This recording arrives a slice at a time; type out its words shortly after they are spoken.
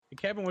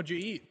Kevin, what'd you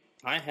eat?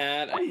 I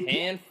had a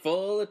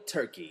handful of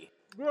turkey.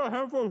 Yeah, a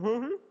handful of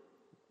turkey?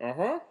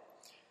 Uh-huh.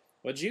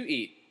 What'd you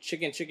eat?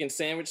 Chicken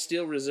sandwich,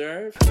 Steel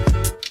Reserve?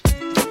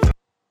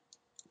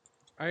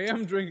 I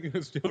am drinking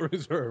a Steel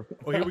Reserve.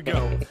 Well, here we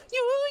go.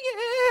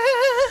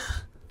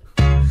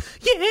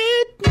 Yeah,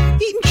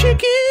 eating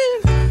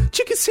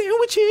chicken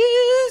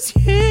sandwiches,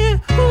 yeah,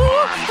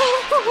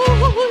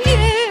 oh, yeah.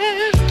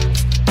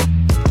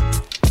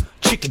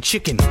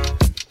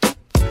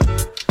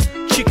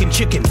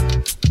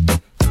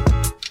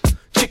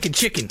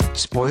 Chicken.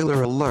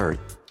 Spoiler alert.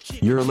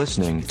 You're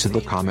listening to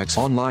the Comics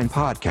Online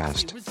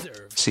Podcast.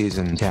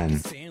 Season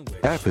 10.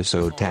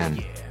 Episode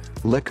 10.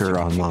 Liquor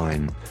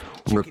Online.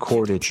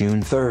 Recorded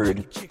June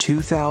 3rd,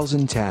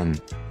 2010.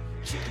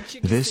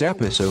 This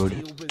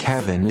episode,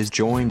 Kevin is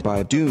joined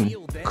by Dune,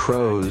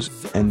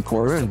 Crows, and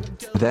Corin.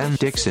 Then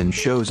Dixon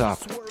shows up.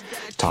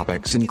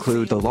 Topics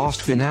include the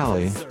Lost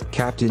finale,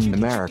 Captain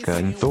America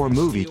and Thor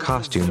movie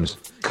costumes,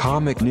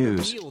 comic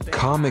news,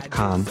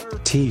 Comic-Con,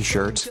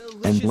 t-shirts,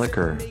 and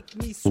liquor.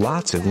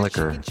 Lots of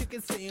liquor.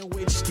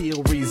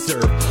 Steel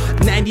Reserve.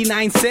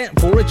 99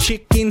 cents for a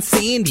chicken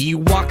sandy.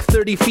 Walk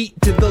 30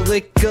 feet to the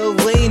liquor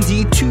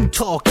landy. 2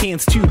 tall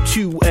cans, 2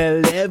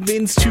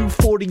 211s,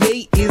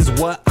 248 is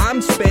what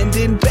I'm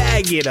spending.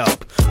 Bag it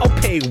up.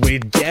 I'll pay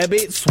with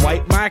debit.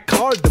 Swipe my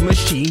card. The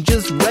machine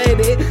just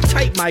read it.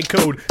 Type my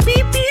code.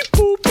 Beep beep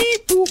boop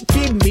beep boop.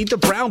 Give me the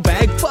brown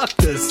bag. Fuck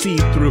the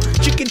see-through.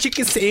 Chicken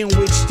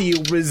sandwich.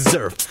 Steel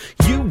Reserve.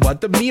 You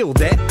want the meal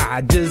that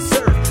I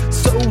deserve.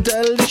 So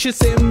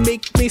delicious and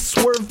make me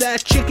swerve.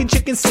 That chicken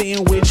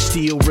sandwich,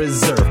 Steel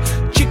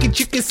Reserve. Chicken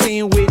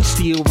sandwich,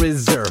 Steel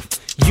Reserve.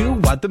 You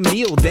want the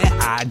meal that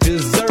I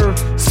deserve.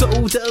 So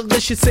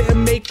delicious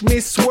and make me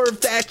swerve.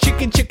 That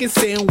chicken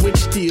sandwich,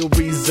 Steel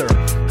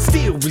Reserve.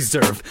 Steel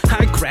Reserve,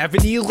 high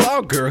gravity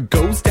lager.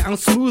 Goes down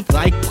smooth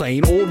like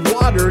plain old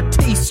water.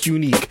 Tastes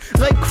unique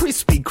like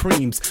Krispy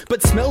Kremes,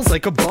 but smells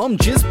like a bum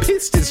just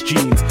pissed his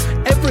jeans.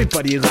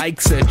 Everybody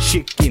likes a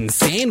chicken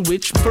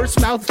sandwich. First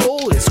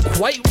mouthful is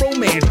quite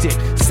romantic.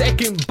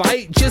 Second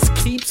bite just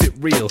keeps it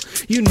real.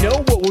 You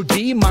know what would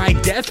be my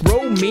death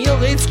row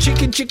meal? It's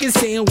chicken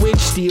sandwich,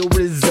 Steel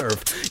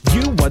Reserve.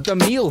 You want the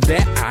meal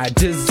that I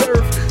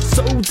deserve.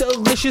 So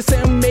delicious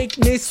and make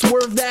me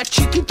swerve. That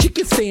chicken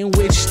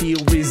sandwich, Steel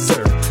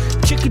Reserve.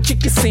 Chicken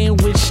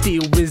sandwich,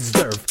 Steel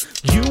Reserve.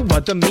 You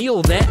want the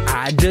meal that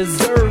I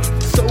deserve.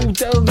 So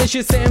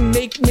delicious and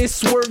make me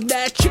swerve.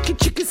 That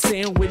chicken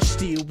sandwich,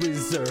 Steel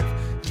Reserve.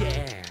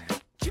 Yeah.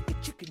 Chicken.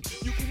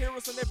 You can hear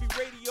us on every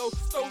radio,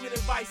 stolen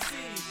and by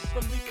sea.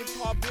 From leaping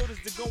tall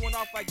buildings to going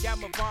off like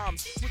gamma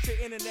bombs. Switch your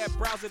internet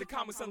browser to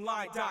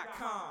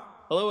comicsonline.com.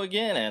 Hello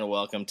again, and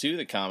welcome to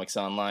the Comics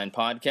Online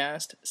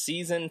Podcast,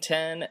 Season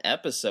 10,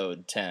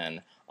 Episode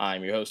 10.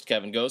 I'm your host,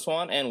 Kevin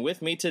Goswan, and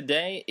with me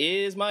today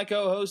is my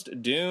co-host,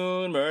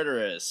 Dune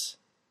Murderous.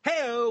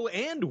 Heyo,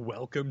 and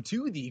welcome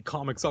to the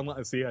Comics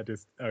Online. See, I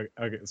just...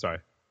 okay, sorry.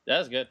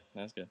 That's good.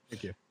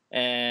 Thank you.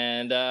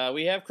 And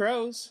we have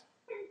Crows.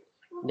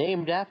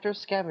 Named after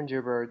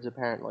scavenger birds,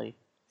 apparently.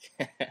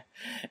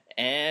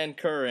 And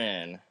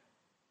Corinne.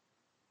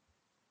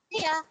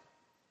 Yeah.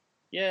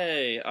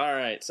 Yay! All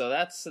right, so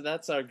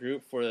that's our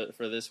group for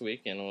this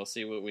week, and we'll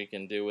see what we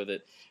can do with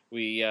it.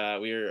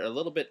 We're a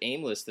little bit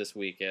aimless this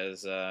week,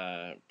 as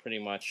pretty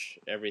much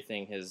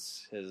everything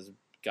has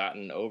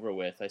gotten over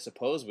with. I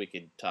suppose we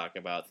could talk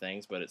about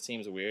things, but it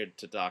seems weird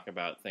to talk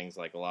about things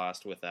like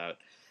Lost without,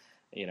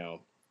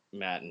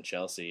 Matt and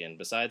Chelsea, and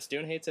besides,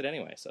 Dune hates it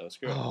anyway, so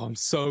screw it. Oh, I'm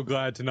so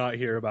glad to not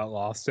hear about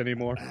Lost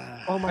anymore.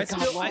 Oh my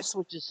god, Lost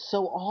was just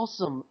so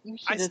awesome.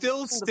 I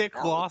still stick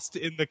Lost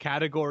in the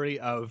category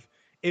of,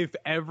 if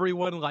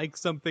everyone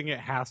likes something,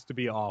 it has to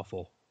be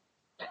awful.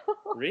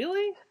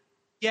 Really?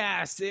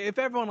 Yes, if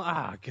everyone...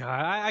 Oh, God,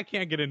 I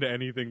can't get into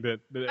anything that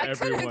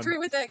everyone... I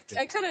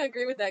kind of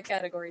agree with that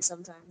category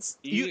sometimes.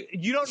 You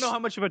don't know how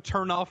much of a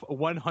turnoff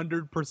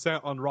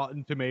 100% on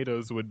Rotten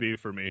Tomatoes would be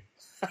for me.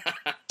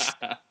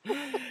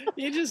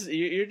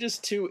 You're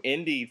just too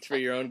indie for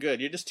your own good.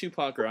 You're just too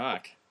punk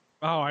rock.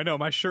 Oh, I know.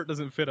 My shirt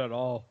doesn't fit at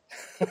all.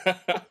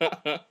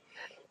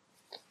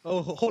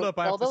 Oh, hold up.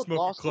 I have to smoke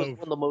Lost a clove. was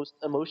one of the most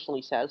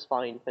emotionally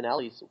satisfying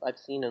finales I've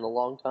seen in a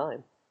long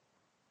time.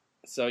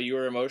 So you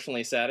were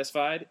emotionally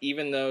satisfied,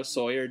 even though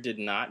Sawyer did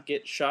not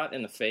get shot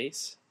in the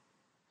face?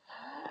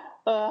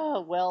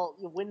 Well,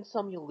 you win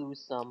some, you lose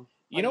some.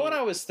 You know what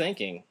I was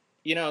thinking?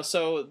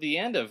 So the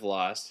end of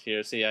Lost,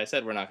 here, see, I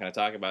said we're not going to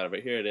talk about it,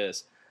 but here it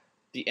is.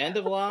 The end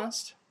of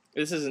Lost,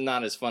 this is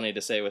not as funny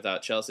to say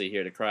without Chelsea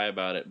here to cry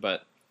about it,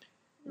 but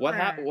what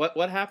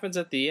happens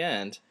at the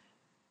end,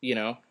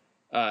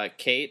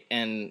 Kate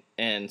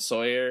and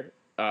Sawyer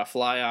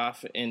fly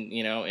off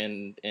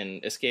and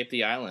escape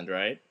the island,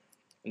 right?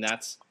 And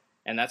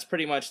that's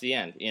pretty much the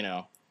end,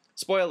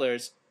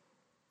 Spoilers,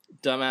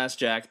 dumbass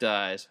Jack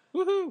dies.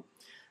 Woohoo!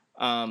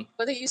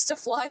 But they used to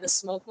fly the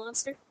smoke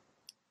monster?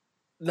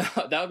 No,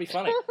 that would be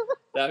funny.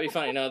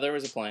 No, there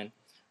was a plane.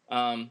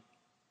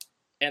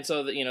 And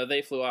so,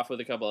 they flew off with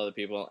a couple other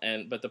people.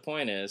 But the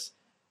point is,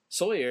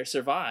 Sawyer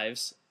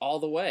survives all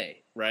the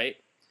way, right?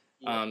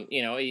 Yeah.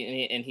 You know,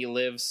 and he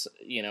lives,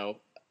 you know,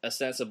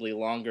 ostensibly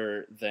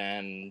longer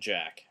than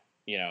Jack.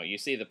 You know, you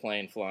see the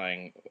plane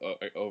flying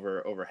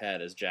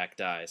overhead as Jack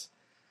dies,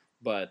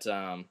 but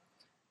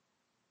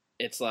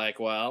it's like,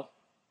 well,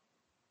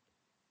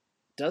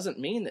 doesn't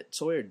mean that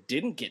Sawyer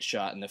didn't get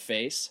shot in the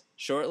face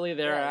shortly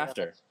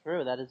thereafter. Yeah, that's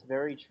true. That is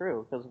very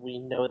true, because we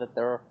know that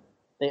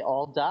they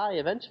all die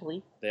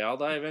eventually. They all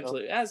die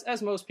eventually,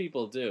 as most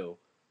people do.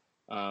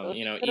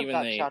 You know, even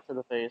got shot to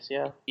the face,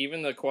 yeah.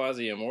 Even the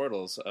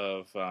quasi-immortals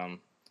of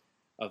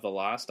the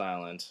Lost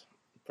Island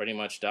pretty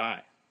much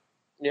die.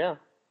 Yeah.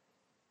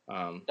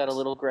 Got a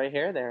little gray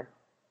hair there.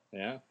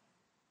 Yeah.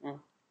 Mm.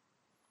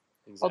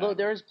 Exactly. Although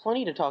there is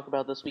plenty to talk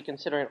about this week,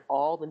 considering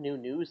all the new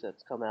news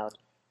that's come out.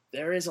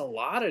 There is a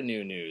lot of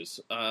new news.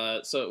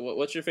 So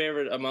what's your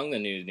favorite among the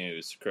new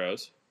news,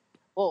 Crows?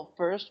 Well,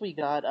 first we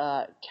got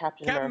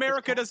Captain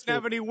America doesn't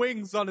have any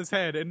wings on his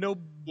head and no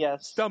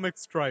stomach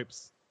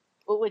stripes.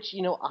 Which,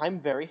 you know, I'm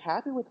very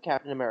happy with the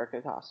Captain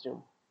America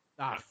costume.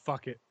 Ah,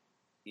 fuck it.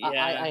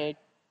 Yeah.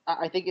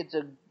 I think it's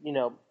a, you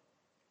know,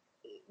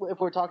 if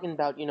we're talking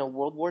about, you know,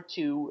 World War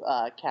II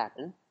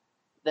Captain,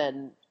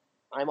 then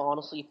I'm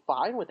honestly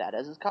fine with that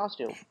as his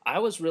costume. I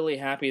was really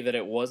happy that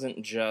it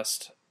wasn't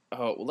just,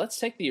 let's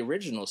take the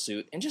original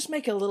suit and just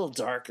make it a little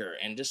darker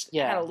and just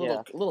add a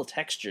little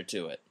texture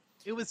to it.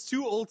 It was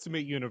too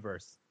Ultimate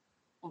Universe.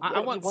 I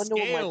want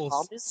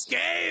scales.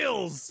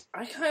 Scales!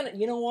 I kind of,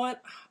 you know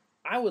what?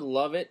 I would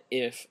love it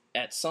if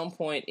at some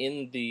point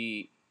in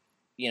the,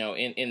 you know,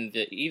 in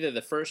the either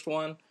the first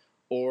one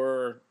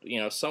or, you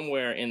know,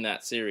 somewhere in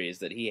that series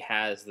that he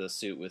has the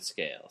suit with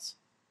scales.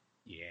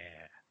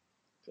 Yeah.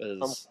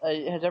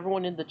 Has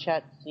everyone in the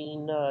chat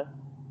seen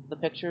the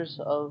pictures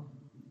of...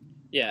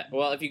 Yeah,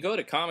 well, if you go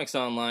to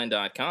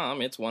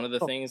comicsonline.com, it's one of the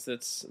things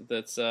that's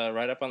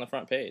right up on the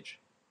front page.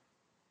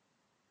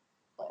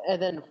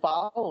 And then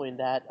following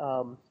that,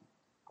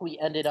 we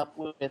ended up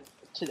with,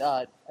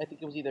 I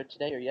think it was either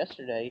today or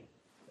yesterday,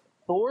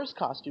 Thor's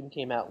costume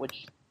came out,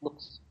 which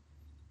looks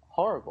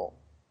horrible.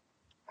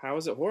 How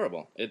is it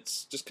horrible?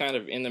 It's just kind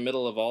of in the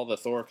middle of all the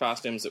Thor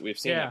costumes that we've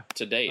seen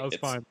to date. That was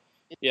fine.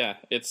 Yeah,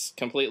 it's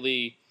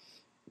completely,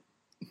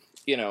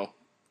 you know,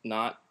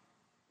 not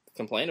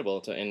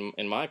complainable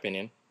in my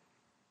opinion.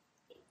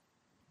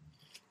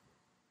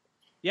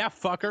 Yeah,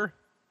 fucker.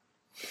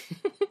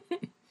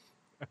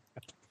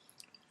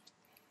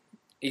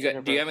 Do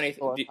you have any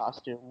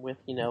costume with,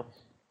 you know,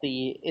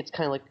 it's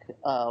kind of like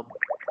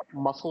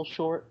muscle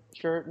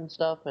shirt and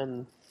stuff,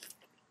 and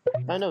I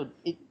don't know,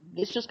 it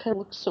just kind of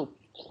looks so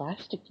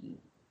plasticky,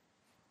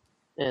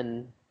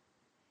 and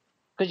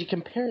because you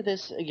compare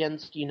this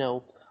against, you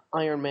know,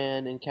 Iron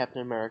Man and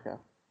Captain America.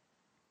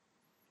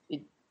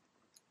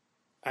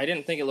 I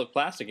didn't think it looked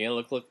plasticky. It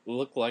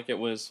looked like it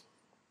was,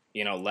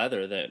 you know,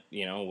 leather that,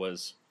 you know,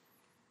 was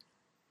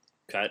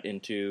cut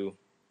into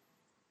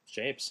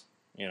shapes,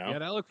 you know? Yeah,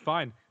 that looked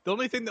fine. The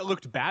only thing that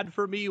looked bad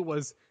for me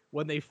was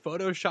when they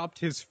photoshopped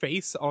his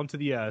face onto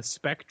the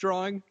spec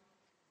drawing.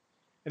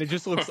 And it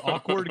just looks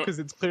awkward because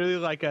it's clearly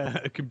like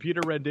a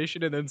computer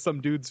rendition and then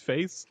some dude's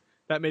face.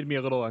 That made me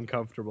a little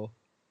uncomfortable.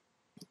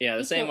 Yeah,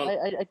 the same one.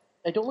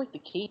 I don't like the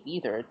cape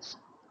either.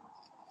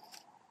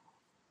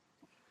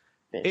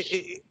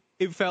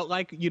 It felt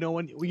like, you know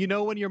when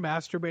you're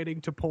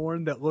masturbating to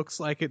porn that looks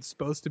like it's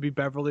supposed to be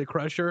Beverly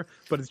Crusher,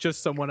 but it's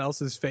just someone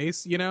else's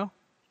face, you know?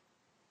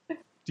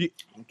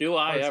 Do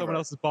I ever? Someone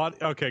else's body?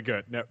 Okay,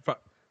 good. No,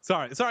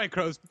 sorry,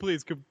 Crows.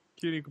 Please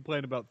continue to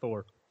complain about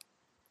Thor.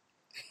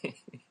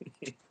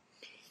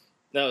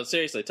 No,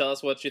 seriously, tell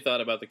us what you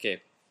thought about the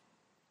cape.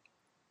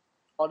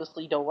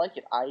 Honestly, don't like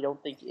it. I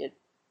don't think it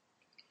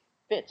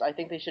fits. I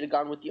think they should have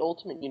gone with the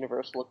Ultimate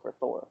Universe look for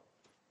Thor.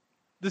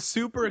 The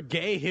super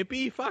gay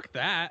hippie? Fuck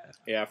that.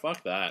 Yeah,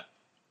 fuck that.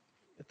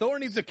 Thor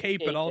needs a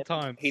cape at all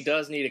times. He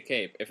does need a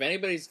cape. If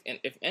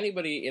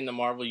anybody in the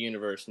Marvel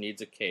Universe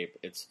needs a cape,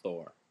 it's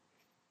Thor.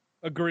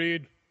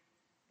 Agreed.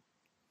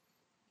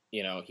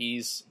 You know,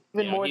 he's...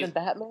 Even more than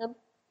Batman?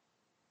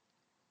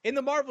 In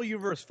the Marvel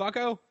Universe,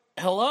 fucko.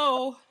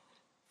 Hello?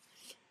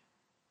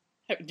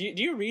 Do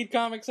you read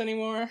comics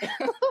anymore?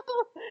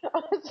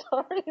 I'm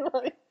sorry,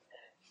 like...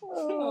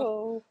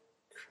 Oh...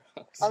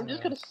 I'm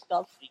just gonna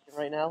stop speaking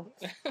right now,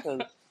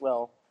 because,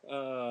 well...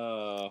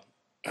 Oh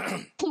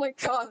my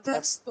god,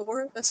 that's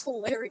Thor. That's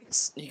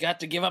hilarious. You got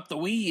to give up the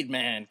weed,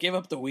 man. Give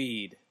up the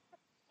weed.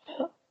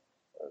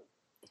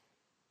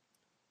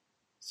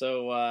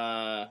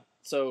 So,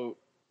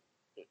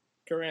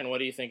 Corinne, what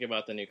do you think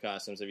about the new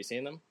costumes? Have you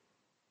seen them?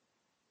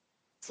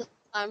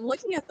 I'm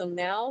looking at them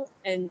now,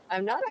 and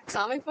I'm not a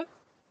comic book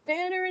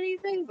fan or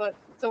anything, but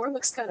Thor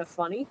looks kind of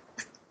funny.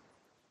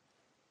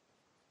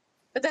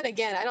 But then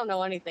again, I don't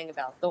know anything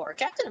about Thor.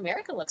 Captain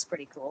America looks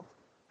pretty cool.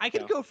 I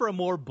could go for a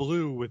more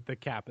blue with the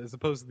cap as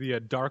opposed to the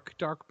dark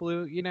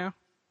blue, you know?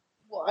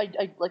 Well,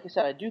 I like I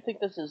said, I do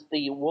think this is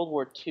the World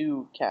War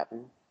II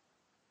Captain.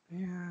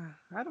 Yeah,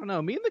 I don't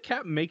know. Me and the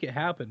Captain make it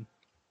happen.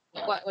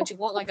 What, would you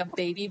want, like a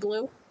baby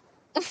blue?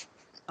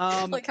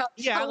 Like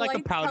a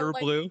powder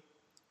blue.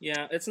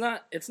 Yeah, it's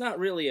not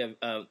really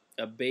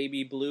a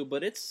baby blue,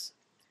 but it's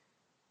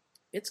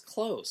It's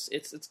close.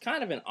 It's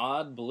kind of an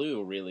odd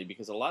blue, really,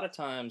 because a lot of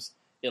times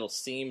it'll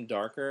seem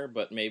darker,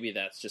 but maybe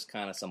that's just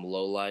kind of some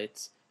low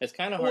lights. It's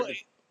kind of hard to...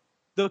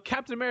 The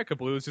Captain America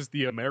blue is just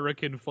the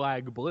American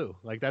flag blue.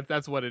 Like,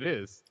 that's what it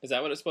is. Is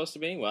that what it's supposed to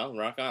be? Well,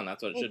 rock on.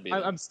 That's what it should be.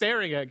 I'm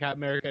staring at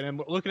Captain America, and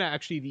I'm looking at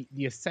actually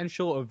the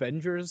Essential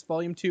Avengers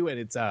Volume 2, and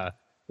it's got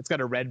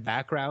a red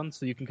background,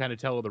 so you can kind of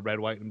tell the red,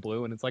 white, and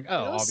blue, and it's like,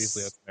 oh,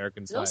 obviously that's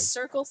American flag. Those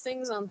circle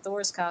things on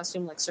Thor's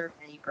costume like serve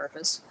any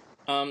purpose.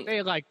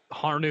 They like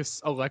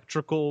harness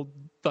electrical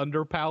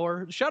thunder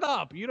power. Shut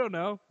up! You don't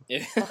know.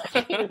 Yeah. No,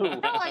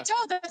 I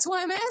don't. That's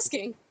why I'm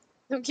asking.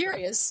 I'm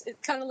curious.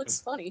 It kind of looks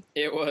funny.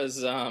 It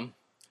was. I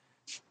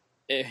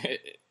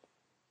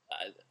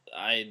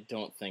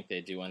don't think they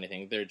do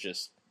anything. They're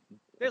just.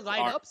 They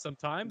light up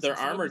sometimes. Their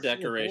armor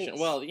decoration.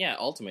 Well, yeah,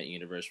 Ultimate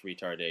Universe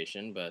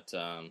retardation, but.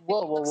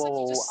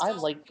 Whoa! I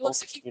like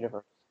Ultimate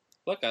Universe.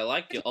 Look, I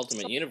like the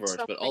Ultimate Universe,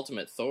 but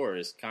Ultimate Thor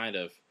is kind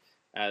of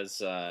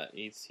as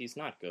he's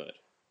not good.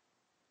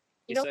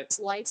 You know those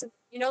lights?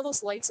 You know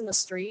those lights in the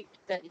street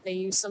that they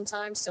use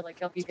sometimes to like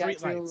help you get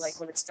through like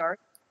when it's dark.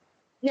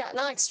 Yeah,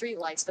 not like street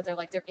lights, but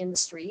they're in the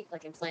street,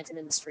 like implanted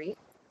in the street.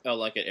 Oh,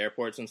 like at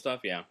airports and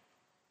stuff, yeah.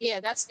 Yeah,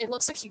 it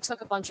looks like he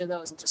took a bunch of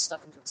those and just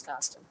stuck into his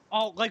costume.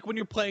 Oh, like when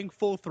you're playing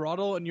Full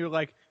Throttle and you're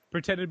like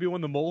pretending to be one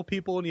of the mole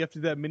people, and you have to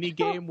do that mini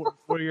game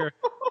where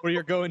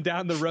you're going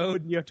down the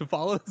road and you have to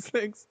follow those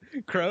things.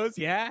 Crows,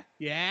 yeah.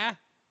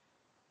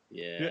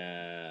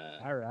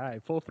 All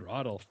right, Full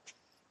Throttle.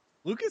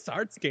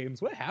 LucasArts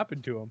games, what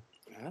happened to them?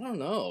 I don't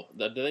know.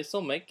 Do they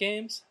still make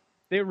games?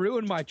 They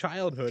ruined my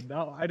childhood.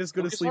 Now I just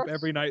go to sleep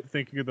every night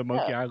thinking of the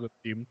Monkey Island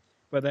team.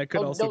 But that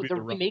could also be they're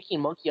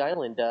remaking Monkey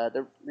Island.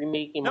 They're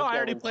remaking. No, I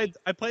already played.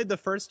 I played the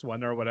first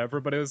one or whatever,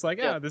 but it was like,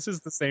 this is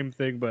the same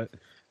thing,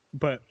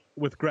 but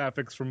with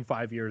graphics from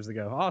 5 years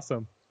ago.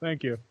 Awesome,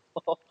 thank you.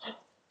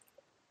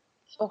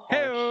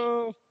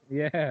 Hey,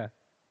 yeah.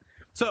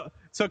 So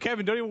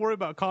Kevin, don't even worry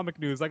about comic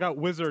news. I got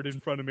Wizard in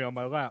front of me on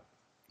my lap.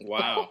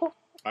 Wow.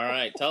 All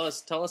right, tell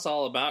us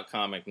all about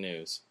comic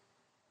news.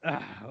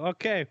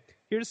 Okay,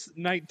 here's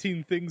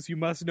 19 things you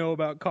must know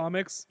about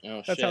comics.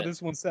 Oh, That's how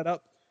this one's set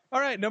up. All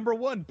right, number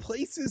 1,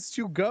 places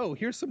to go.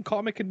 Here's some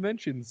comic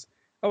conventions.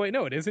 Oh wait,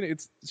 no, it isn't.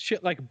 It's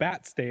shit like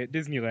Bats Day at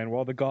Disneyland, where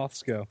all the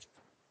goths go.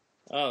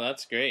 Oh,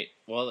 that's great.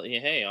 Well,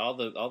 hey, all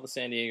the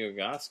San Diego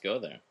goths go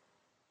there.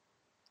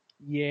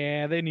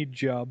 Yeah, they need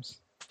jobs.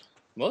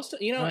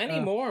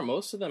 Anymore,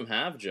 most of them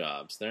have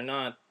jobs. They're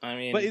not. I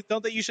mean, but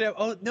don't they usually have?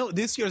 Oh no,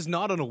 this year's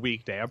not on a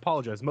weekday. I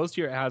apologize. Most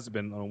year it has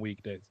been on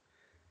weekdays.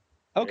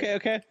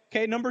 Okay.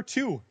 Number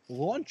 2,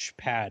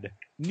 Launchpad,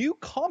 new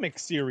comic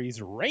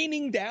series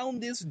raining down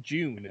this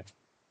June.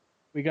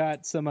 We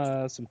got some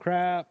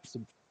crap,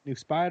 some new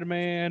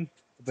Spider-Man,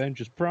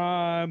 Avengers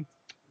Prime,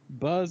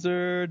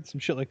 Buzzard, some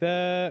shit like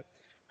that,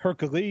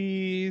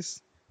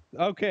 Hercules.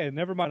 Okay,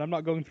 never mind. I'm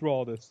not going through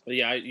all this.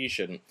 Yeah, you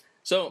shouldn't.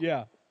 So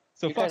yeah.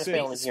 So fuck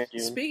this.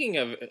 Speaking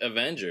of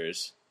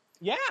Avengers,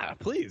 yeah,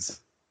 please.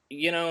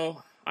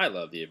 I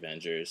love the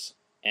Avengers,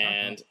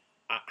 and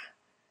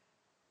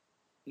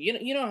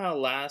you know how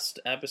last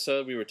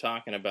episode we were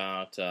talking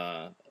about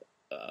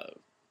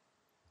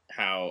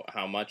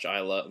how much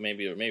I love.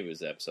 Maybe it was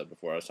the episode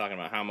before. I was talking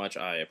about how much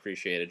I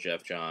appreciated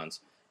Jeff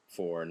Johns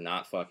for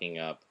not fucking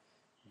up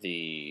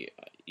the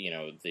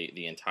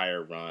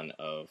entire run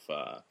of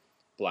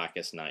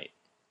Blackest Night.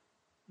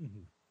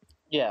 Mm-hmm.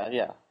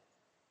 Yeah.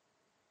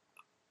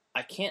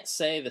 I can't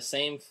say the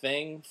same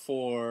thing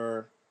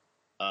for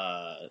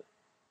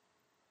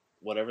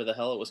whatever the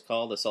hell it was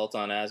called, Assault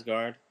on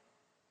Asgard.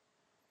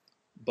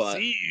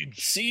 But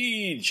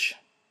Siege.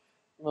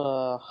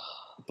 But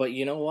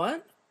you know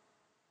what?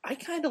 I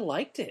kind of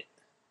liked it.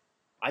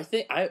 I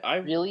think I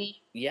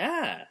really,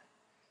 yeah.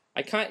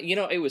 I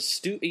it was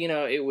stupid.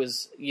 It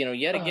was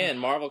yet again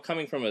Marvel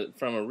coming from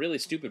a really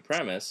stupid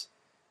premise.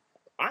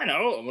 I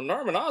know,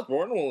 Norman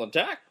Osborn will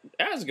attack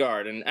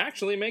Asgard and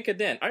actually make a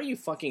dent. Are you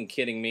fucking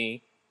kidding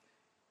me?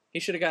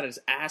 He should have got his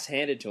ass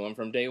handed to him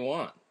from day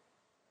one.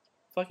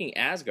 Fucking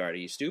Asgard, are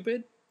you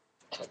stupid?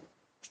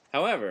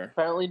 However...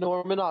 Apparently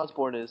Norman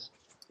Osborn is.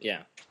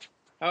 Yeah.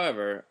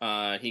 However,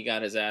 he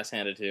got his ass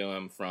handed to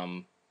him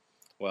from,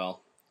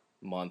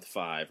 month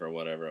 5 or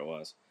whatever it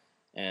was.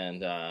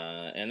 And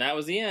that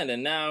was the end.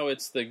 And now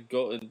it's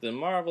the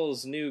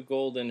Marvel's new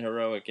golden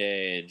heroic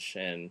age,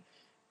 and...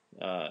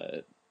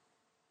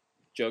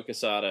 Joe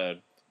Quesada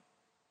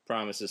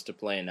promises to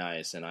play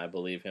nice, and I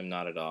believe him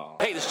not at all.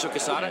 Hey, this is Joe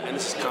Quesada, and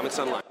this is Comics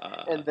Online.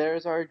 And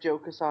there's our Joe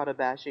Quesada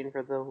bashing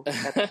for the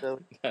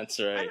episode.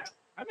 That's right.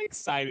 I'm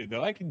excited,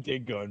 though. I can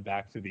dig going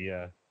back to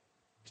the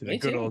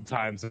good old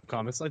times of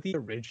comics, like the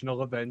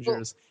original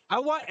Avengers. I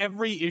want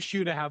every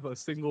issue to have a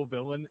single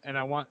villain, and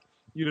I want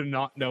you to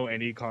not know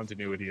any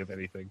continuity of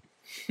anything.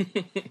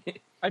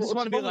 I just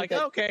want to be like,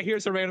 okay,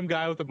 here's a random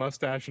guy with a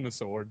mustache and a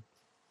sword.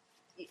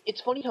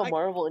 It's funny how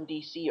Marvel and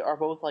DC are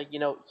both like,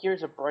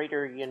 here's a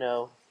brighter,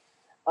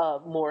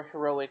 more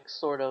heroic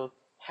sort of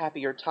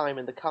happier time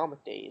in the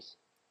comic days.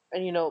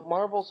 And,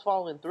 Marvel's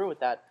following through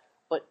with that.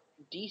 But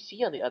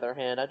DC, on the other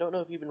hand, I don't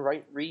know if you've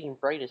been reading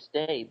Brightest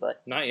Day,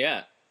 but Not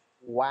yet.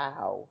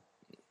 wow.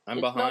 I'm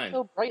It's behind. not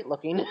so bright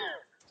looking.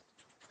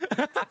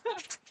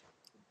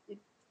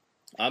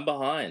 I'm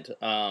behind.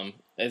 Do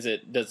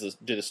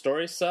the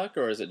stories suck,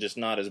 or is it just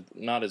not as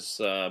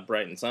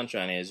bright and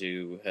sunshiny as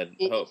you had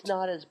hoped? It's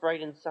not as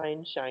bright and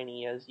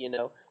sunshiny as,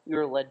 we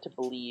were led to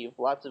believe.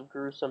 Lots of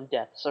gruesome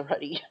deaths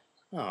already.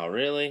 Oh,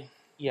 really?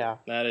 Yeah.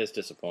 That is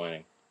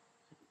disappointing.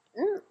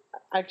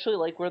 I actually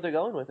like where they're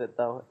going with it,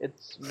 though.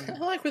 I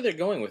like where they're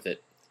going with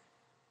it.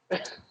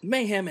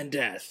 Mayhem and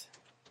death.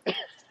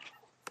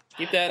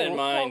 Keep that in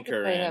mind,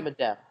 Corinne. Mayhem and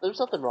death. There's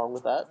nothing wrong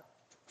with that.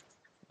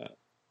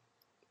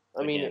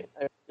 I mean,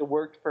 it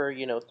worked for,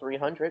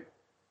 300.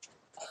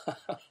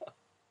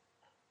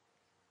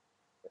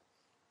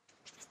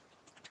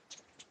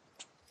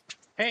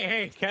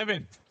 Hey,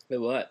 Kevin. Hey,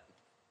 what?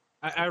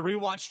 I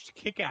rewatched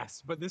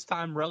Kick-Ass, but this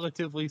time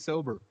relatively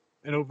sober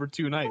and over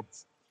 2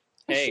 nights.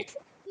 Hey,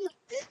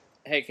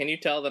 can you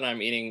tell that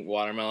I'm eating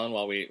watermelon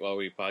while we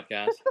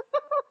podcast?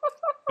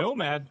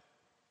 Nomad.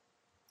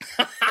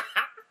 I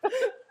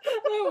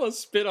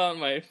almost spit on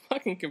my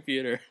fucking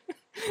computer.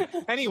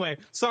 Anyway,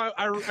 so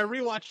I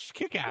rewatched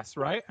Kick-Ass,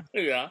 right?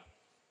 Yeah.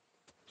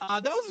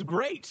 That was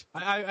great.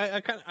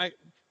 I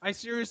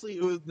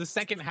seriously, the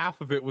second half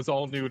of it was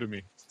all new to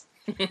me.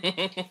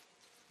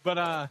 But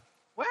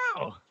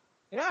wow,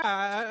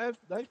 yeah,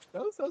 that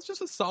was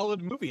just a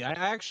solid movie.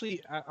 I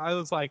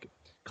was like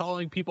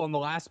calling people on the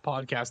last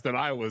podcast that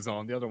I was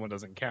on. The other one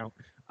doesn't count.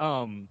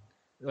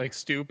 Like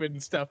stupid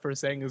and stuff for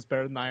saying it was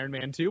better than Iron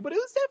Man 2, but it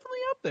was definitely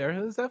up there.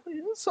 It was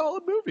definitely a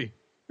solid movie.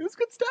 It was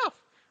good stuff.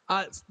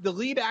 The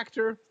lead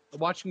actor,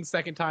 watching the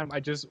second time,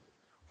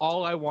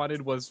 all I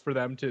wanted was for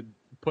them to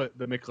put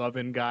the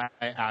McLovin guy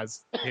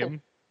as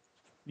him.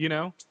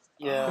 Yeah.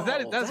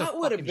 That's that a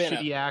would have fucking been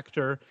shitty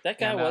actor. That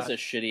guy was a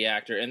shitty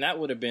actor, and that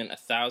would have been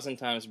 1,000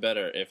 times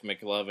better if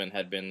McLovin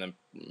had been the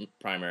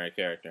primary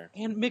character.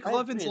 And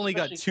McLovin's only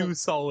got 2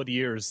 solid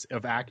years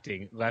of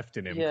acting left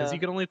in him because he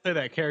can only play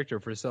that character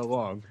for so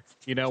long.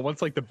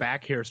 Once like the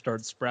back hair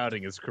starts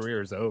sprouting, his career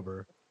is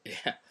over.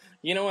 Yeah.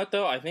 You know what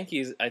though? I think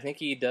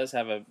he does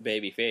have a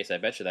baby face. I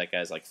bet you that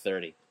guy's like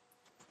 30.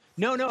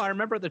 No, I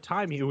remember at the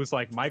time he was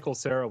like Michael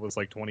Cera was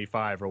like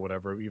 25 or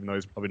whatever, even though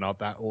he's probably not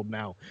that old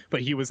now.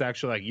 But he was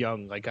actually like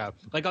young, like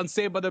on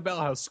Saved by the Bell,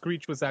 how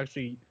Screech was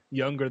actually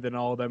younger than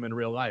all of them in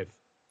real life.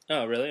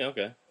 Oh, really?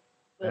 Okay.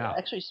 Yeah.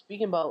 Actually,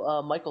 speaking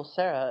about Michael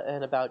Cera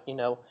and about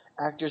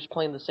actors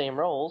playing the same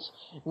roles,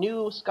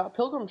 new Scott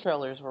Pilgrim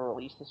trailers were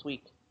released this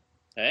week.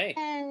 Hey.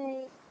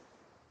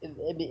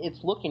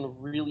 It's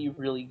looking really,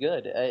 really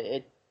good.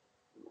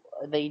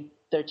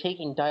 They're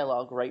taking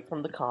dialogue right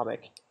from the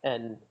comic,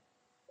 and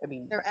I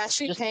mean, they're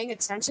actually paying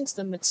attention to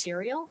the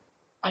material.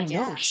 I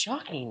know,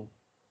 shocking.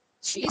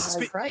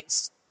 Jesus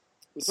Christ!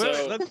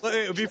 So,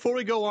 before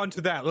we go on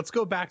to that, let's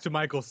go back to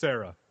Michael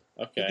Cera.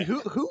 Okay.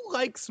 Who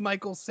likes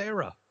Michael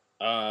Cera?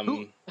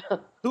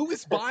 Who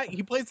is buying?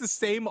 He plays the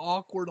same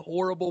awkward,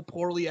 horrible,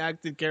 poorly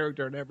acted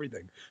character and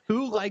everything.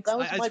 Who likes? That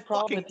was my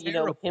problem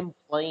with him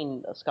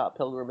playing Scott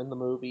Pilgrim in the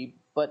movie.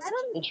 But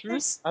in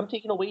truth, I'm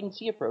taking a wait and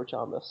see approach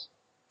on this.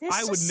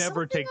 I would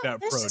never take that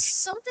approach. There's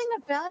just something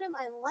about him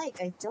I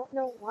like. I don't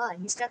know why.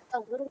 He's got a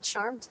little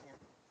charm to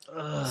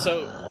him.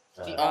 So,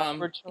 the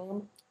awkward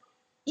charm.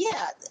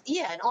 Yeah,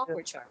 an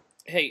awkward charm.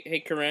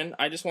 Hey, Corinne.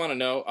 I just want to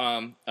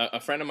know. A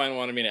friend of mine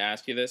wanted me to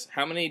ask you this.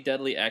 How many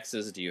deadly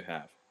exes do you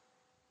have?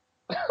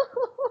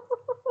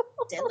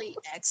 Deadly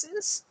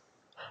exes?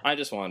 I'm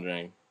just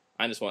wondering.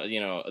 A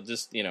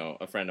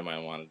friend of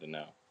mine wanted to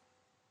know.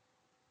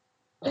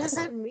 What does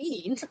that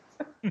mean?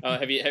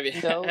 Have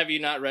you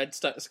not read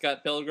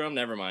Scott Pilgrim?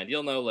 Never mind.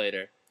 You'll know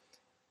later.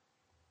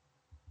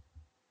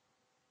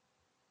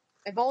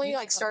 I've only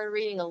started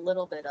reading a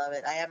little bit of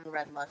it. I haven't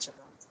read much of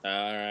them.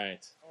 All right.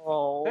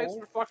 Oh. Thanks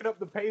for fucking up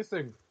the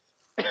pacing.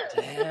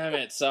 Damn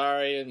it!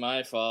 Sorry,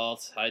 my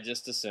fault. I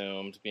just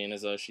assumed, being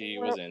as though she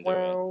was into it.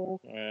 All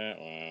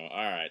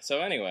right.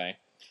 So anyway,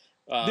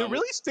 they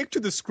really stick to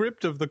the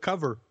script of the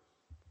cover.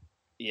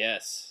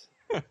 Yes,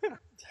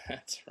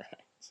 that's right.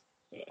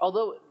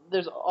 Although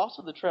there's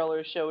also the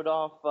trailer showed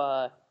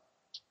off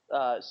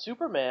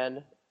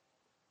Superman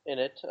in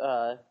it.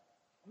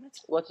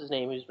 What's his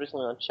name? He's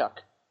recently on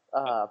Chuck.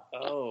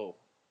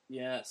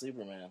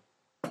 Superman.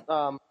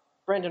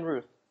 Brandon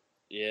Routh.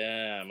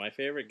 Yeah, my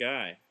favorite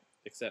guy,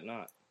 except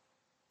not.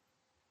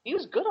 He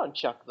was good on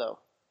Chuck, though.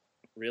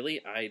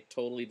 Really? I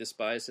totally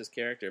despise his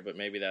character, but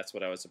maybe that's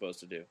what I was supposed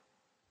to do.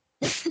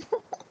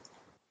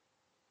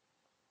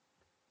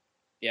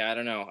 Yeah, I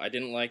don't know. I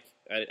didn't like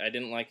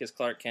his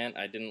Clark Kent.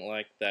 I didn't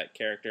like that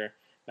character.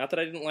 Not that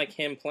I didn't like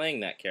him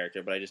playing that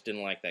character, but I just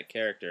didn't like that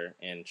character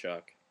in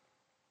Chuck.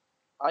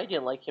 I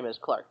didn't like him as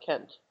Clark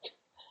Kent.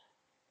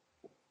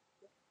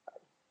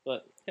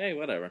 But, hey,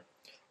 whatever.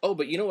 Oh,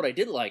 but you know what I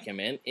did like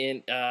him in?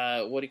 In,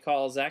 what he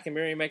calls Zack and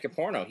Miri Make a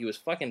Porno. He was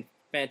fucking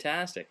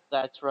fantastic.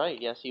 That's right.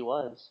 Yes, he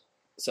was.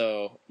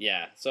 So,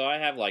 yeah. So I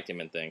have liked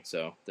him in things,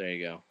 so there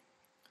you go.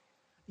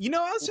 You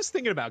know, I was just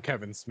thinking about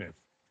Kevin Smith.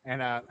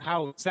 and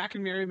how Zack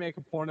and Mary Make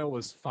a Porno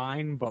was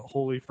fine but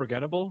wholly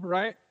forgettable,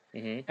 right?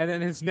 Mm-hmm. And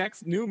then his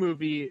next new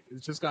movie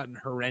has just gotten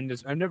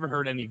horrendous. I've never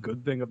heard any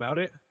good thing about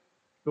it.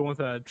 The one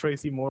with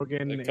Tracy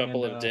Morgan. A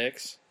Couple of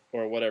Dicks,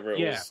 or whatever it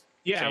was.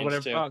 Yeah,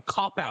 whatever.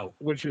 Cop Out,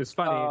 which is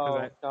funny.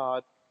 Oh,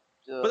 God.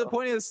 But the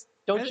point is...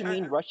 Don't you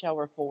mean Rush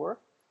Hour 4?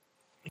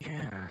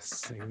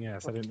 Yes.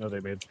 I didn't know they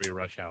made 3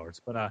 Rush Hours.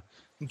 But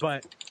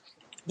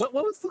what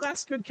was the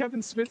last good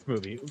Kevin Smith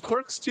movie?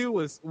 Clerks 2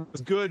 was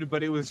good,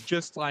 but it was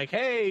just like,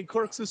 hey,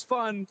 Clerks is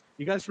fun.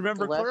 You guys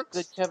remember Clerks? The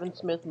last good Kevin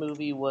Smith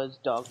movie was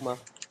Dogma.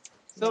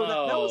 So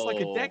that was like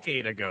a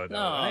decade ago, though,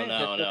 right?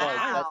 No.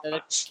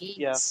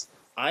 Yeah.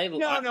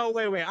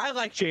 Wait. I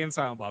like Jay and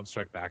Silent Bob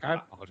Strike Back. I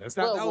apologize.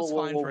 That was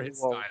fine for his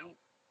style.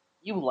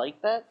 You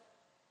like that?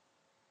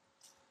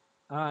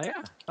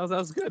 Yeah. That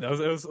was good. It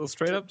was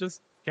straight up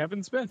just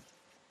Kevin Smith.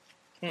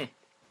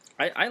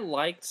 I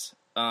liked...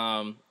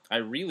 I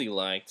really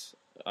liked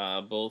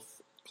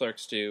both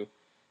Clerks 2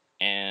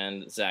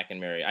 and Zack and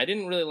Mary. I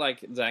didn't really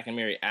like Zack and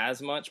Mary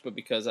as much, but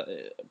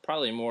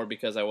probably more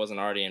because I wasn't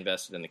already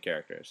invested in the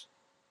characters.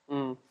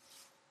 Mm.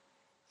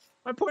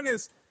 My point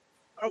is,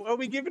 are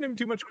we giving him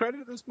too much credit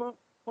at this point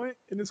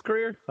in his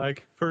career?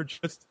 Like, for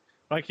just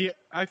I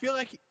feel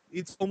like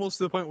it's almost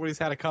to the point where he's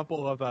had a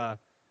couple of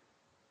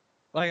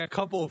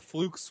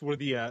flukes were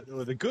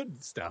the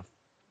good stuff.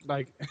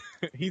 Like,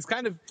 he's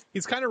kind of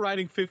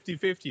riding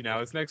 50-50 now.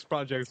 His next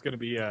project is going to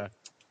be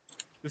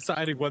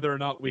deciding whether or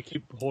not we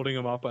keep holding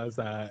him up as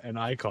an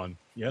icon.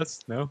 Yes?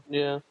 No?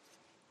 Yeah.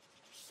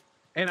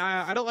 And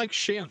I don't like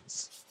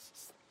Shants.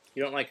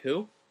 You don't like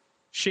who?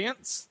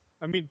 Shants?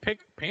 I mean,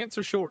 pick pants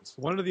or shorts,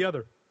 one or the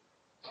other.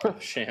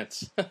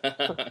 Shants.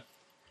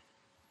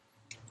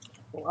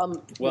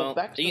 Well,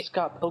 back to the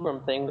Scott Pilgrim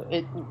thing.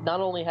 It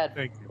not only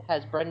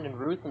has Brendan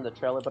Ruth in the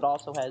trailer, but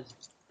also has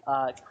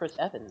Chris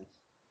Evans.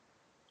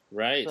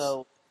 Right.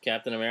 So,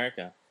 Captain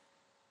America.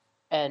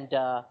 And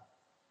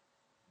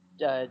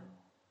Johnny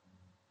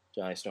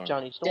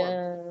Storm.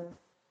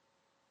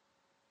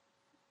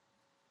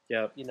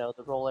 Yep. You know,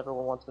 the role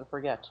everyone wants to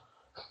forget.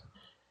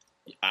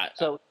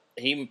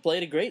 He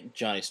played a great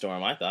Johnny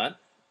Storm, I thought.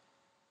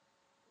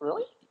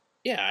 Really?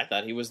 Yeah, I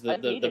thought he was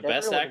the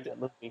best actor.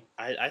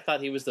 I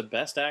thought he was the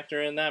best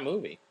actor in that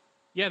movie.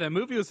 Yeah, that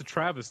movie was a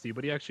travesty,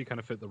 but he actually kind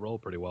of fit the role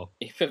pretty well.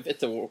 He fit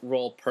the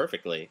role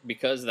perfectly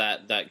because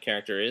that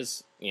character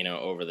is,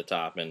 over the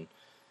top and,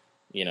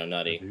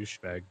 nutty. A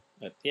douchebag.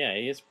 Yeah,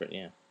 he is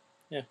pretty.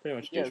 Yeah, pretty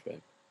much a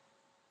douchebag.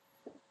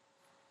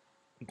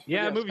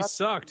 Yeah, the movie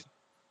sucked.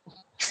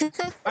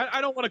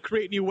 I don't want to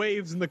create any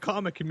waves in the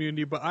comic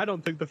community, but I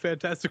don't think the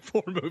Fantastic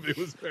Four movie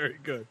was very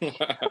good.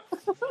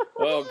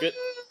 Well,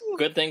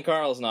 good thing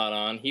Carl's not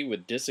on. He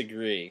would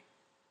disagree.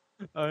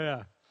 Oh,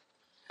 yeah.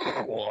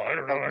 Well, I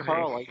don't know.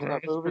 Carl likes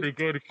that movie. Pretty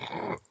good.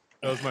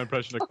 That was my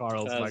impression of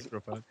Carl's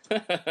microphone.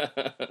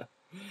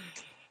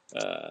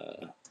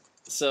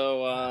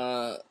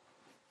 So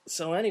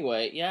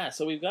anyway, yeah.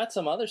 So we've got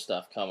some other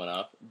stuff coming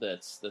up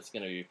that's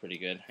going to be pretty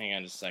good. Hang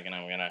on just a second.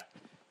 I'm going to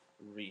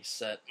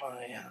reset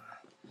my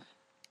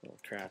little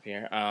crap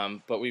here.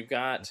 But we've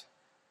got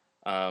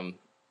The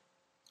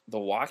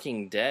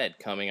Walking Dead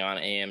coming on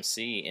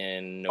AMC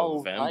in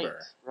November.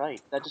 Oh, right.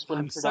 That just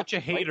went. I'm such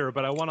a hater,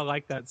 but I want to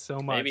like that so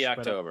much. Maybe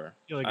October.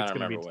 I feel like it's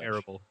going to be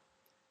terrible.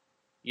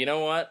 You know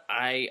what?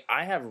 I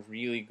have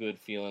really good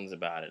feelings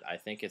about it. I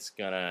think it's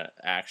going to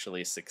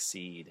actually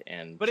succeed.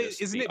 But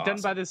isn't it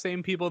done by the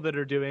same people that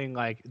are doing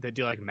that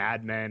do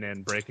Mad Men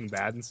and Breaking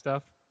Bad and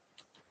stuff?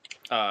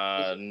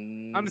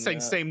 I'm just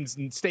saying same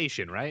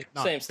station, right?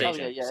 Same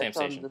station. Oh, yeah, same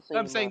station.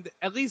 I'm saying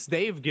at least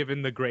they've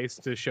given the grace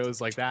to shows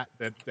like that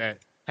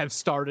have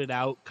started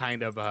out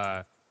kind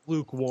of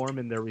lukewarm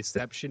in their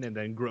reception and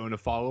then grown a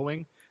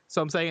following.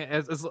 So I'm saying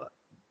as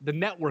the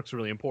network's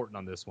really important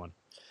on this one.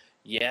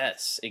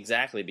 Yes,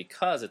 exactly,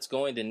 because it's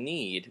going to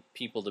need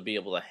people to be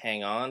able to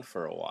hang on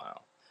for a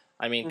while.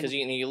 I mean, because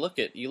you look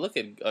at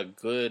a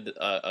good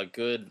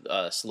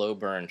slow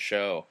burn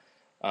show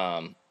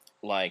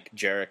like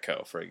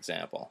Jericho, for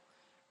example.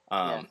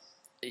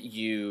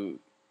 You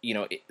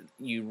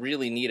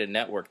really need a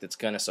network that's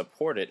going to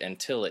support it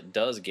until it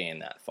does gain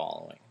that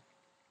following.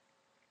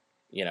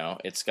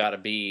 It's got to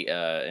be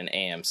an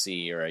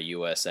AMC or a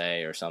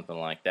USA or something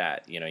like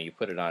that. You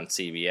put it on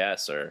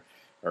CBS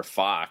or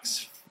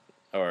Fox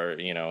or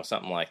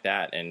something like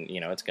that, and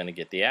it's going to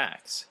get the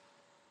axe.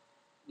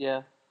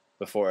 Yeah.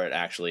 Before it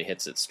actually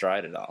hits its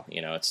stride at all,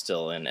 it's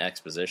still in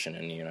exposition,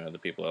 and the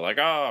people are like,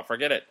 "Oh,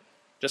 forget it."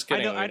 Just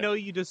kidding. I know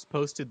you just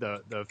posted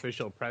the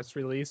official press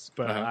release,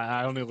 but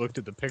I only looked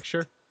at the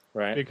picture,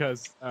 right?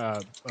 Because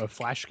of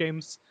Flash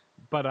games.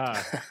 But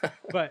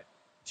but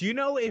do you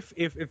know if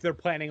they're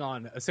planning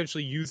on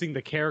essentially using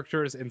the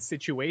characters and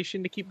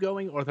situation to keep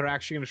going, or they're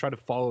actually going to try to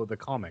follow the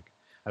comic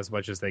as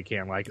much as they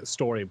can, like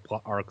story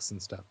arcs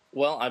and stuff?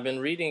 Well, I've been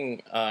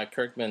reading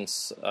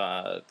Kirkman's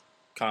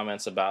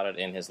comments about it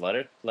in his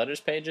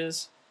letters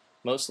pages,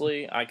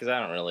 mostly, because I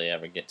don't really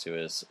ever get to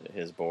his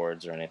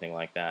boards or anything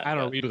like that. I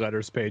don't read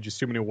letters pages,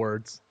 too many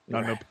words,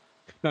 not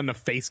enough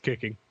face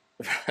kicking.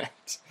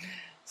 Right.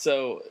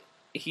 So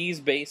he's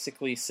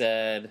basically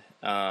said,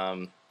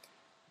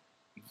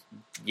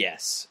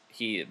 yes,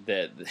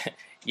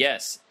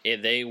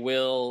 they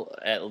will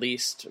at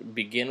least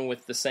begin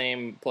with the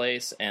same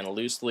place and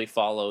loosely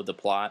follow the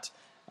plot.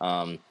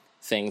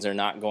 Things are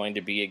not going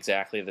to be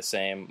exactly the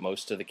same.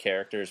 Most of the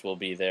characters will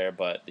be there,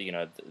 but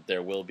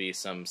there will be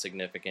some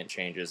significant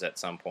changes at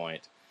some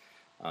point.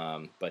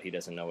 But he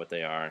doesn't know what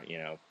they are,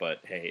 But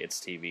hey, it's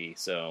TV,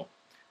 so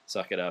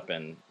suck it up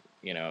and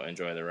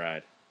enjoy the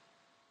ride.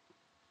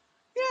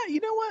 Yeah, you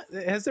know what?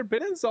 Has there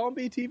been a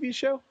zombie TV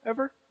show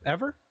ever?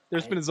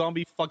 There's been a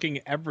zombie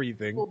fucking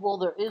everything. Well,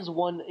 there is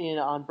one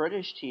on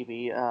British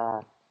TV.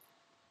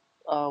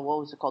 What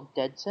was it called?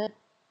 Dead Set?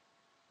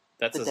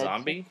 That's a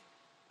zombie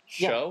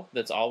show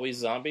that's always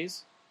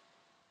zombies?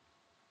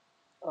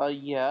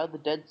 Yeah, the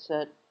Dead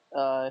Set.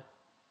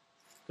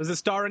 Does it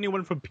star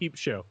anyone from Peep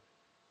Show?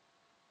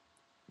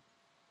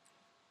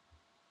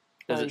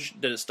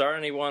 Did it star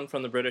anyone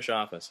from the British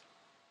Office?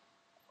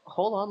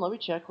 Hold on, let me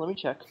check. Well,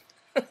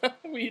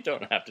 you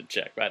don't have to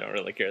check. I don't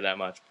really care that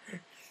much.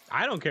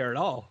 I don't care at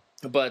all.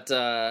 But,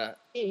 Me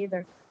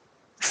either.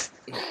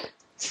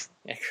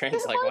 Yeah,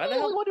 Crane's like, why the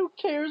hell? What who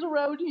cares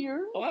around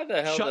here? Why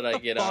the hell did I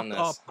get on this?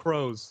 Shut the fuck up,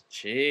 Crows.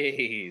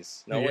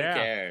 Jeez, no one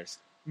cares.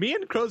 Me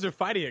and Crows are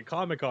fighting at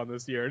Comic-Con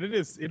this year, and it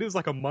is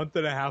like a month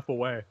and a half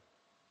away.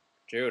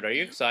 Dude, are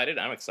you excited?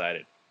 I'm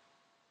excited.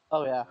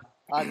 Oh yeah,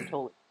 I'm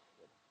totally.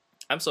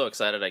 I'm so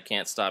excited I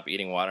can't stop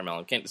eating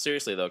watermelon.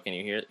 Seriously though, can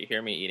you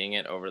hear me eating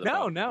it over the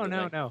phone? No.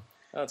 Oh,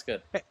 that's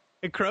good.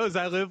 Hey, Crows,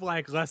 I live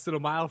like less than a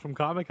mile from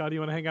Comic-Con. Do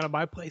you want to hang out at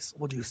my place?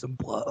 We'll do some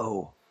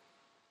blow.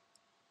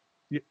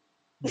 Hey,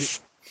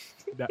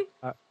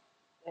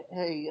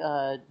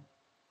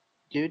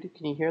 dude,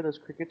 can you hear those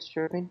crickets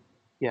chirping?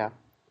 Yeah.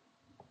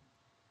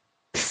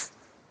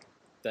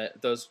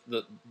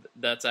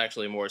 That's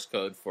actually Morse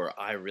code for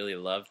I really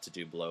love to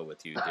do blow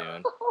with you,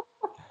 Dune.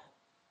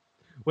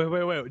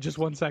 Wait, just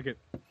 1 second.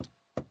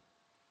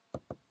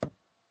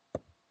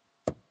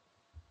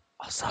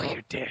 I'll suck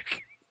your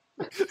dick.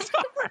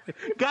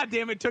 God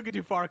damn it, took it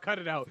too far. Cut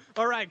it out.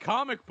 All right,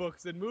 comic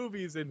books and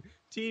movies and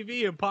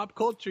TV and pop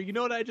culture. You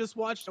know what I just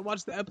watched? I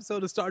watched the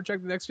episode of Star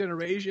Trek The Next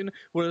Generation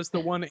where it's the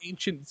one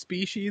ancient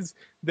species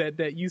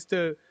that used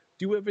to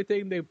do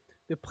everything. They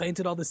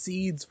planted all the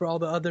seeds for all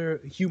the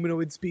other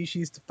humanoid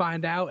species to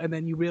find out, and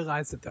then you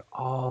realize that they're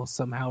all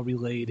somehow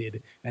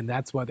related, and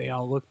that's why they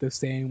all look the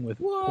same with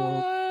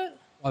poor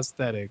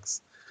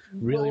prosthetics.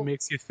 Really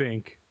makes you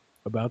think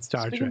about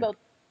Star Trek.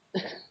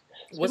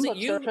 Was it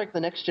you? Star Trek: The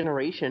Next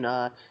Generation.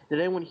 Did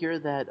anyone hear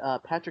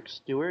that Patrick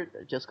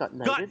Stewart just got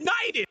knighted? Got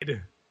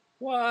knighted!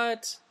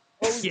 What?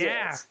 Oh, yeah.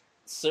 Yes.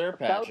 Sir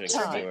Patrick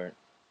Stewart.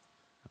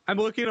 I'm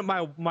looking at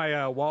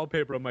my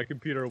wallpaper on my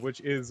computer,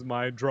 which is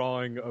my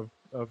drawing of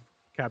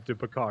Captain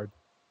Picard.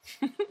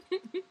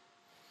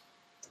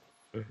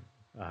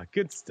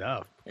 Good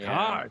stuff.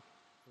 Picard.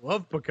 Yeah.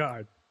 Love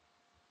Picard.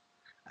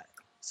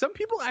 Some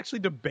people actually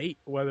debate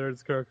whether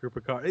it's Kirk or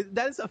Picard.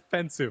 That is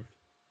offensive.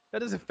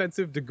 That is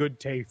offensive to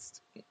good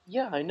taste.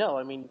 Yeah, I know.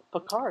 I mean,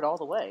 Picard all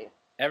the way.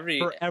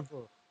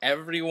 Forever.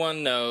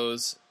 Everyone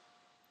knows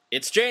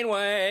it's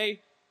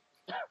Janeway.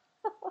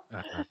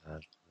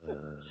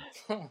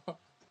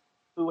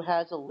 Who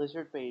has a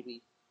lizard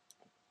baby.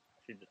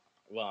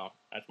 Well,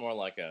 that's more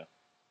like a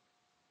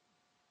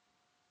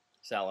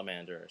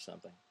salamander or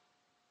something.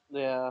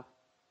 Yeah.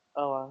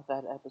 Oh,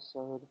 that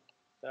episode.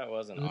 That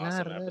was an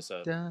awesome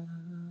episode.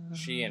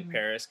 She and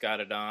Paris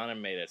got it on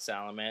and made a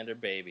salamander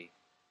baby.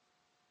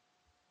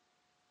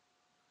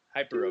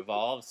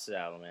 Hyper-evolved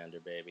salamander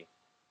baby.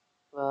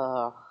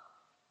 All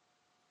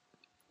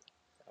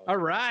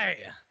right.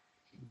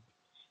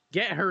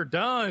 Get her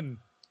done.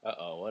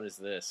 Uh-oh, what is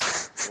this?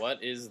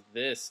 What is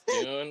this,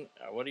 Dune?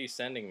 What are you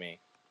sending me?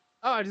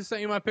 Oh, I just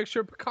sent you my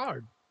picture of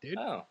Picard, dude.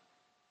 Oh.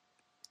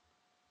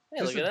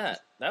 Hey, look at that.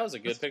 That was a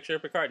good picture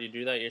of Picard. You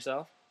drew that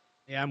yourself?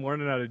 Yeah, I'm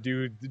learning how to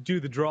do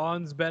the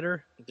drawings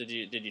better. Did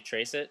you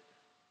trace it?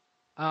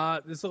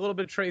 There's a little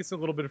bit of trace, a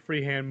little bit of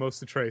freehand,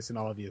 most of tracing,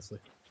 obviously.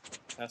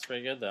 That's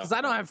pretty good, though. Because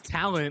I don't have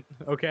talent,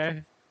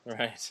 okay?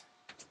 Right.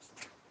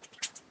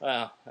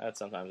 Well,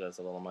 sometimes that's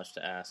a little much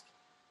to ask.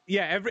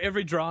 Yeah,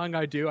 every drawing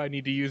I do, I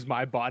need to use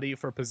my body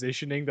for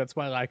positioning. That's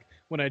why, like,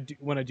 when I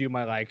do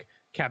my like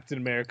Captain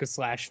America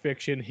 /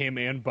 fiction, him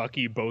and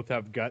Bucky both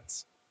have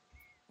guts.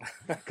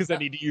 Because I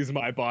need to use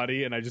my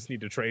body, and I just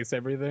need to trace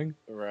everything.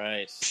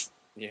 Right.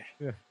 Yeah.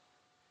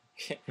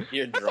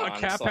 I thought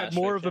Cap had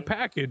more of the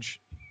package.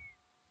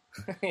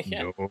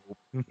 Yeah.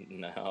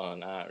 No,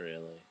 not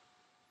really.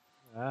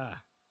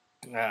 Ah.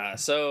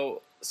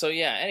 So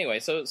yeah. Anyway,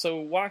 so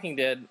Walking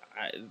Dead,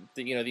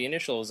 the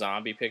initial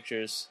zombie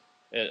pictures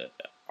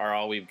are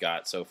all we've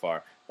got so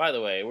far. By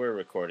the way, we're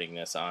recording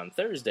this on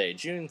Thursday,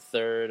 June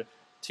 3rd,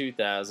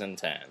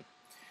 2010.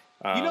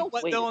 You know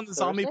what, though, on the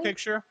zombie Thursday?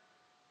 picture?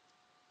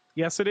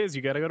 Yes, it is.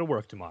 You got to go to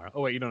work tomorrow.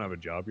 Oh, wait, you don't have a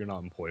job. You're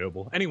not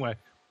employable. Anyway,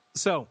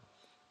 so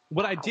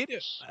what I did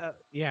is...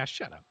 yeah,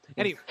 shut up.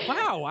 Anyway,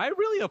 wow, I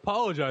really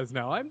apologize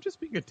now. I'm just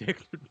being a dick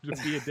to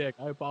be a dick.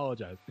 I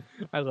apologize.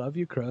 I love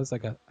you, Crows. I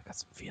got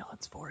some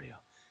feelings for you.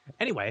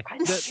 Anyway,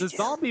 the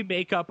zombie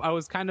makeup, I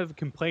was kind of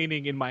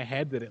complaining in my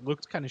head that it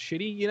looked kind of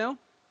shitty, you know?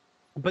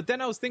 But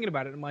then I was thinking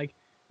about it, and I'm like,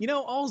 you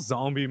know, all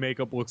zombie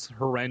makeup looks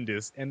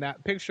horrendous, and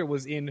that picture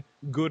was in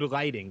good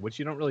lighting, which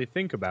you don't really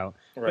think about.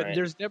 Right. But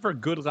there's never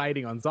good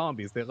lighting on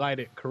zombies. They light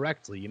it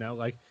correctly, you know?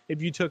 Like,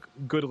 if you took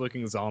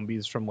good-looking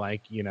zombies from,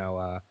 like, you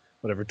know,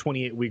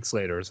 28 Weeks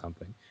Later or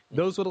something,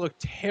 those would look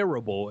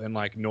terrible in,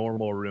 like,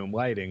 normal room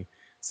lighting.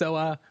 So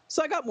I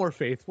got more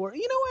faith for it.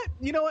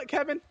 You know what,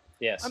 Kevin?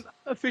 Yes. I'm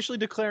officially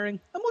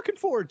declaring I'm looking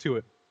forward to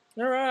it.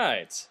 All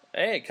right.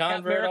 Hey,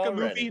 convert America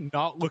already. movie,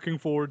 not looking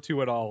forward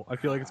to at all. I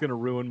feel like it's going to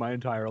ruin my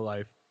entire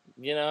life.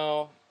 You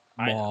know,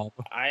 Mom.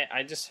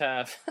 I just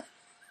have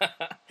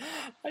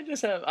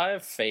I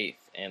have faith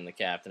in the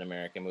Captain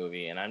America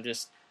movie, and I'm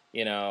just,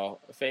 you know,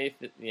 faith,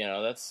 you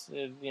know, that's,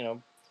 you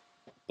know,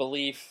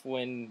 belief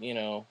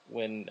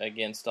when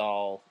against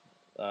all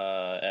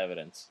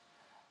evidence.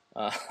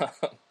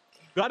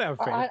 Gotta have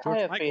faith. I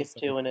have faith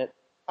too in it.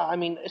 I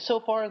mean, so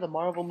far the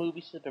Marvel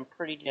movies have been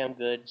pretty damn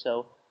good,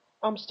 so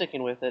I'm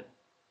sticking with it.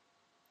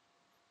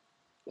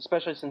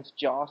 Especially since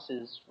Joss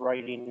is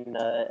writing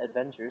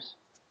Avengers.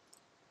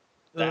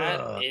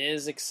 That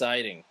is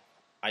exciting.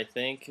 I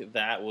think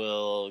that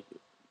will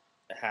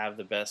have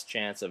the best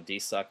chance of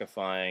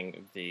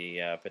desuckifying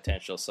the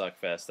potential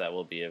suckfest that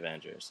will be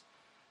Avengers.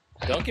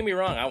 Don't get me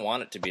wrong, I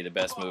want it to be the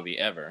best movie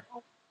ever.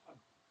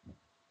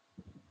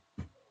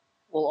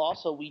 Well,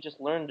 also, we just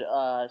learned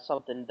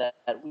something that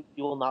we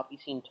will not be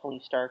seeing Tony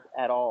Stark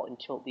at all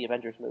until the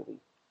Avengers movie.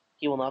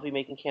 He will not be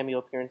making cameo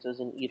appearances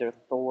in either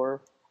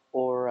Thor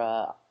or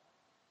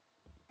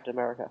Captain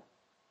America.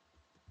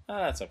 Oh,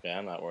 that's okay.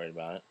 I'm not worried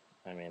about it.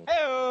 I mean,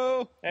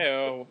 Hey-o,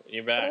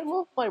 you're I back.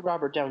 love my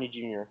Robert Downey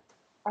Jr.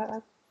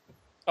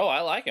 Oh,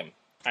 I like him.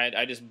 I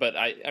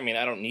mean,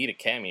 I don't need a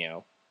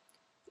cameo.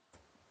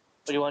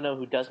 But you want to know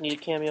who does need a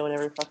cameo in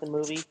every fucking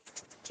movie?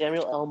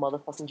 Samuel L.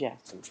 motherfucking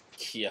Jackson.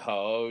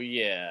 Oh,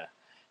 yeah.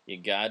 You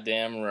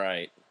goddamn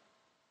right.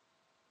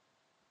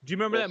 Do you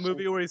remember that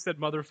movie where he said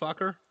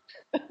motherfucker?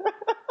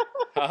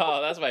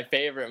 Oh, that's my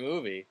favorite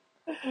movie.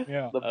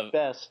 Yeah. The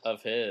best.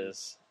 Of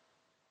his.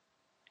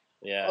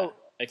 Yeah. Oh,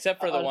 except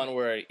for the one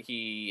where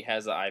he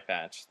has the eye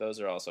patch.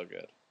 Those are also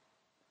good.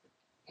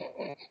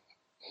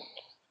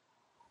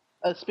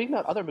 Speaking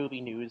of other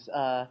movie news,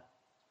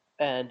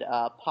 and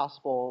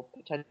possible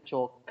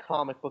potential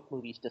comic book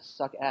movies to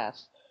suck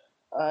ass,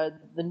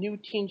 the new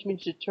Teenage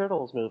Mutant Ninja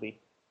Turtles movie.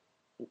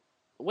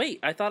 Wait,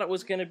 I thought it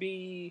was going to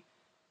be...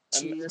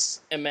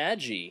 Jesus.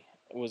 Imagi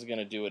was going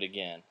to do it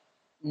again.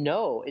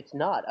 No, it's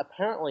not.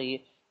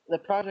 Apparently, the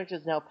project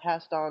is now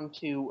passed on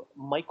to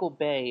Michael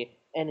Bay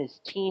and his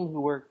team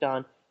who worked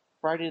on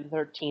Friday the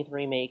 13th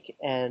remake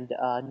and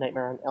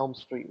Nightmare on Elm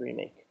Street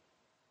remake.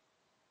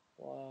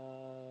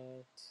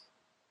 What?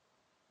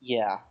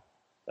 Yeah.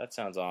 That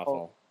sounds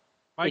awful.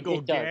 Michael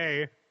it does.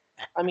 Gay.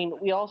 I mean,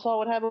 we all saw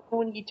what happened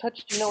when he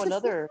touched,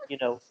 another,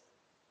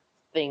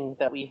 thing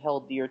that we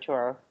held dear to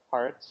our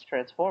hearts,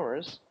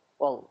 Transformers.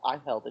 Well, I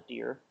held it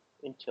dear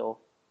until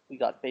we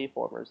got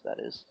Bayformers, that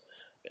is.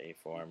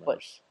 Bayformers. But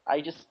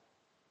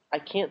I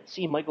can't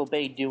see Michael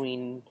Bay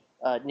doing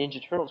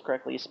Ninja Turtles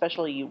correctly,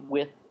 especially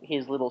with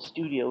his little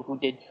studio who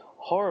did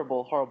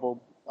horrible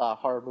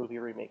horror movie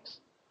remakes.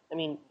 I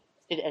mean,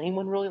 did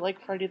anyone really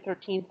like Friday the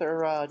 13th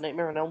or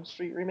Nightmare on Elm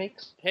Street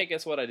remakes? Hey,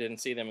 guess what? I didn't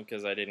see them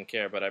because I didn't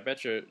care, but I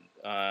bet you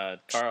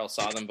Carl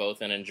saw them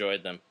both and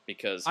enjoyed them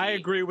because I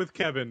agree with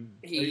Kevin.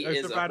 He I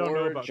is a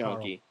horror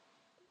junkie. Carl.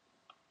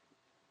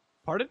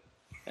 Pardon?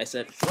 I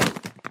said,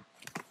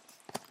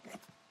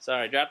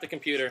 sorry, drop the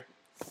computer.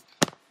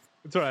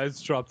 It's alright, I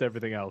just dropped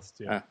everything else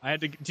too. Huh.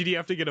 Did you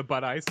have to get a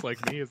butt ice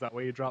like me? Is that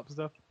why you drop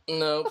stuff?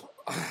 Nope.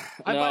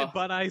 I buy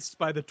butt iced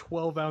by the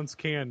 12-ounce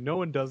can. No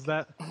one does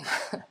that.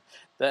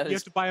 You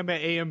have to buy them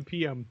at AM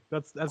PM.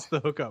 That's the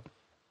hookup.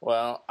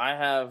 Well, I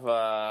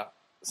have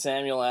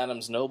Samuel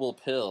Adams Noble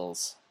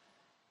Pills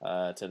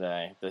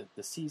today.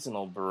 The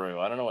seasonal brew.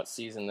 I don't know what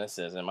season this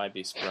is. It might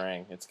be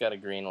spring. It's got a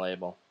green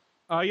label.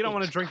 You don't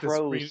want to drink the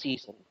Crow spring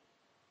season.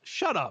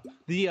 Shut up.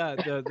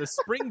 The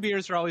spring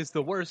beers are always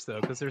the worst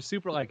though, because they're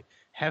super like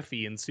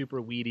hefty and super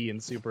weedy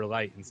and super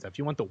light and stuff.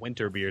 You want the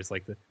winter beers,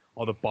 like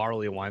all the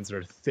barley wines that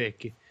are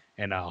thick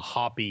and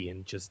hoppy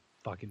and just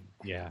fucking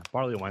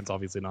barley wine's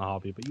obviously not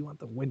hoppy, but you want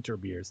the winter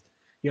beers.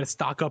 You gotta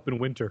stock up in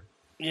winter.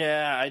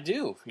 Yeah, I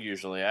do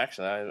usually.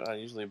 Actually, I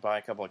usually buy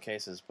a couple of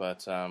cases,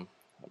 but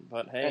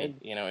hey,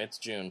 it's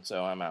June,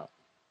 so I'm out.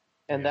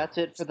 And that's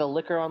it for the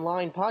Liquor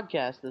Online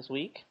podcast this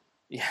week.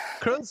 Yeah,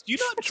 Curls, do you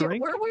not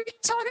drink? Where were you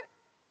talking?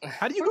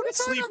 How do you go to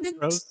sleep,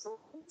 Rose?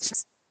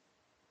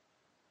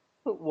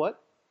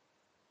 What?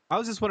 I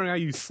was just wondering how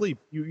you sleep.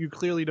 You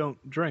clearly don't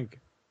drink.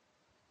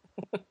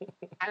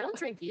 I don't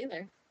drink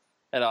either.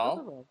 At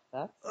all?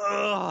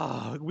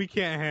 Ugh, we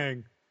can't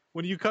hang.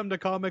 When you come to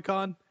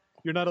Comic-Con,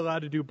 you're not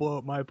allowed to do blow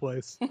up my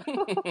place.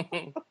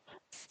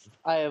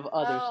 I have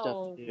other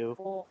stuff to do.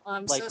 Well,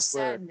 I'm like so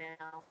sad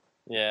now.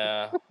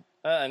 Yeah,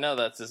 I know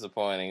that's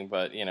disappointing,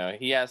 but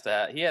he has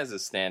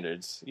his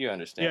standards. You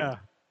understand? Yeah.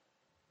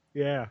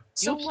 You have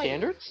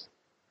standards?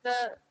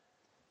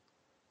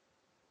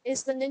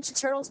 Is the Ninja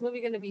Turtles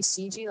movie going to be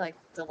CG like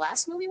the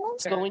last movie was?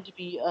 It's going to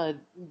be,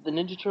 the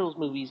Ninja Turtles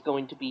movie is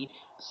going to be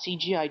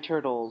CGI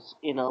turtles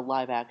in a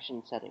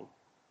live-action setting.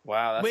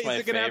 Wow, that's Wait, my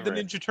is it going to have the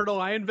favorite. Ninja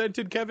Turtle I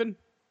invented, Kevin?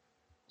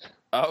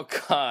 Oh,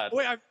 God.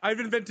 Wait, I've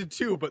invented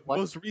two, but What?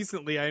 most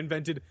recently I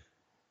invented...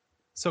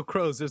 So,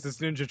 Crows, there's this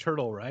Ninja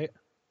Turtle, right?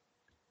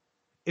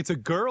 It's a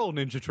girl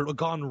Ninja Turtle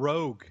gone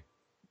rogue.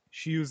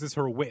 She uses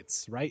her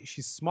wits, right?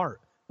 She's smart.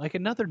 Like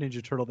another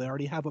Ninja Turtle, they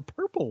already have a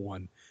purple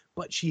one.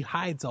 But she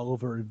hides all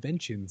of her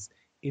inventions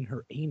in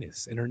her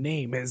anus, and her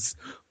name is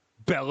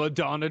Bella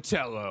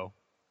Donatello.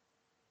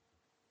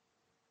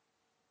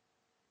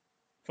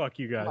 Fuck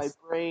you My guys.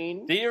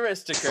 brain. The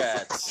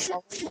Aristocrats.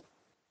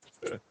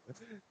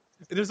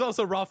 There's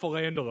also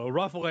Raffalandolo.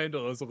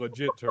 Raffalandolo is a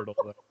legit turtle,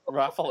 though.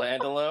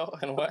 Raffalandolo?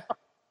 And what?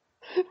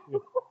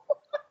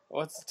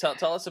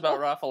 Tell us about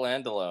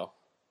Raffalandolo.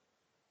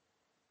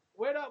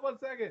 Wait up 1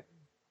 second.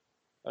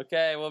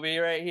 Okay, we'll be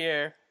right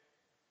here.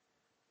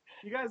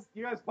 You guys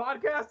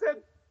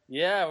podcasting?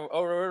 Yeah,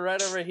 we're right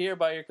over here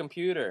by your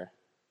computer.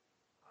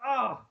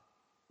 Oh,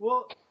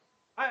 well,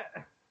 I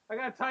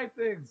gotta type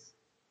things.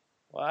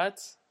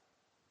 What?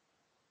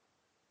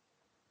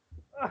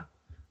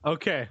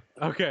 Okay.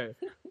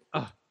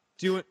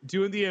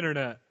 Doing the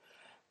internet.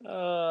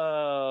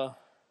 Oh.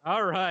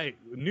 All right,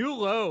 new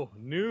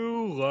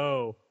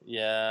low.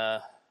 Yeah.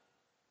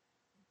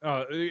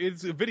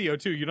 It's a video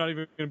too. You're not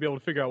even gonna be able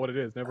to figure out what it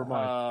is. Never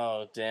mind.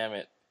 Oh, damn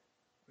it.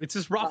 It's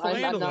just I'm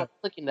Raffalandolo. not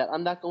clicking that.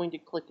 I'm not going to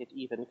click it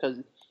even, because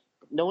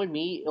knowing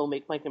me, it'll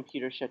make my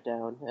computer shut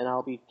down, and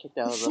I'll be kicked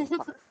out of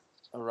the...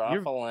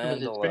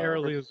 Raffalandolo.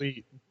 Barely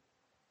elite.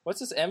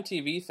 What's this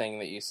MTV thing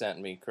that you sent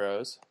me,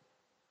 Crows?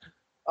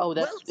 Oh,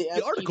 that's Well,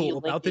 the the article FTV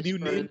about the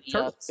link new is for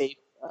Ninja the,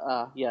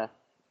 Turtles. yeah,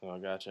 Oh,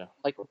 gotcha.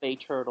 like Bay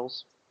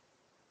Turtles.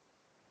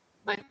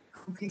 Michael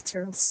Bay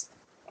Turtles.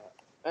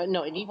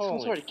 No, it needs some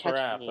Holy sort of catchy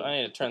crap, name.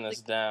 I need to turn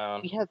this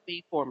down. We have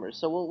Bayformers,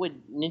 so what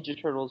would Ninja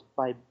Turtles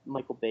by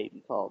Michael Bay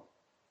be called?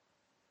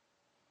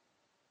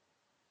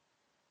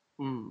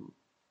 Oh,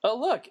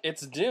 look,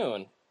 it's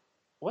Dune.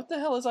 What the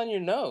hell is on your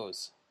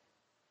nose?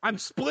 I'm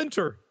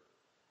Splinter.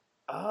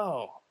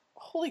 Oh,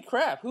 holy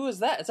crap, who is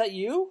that? Is that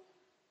you?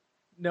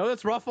 No,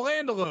 that's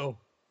Raffalandolo.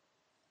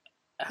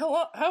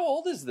 How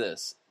old is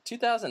this?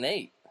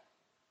 2008.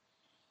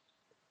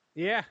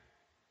 Yeah,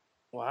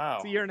 Wow.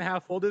 it's a year and a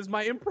half old. This is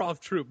my improv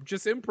troupe.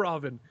 Just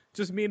improving.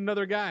 Just me and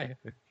another guy.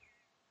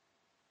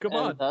 Come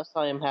And on. thus,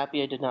 I am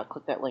happy I did not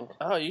click that link.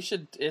 Oh, you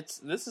should.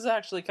 This is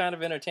actually kind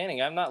of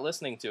entertaining. I'm not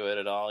listening to it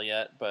at all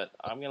yet, but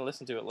I'm gonna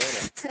listen to it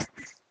later.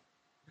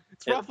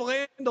 It's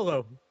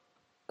Raffalandolo.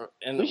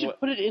 And We should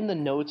put it in the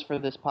notes for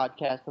this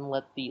podcast and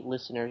let the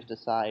listeners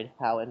decide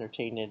how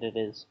entertaining it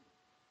is.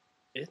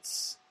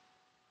 This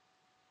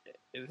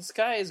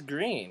guy is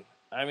green.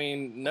 I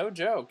mean, no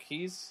joke.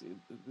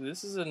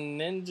 This is a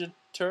Ninja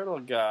Turtle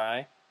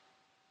guy.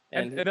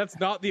 And that's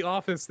not the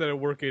office that I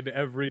work in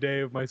every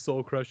day of my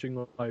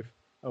soul-crushing life.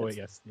 Oh, wait,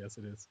 yes,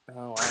 it is.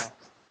 Oh,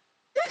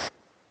 wow.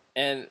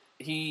 And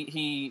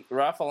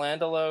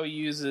Raffalandolo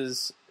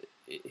uses,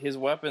 his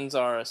weapons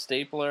are a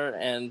stapler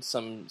and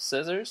some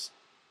scissors?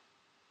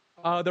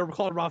 They're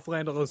called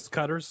Raffalandolo's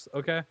cutters,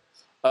 okay?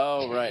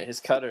 Oh, right,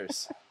 his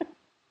cutters.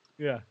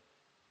 Yeah.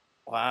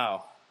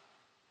 Wow.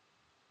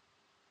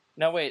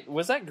 Now wait,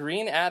 was that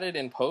green added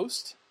in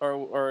post,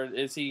 or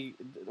is he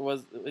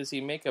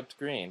make-upped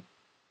green?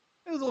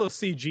 It was a little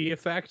CG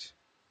effect.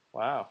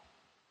 Wow.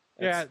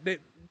 Yeah,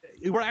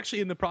 we're actually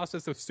in the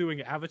process of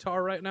suing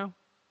Avatar right now.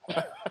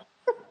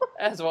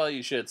 As well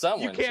you should.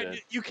 Someone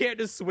should. You can't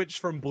just switch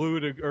from blue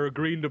to or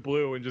green to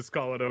blue and just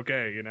call it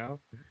okay, you know?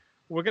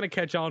 We're gonna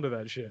catch on to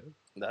that shit.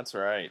 That's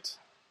right.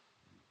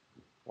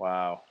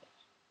 Wow.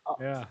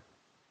 Yeah.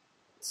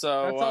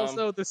 So that's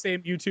also the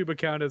same YouTube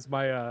account as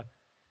my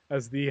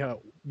as the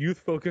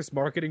youth-focused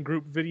marketing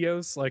group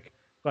videos,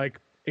 like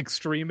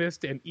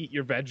extremist and eat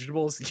your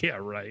vegetables. Yeah,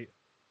 right.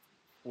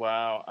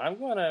 Wow. I'm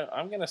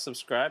gonna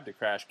subscribe to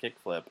Crash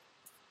Kickflip.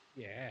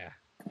 Yeah.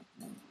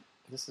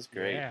 This is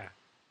great. Yeah.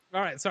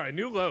 All right. Sorry.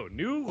 New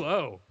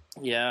low.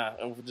 Yeah,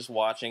 just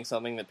watching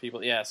something that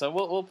people. Yeah, so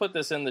we'll put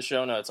this in the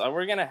show notes.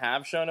 We're gonna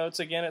have show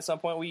notes again at some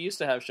point. We used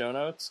to have show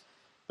notes,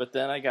 but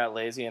then I got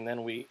lazy, and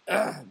then we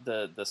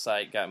the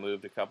site got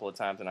moved a couple of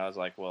times, and I was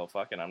like, well,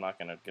 fuck it, I'm not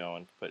gonna go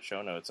and put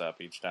show notes up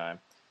each time.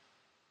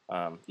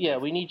 Yeah,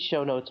 we need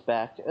show notes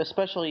back.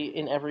 Especially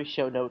in every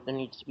show note, there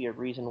needs to be a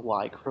reason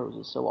why Crows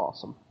is so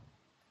awesome.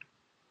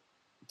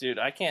 Dude,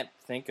 I can't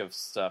think of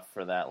stuff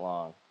for that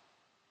long.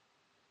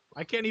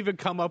 I can't even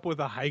come up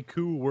with a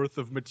haiku worth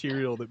of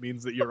material that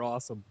means that you're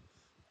awesome.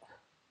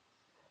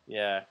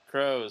 Yeah,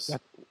 Crows.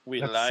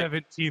 That's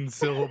 17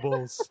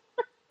 syllables.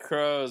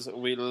 Crows,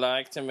 we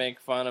like to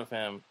make fun of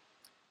him.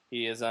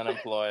 He is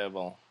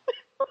unemployable.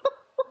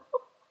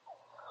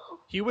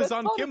 He was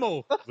on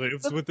Kimmel.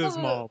 Lives with his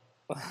mom.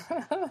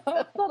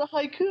 That's not a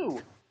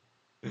haiku.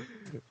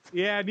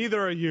 Yeah, neither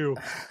are you.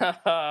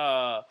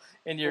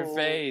 In your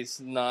face,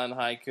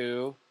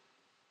 non-haiku.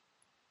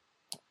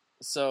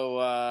 So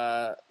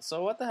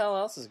what the hell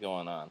else is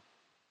going on?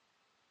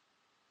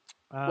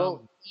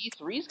 Well,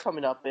 E3's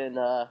coming up in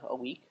a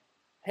week.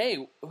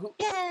 Hey,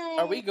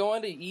 are we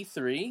going to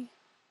E3?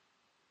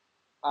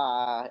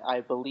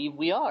 I believe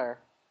we are.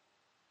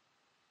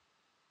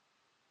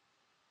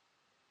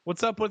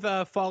 What's up with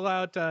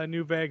Fallout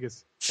New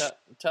Vegas?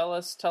 Tell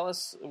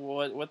us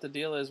what the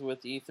deal is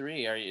with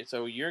E3.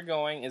 So you're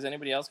going? Is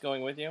anybody else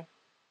going with you?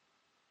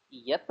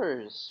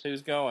 Yepers.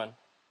 Who's going?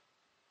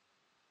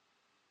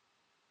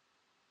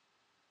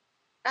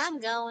 I'm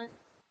going.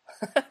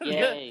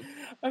 Yay!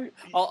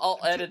 I'll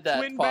edit that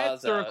Twin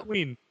pause beds or out. a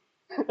queen?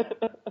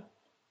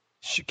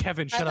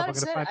 Kevin, shut up! I'm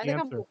gonna find the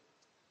answer. I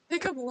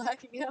think I'm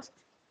lagging out.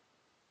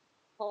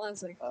 Hold on a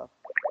second.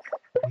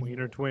 Queen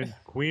or twin?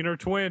 Queen or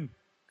twin?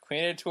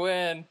 Queen or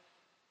twin?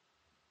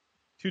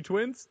 2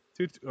 twins?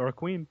 Or a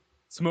queen?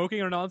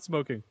 Smoking or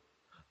non-smoking?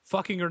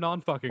 Fucking or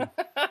non-fucking?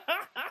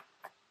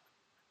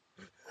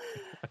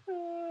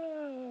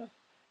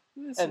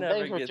 And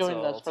thanks for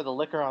joining us for the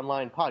Liquor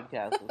Online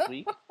podcast this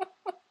week.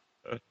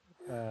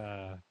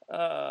 Yeah.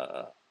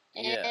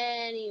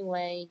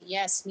 Anyway,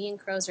 yes, me and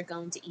Crows are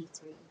going to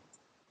E3.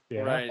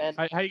 Yeah.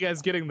 Right. How you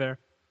guys getting there?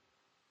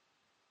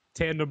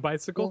 Tandem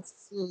bicycle?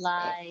 We'll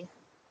fly.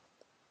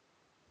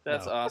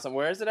 That's awesome.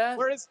 Where is it at?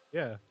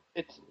 Yeah.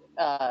 It's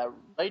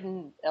right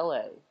in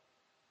LA.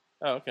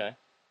 Oh, okay.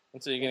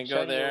 And so you're gonna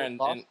go there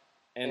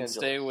and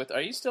stay with.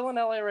 Are you still in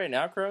LA right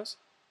now, Crows?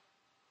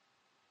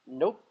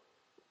 Nope.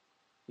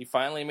 You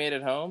finally made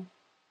it home?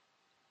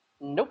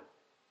 Nope.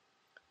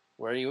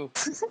 Where are you?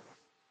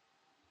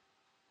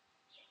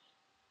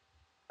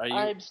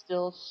 I'm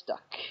still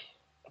stuck.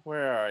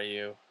 Where are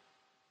you?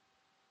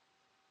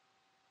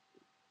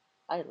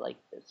 I like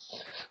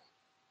this.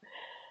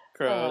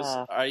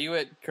 Crows, are you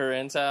at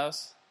Corinne's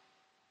house?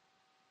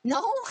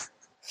 No.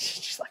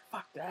 She's like,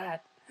 fuck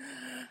that.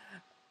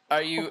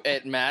 Are you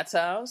at Matt's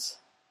house?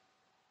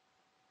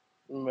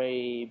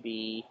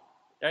 Maybe.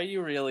 Are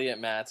you really at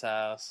Matt's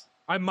house?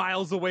 I'm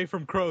miles away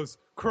from Crows.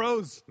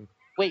 Crows!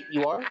 Wait,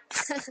 you are?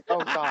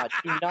 Oh God,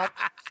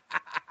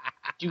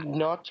 do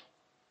not.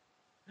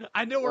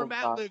 I know where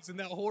Matt lives, in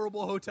that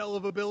horrible hotel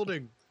of a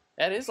building.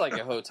 That is like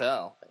a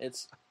hotel.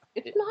 It's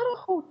not a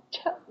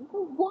hotel.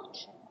 What?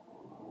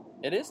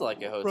 It is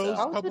like a hotel. Crows,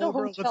 How's come it a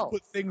over, hotel? let's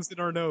put things in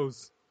our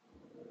nose.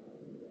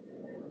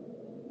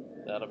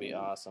 That'll be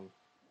awesome.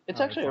 It's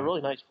actually a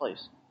really nice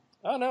place.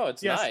 Oh no,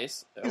 it's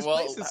nice. This Well,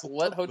 place is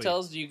what lovely.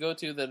 hotels do you go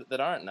to that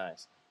aren't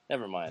nice?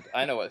 Never mind.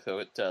 I know what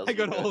hotels I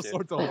go you to all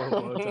sorts of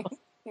horrible hotels.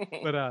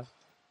 But,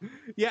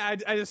 yeah,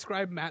 I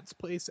describe Matt's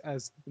place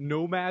as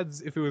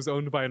Nomads if it was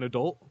owned by an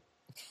adult.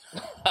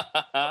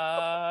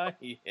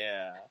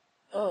 Yeah.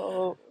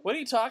 Oh. What are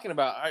you talking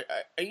about?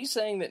 Are you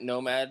saying that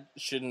Nomad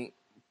shouldn't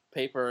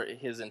paper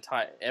his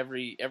entire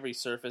every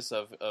surface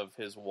of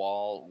his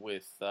wall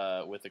with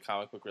a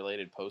comic book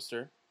related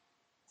poster?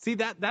 See,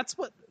 that's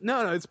what...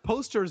 No, it's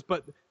posters,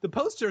 but the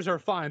posters are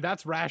fine.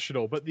 That's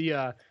rational. But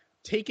the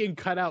taking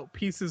cutout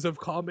pieces of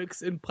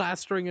comics and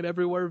plastering it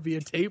everywhere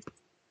via tape,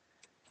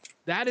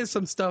 that is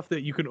some stuff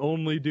that you can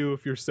only do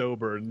if you're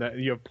sober and that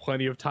you have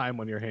plenty of time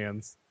on your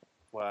hands.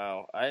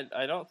 Wow.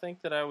 I don't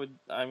think that I would...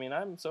 I mean,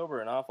 I'm sober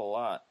an awful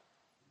lot.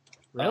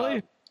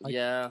 Really?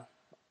 Yeah.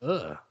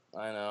 Ugh.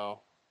 I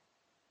know.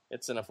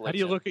 It's an affliction. How do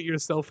you look at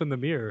yourself in the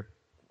mirror?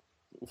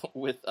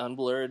 With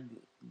unblurred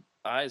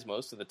eyes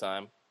most of the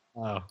time.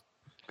 Oh.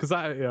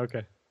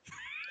 Okay.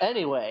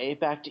 Anyway,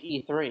 back to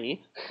E3.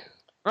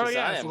 Oh,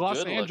 yeah, I it's am Los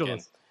good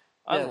Angeles.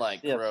 looking,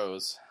 unlike Yes.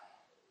 Crows.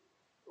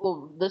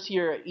 Well, this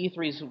year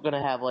E3 is going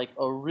to have like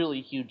a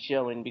really huge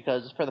showing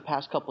because for the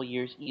past couple of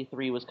years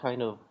E3 was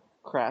kind of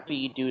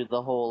crappy due to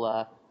the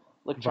whole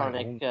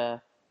electronic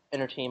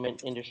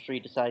entertainment industry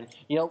deciding,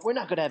 we're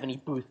not going to have any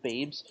booth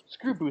babes.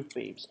 Screw booth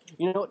babes.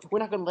 You know what? We're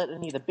not going to let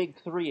any of the big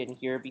three in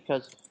here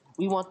because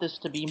we want this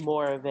to be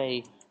more of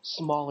a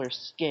smaller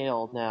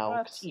scale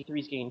now because E3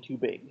 is getting too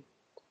big.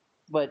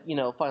 But,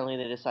 finally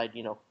they decide,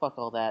 fuck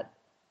all that.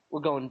 We're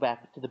going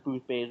back to the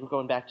booth babes. We're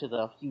going back to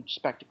the huge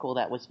spectacle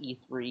that was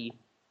E3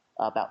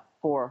 about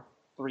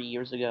 3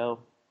 years ago.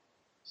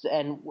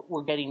 And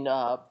we're getting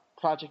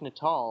Project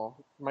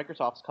Natal.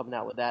 Microsoft's coming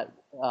out with that.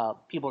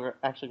 People are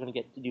actually going to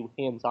get to do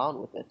hands-on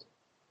with it.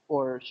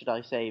 Or should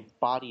I say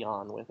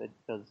body-on with it,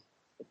 because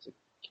it's a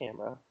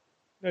camera.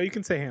 No, you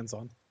can say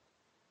hands-on.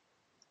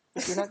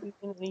 But you're not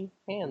using any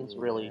hands,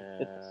 really.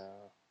 Yeah.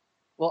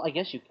 Well, I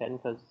guess you can,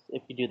 because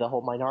if you do the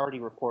whole Minority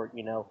Report,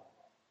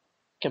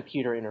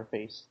 computer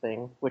interface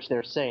thing, which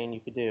they're saying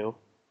you could do.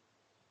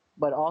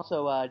 But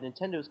also,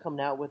 Nintendo's coming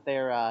out with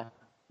their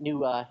new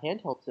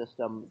handheld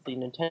system, the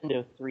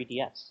Nintendo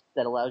 3DS,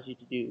 that allows you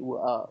to do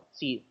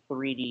see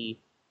 3D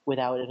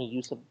without any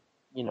use of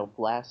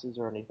glasses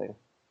or anything.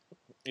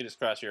 You just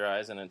cross your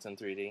eyes and it's in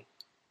 3D.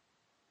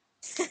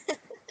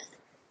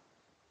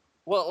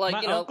 Well,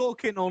 My uncle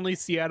can only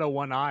see out of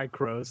one eye,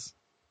 Crows.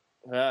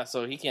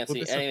 So he can't Will see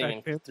this anything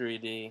affect in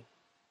him? 3D.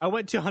 I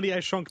went to Honey,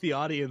 I Shrunk the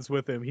Audience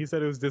with him. He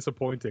said it was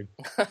disappointing.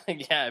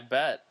 Yeah, I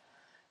bet.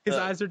 His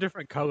eyes are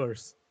different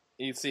colors.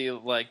 You see,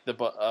 like,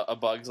 A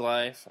Bug's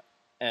Life,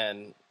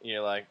 and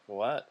you're like,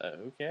 what?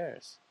 Who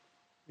cares?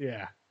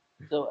 Yeah.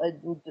 So,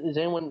 is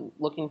anyone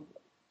looking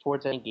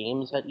towards any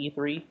games at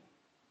E3.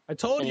 I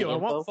told Any you, I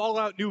info? want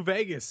Fallout New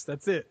Vegas.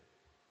 That's it.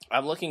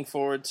 I'm looking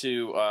forward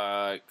to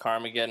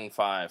Carmageddon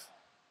 5.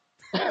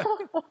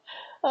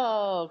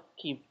 Oh,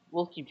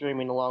 we'll keep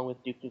dreaming along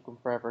with Duke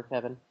Nukem Forever,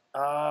 Kevin.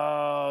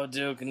 Oh,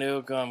 Duke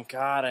Nukem.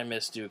 God, I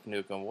miss Duke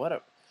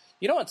Nukem.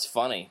 You know what's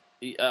funny?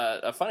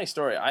 A funny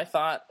story. I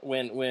thought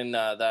when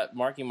that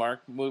Marky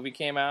Mark movie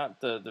came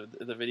out,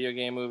 the video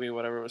game movie,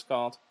 whatever it was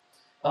called,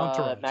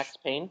 Max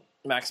Payne.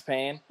 Max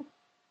Payne.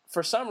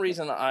 For some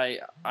reason, I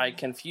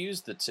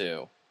confused the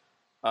two.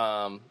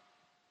 Max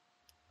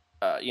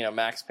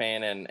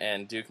Payne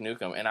and Duke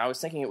Nukem, and I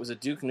was thinking it was a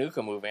Duke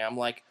Nukem movie. I'm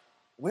like,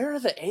 where are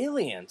the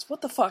aliens?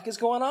 What the fuck is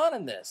going on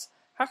in this?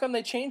 How come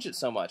they changed it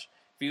so much?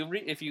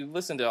 If you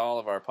listen to all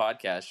of our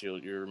podcasts, you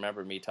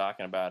remember me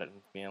talking about it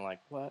and being like,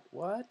 what?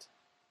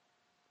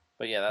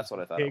 But yeah, that's what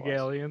I thought it was. Pig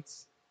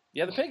aliens.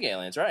 Yeah, the pig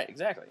aliens, right,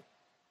 exactly.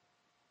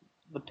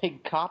 The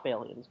pig cop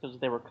aliens, because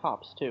they were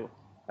cops, too.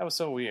 That was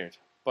so weird,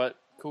 but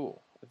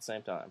cool at the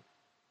same time.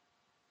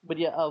 But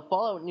yeah,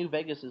 Fallout New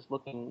Vegas is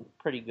looking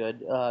pretty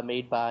good,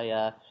 made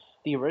by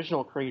the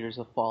original creators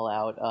of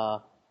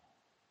Fallout,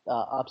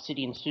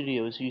 Obsidian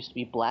Studios, who used to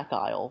be Black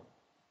Isle,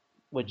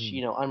 which,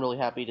 I'm really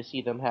happy to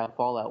see them have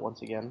Fallout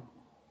once again.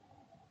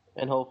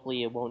 And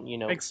hopefully it won't,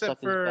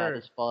 Except suck as bad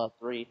as Fallout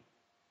 3.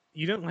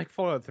 You didn't like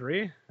Fallout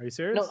 3? Are you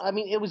serious? No, I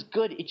mean, it was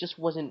good, it just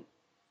wasn't...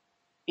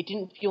 It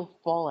didn't feel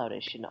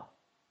Fallout-ish enough.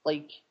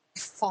 Like...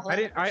 Fallout.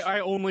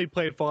 I only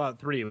played Fallout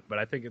 3, but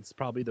I think it's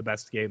probably the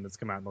best game that's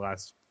come out in the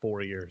last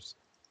 4 years.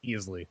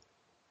 Easily.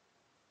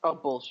 Oh,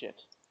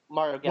 bullshit.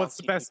 Mario Galaxy What's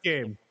the best 2.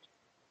 game?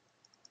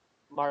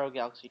 Mario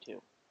Galaxy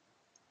 2.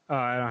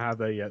 I don't have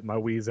that yet. My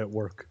Wii's at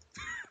work.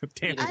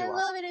 Damn Neither it. I do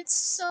love it. It's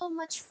so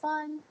much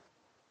fun.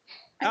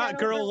 I got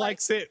Girl over,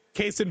 likes it.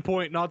 Case in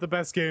point, not the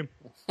best game.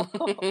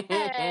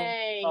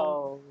 Hey.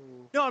 Oh.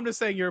 No, I'm just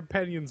saying your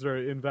opinions are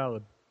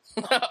invalid.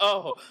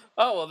 Oh,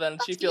 well then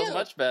she feels you.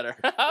 much better.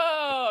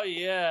 Oh,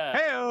 yeah.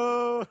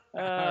 Hey-oh!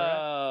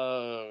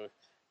 Oh,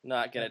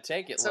 not gonna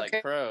take it It's like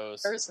okay.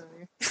 pros.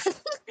 Personally.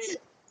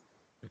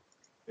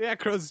 Yeah,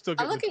 Crow's still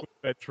I'm getting looking-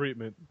 that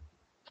treatment.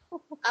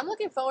 I'm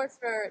looking forward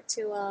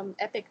to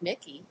Epic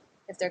Mickey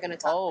if they're going to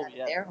talk about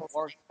it there.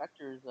 Hopefully.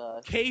 Warren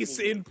Spector's, Case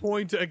in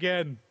point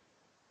again.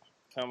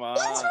 Come on.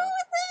 What's wrong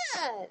with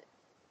that?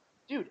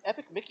 Dude,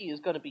 Epic Mickey is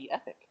going to be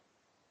epic.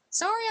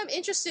 Sorry, I'm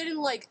interested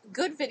in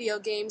good video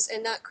games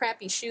and not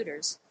crappy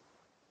shooters.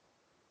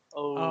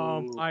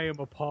 Oh. I am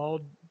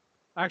appalled.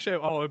 Actually,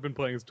 all I've been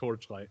playing is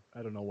Torchlight.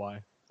 I don't know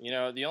why.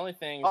 The only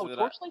things that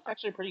Torchlight's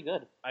actually pretty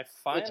good. I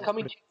find... It's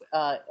coming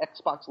to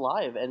Xbox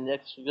Live, and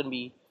it's going to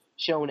be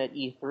shown at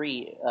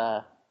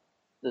E3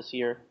 this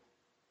year.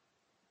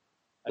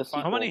 I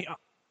want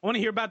to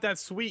hear about that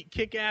sweet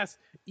kick-ass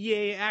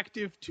EA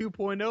Active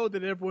 2.0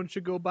 that everyone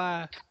should go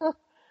buy.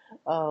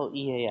 Oh,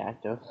 EA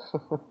Active.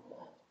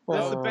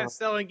 That's the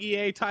best-selling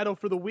EA title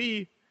for the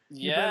Wii.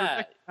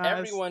 Yeah,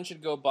 everyone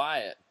should go buy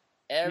it.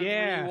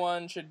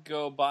 Everyone should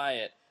go buy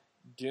it.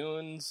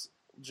 Dune's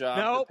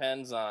job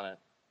depends on it.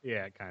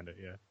 Yeah, kind of,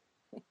 yeah.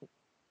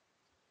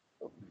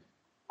 I'm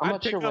I'd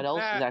not sure pick what up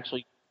else that. is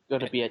actually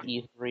going to be at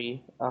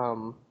E3.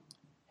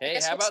 Hey,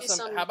 guess how we'll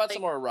about see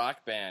some more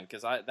Rock Band?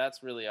 Because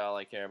that's really all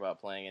I care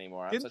about playing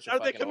anymore. I'm such a Are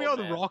they fucking coming old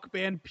out with man. Rock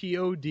Band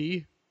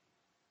POD?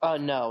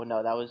 No,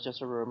 that was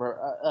just a rumor.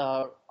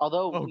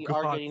 Although we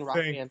are getting Rock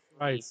thank Band 3,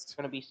 Christ.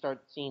 we're going to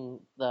start seeing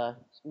the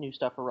new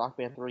stuff for Rock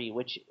Band 3,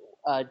 which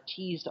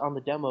teased on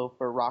the demo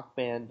for Rock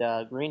Band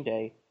Green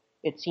Day.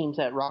 It seems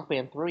that Rock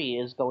Band 3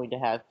 is going to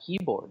have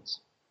keyboards.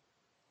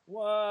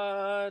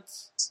 What?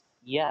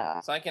 Yeah.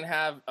 So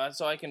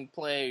I can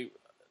play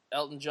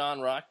Elton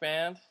John Rock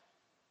Band.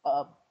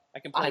 I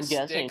can play I'm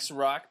guessing. Styx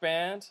Rock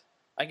Band.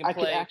 I can I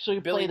play could actually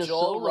Billy play the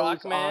Joel solos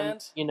Rock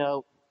Band.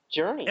 on,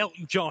 Journey.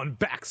 Elton John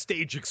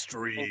Backstage in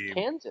Extreme.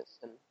 Kansas.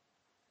 And,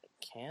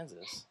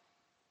 Kansas.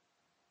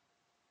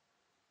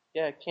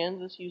 yeah,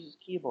 Kansas uses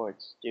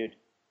keyboards, dude.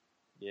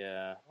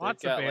 Yeah,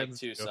 Lots they've of got bands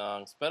two do.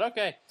 songs, but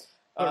okay.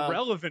 But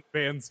relevant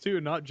bands,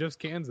 too, not just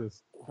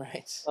Kansas.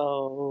 Right.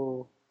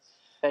 Oh.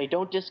 Hey,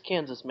 don't diss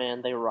Kansas,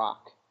 man. They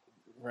rock.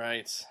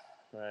 Right.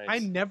 I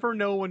never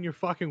know when you're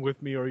fucking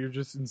with me or you're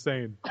just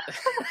insane.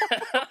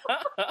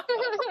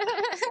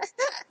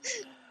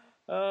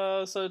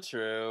 Oh, so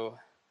true.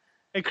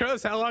 Hey,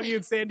 Crows, how long are you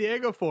in San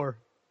Diego for?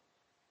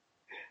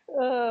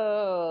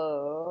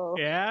 Oh.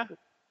 Yeah?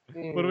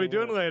 What are we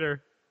doing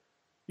later?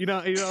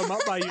 I'm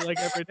up by you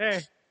every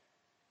day.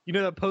 You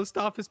know that post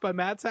office by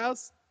Matt's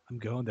house? I'm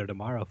going there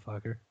tomorrow,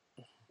 fucker.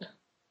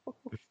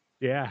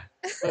 Yeah.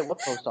 Wait, what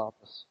post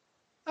office?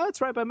 Oh,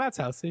 it's right by Matt's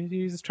house.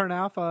 You just turn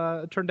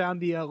down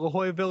the La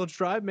Jolla Village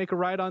Drive, make a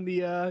right on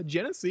the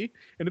Genesee,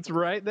 and it's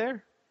right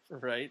there.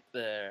 Right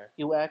there.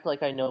 You act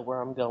like I know where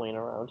I'm going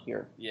around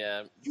here.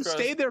 Yeah. You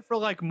stayed there for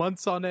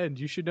months on end.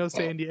 You should know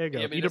San Diego.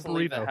 Yeah, but he Eat a doesn't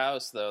leave the burrito.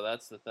 house, though.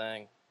 That's the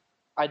thing.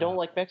 I don't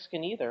like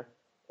Mexican either.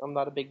 I'm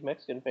not a big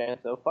Mexican fan,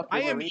 so fuck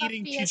I you, am Marie.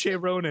 eating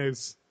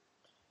chicharrones.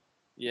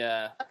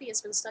 Yeah. Puppy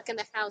has been stuck in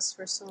the house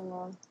for so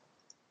long.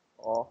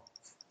 Aw.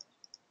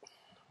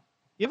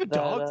 You have a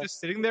dog just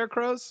sitting there,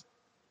 Crows?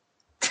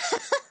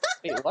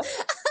 Wait, what?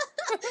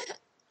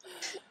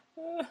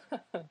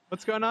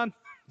 What's going on?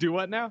 Do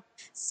what now?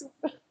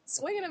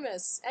 Swing and a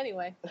miss.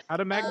 Anyway. How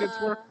do magnets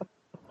work?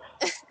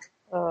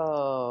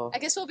 Oh. I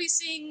guess we'll be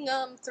seeing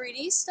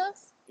 3D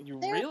stuff. You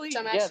there, really?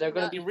 Yeah, they're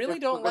going to. You really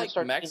don't like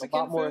Mexican a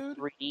lot more food?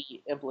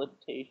 3D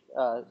implementation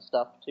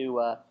stuff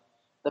to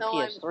the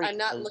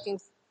PS3.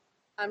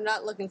 I'm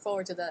not looking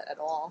forward to that at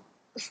all.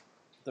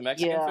 The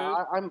Mexican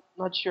food? I'm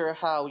not sure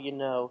how, You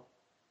know,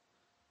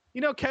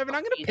 Kevin,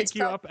 I'm going to pick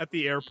you up at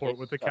the airport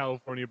with the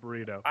California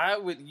burrito.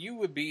 You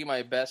would be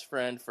my best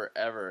friend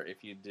forever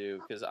if you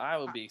do, because I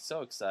would be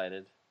so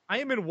excited. I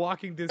am in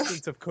walking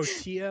distance of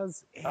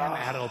Cotillas and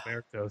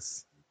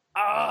Adalberto's.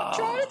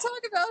 Trying to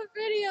talk about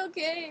video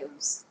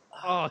games.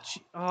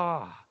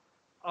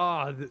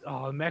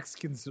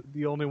 Mexicans are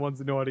the only ones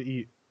that know how to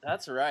eat.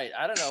 That's right.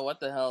 I don't know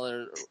what the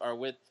hell are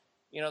with.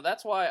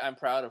 That's why I'm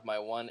proud of my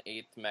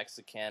 1/8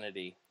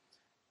 Mexicanity,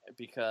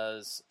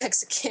 because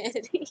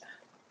Mexicanity.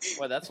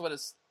 Well, that's what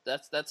it's.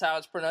 That's how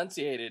it's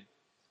pronunciated.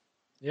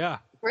 Yeah.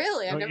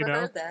 Really, I've never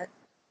heard that.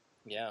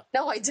 Yeah.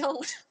 No, I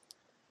don't.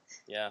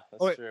 Yeah,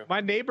 that's true.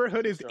 My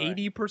neighborhood is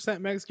 80%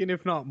 Mexican,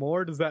 if not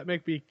more. Does that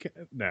make me?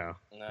 No.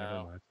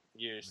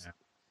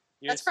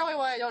 That's probably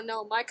why I don't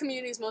know. My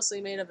community is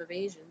mostly made up of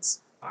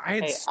Asians. I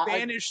had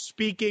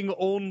Spanish-speaking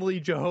only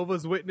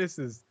Jehovah's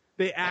Witnesses.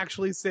 They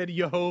actually said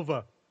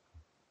Jehovah.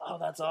 Oh,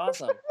 that's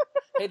awesome.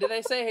 Hey, did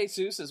they say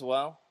Jesus as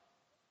well?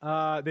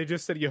 They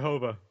just said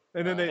Jehovah,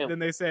 and then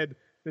they said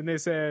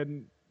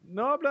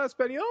no habla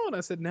español. And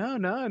I said no,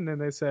 and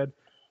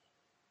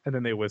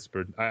then they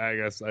whispered. I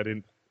guess I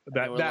didn't.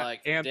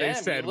 They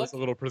said was a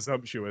little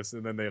presumptuous,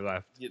 and then they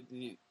left.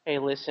 Hey,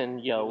 listen,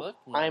 yo,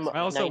 I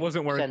also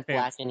wasn't wearing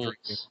pants. You're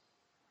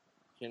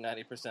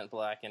 90%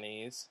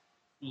 Blackanese.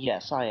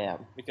 Yes, I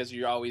am. Because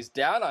you're always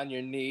down on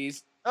your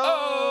knees.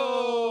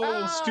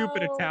 Oh!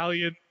 Stupid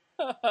Italian.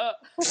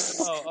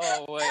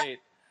 Wait.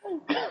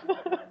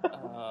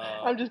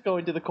 I'm just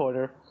going to the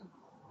corner.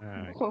 All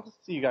right. I'll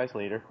see you guys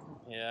later.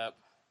 Yep.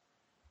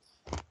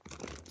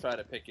 Try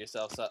to pick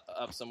yourself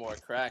up some more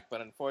crack, but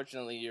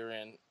unfortunately you're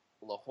in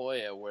La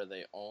Jolla, where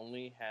they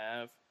only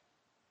have...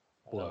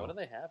 what do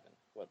they have?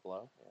 What,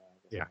 blow?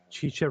 Yeah,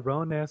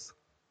 chicharrones.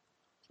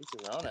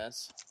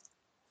 Chicharrones.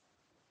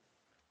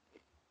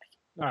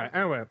 All right,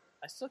 anyway.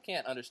 I still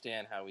can't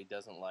understand how he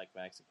doesn't like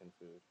Mexican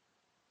food.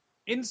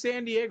 In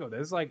San Diego,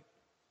 there's like...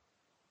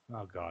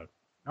 Oh, God.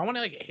 I want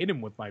to hit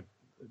him with my...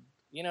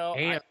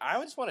 I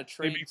just want to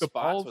trade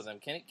spots with him.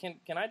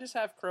 Can I just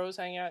have Crows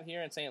hang out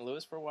here in St.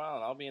 Louis for a while,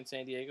 and I'll be in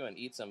San Diego and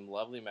eat some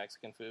lovely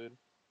Mexican food?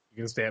 You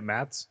gonna stay at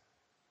Matt's?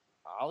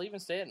 I'll even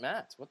stay at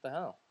Matt's. What the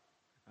hell?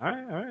 All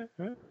right.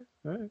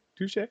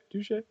 Touche.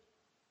 Yeah.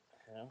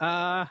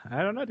 I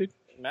don't know, dude.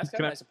 Matt's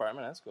got a nice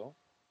apartment. That's cool.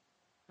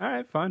 All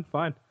right, fine.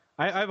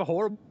 I have a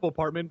horrible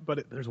apartment,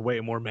 but there's way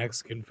more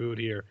Mexican food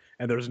here,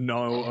 and there's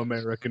no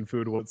American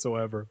food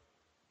whatsoever.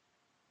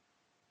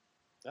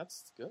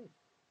 That's good.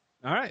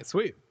 All right,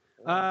 sweet.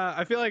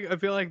 I feel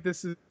like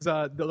this is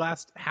the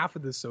last half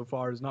of this so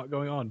far is not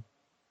going on.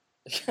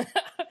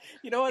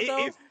 You know what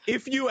though?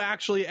 If you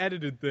actually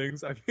edited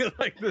things, I feel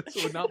like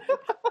this would not.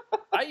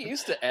 I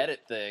used to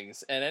edit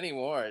things, and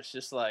anymore it's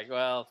just like,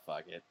 well,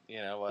 fuck it,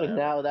 whatever. And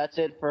now that's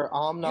it for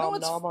Nom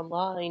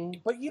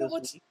Online. But you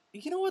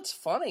know what's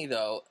funny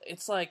though?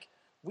 It's like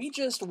we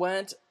just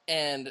went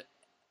and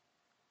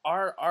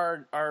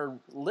our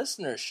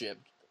listenership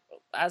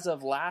as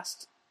of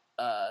last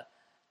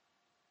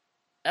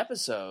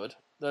episode,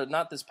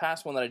 not this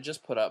past one that I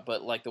just put up,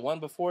 but like the one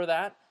before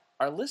that,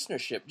 our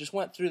listenership just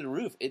went through the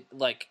roof. It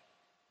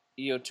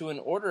to an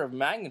order of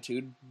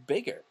magnitude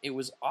bigger. It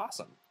was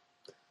awesome.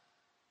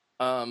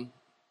 I'm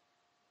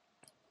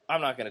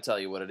not going to tell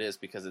you what it is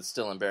because it's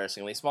still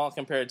embarrassingly small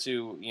compared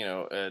to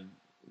a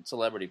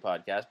celebrity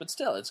podcast, but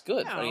still it's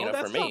good. No,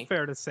 that's for me. Not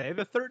fair to say.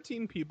 The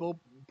 13 people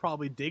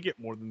probably dig it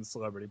more than the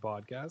celebrity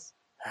podcast.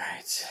 All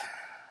right.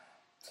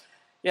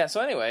 Yeah.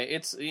 So anyway,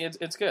 it's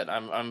good.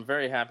 I'm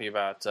very happy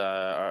about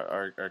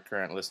our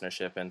current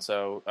listenership, and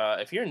so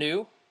if you're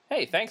new,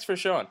 hey, thanks for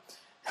showing.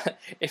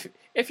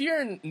 if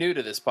you're new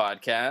to this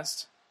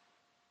podcast,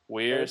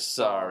 we're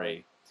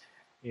sorry.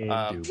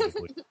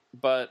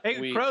 But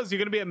hey, Crows, you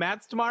gonna be at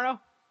Matt's tomorrow?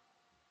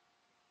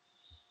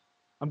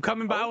 I'm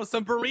coming by with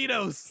some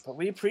burritos. But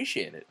we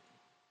appreciate it.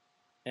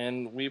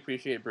 And we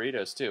appreciate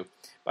burritos, too.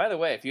 By the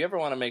way, if you ever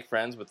want to make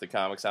friends with the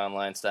Comics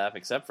Online staff,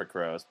 except for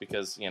Crows,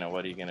 because,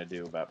 what are you going to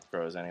do about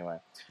Crows anyway?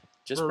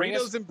 Just bring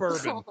us and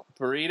bourbon.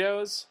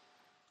 Burritos.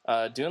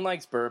 Dune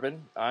likes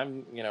bourbon.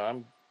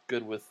 I'm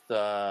good with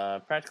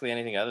practically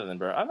anything other than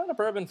bourbon. I'm not a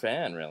bourbon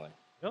fan, really.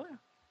 Really?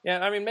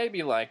 Yeah, I mean,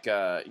 maybe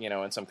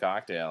in some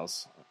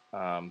cocktails.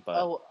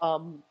 But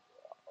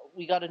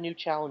we got a new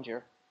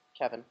challenger,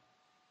 Kevin.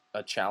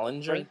 A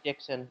challenger? Frank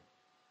Dixon.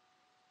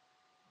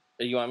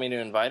 You want me to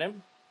invite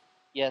him?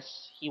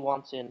 Yes, he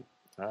wants in.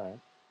 All right.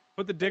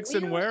 Put the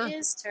Dixon where? It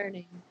is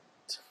turning.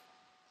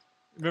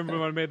 Remember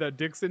when I made that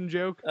Dixon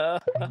joke?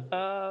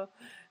 And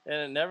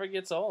it never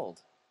gets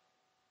old.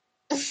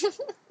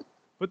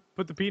 Put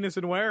the penis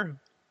in where?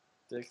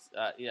 Dicks.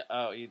 Yeah.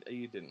 Oh, you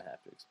didn't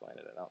have to explain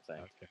it. I don't think.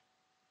 Okay.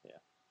 Yeah.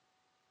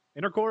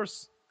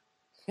 Intercourse.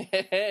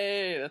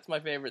 Hey, that's my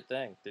favorite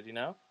thing. Did you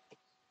know?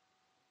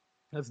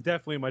 That's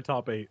definitely my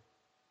top 8.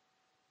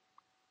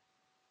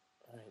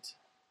 Right.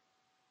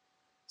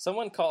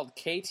 Someone called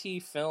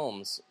KT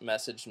Films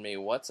messaged me,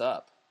 "What's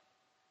up?"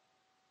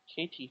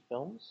 KT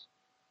Films?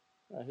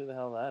 Who the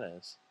hell that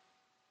is?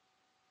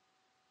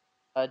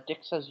 Dick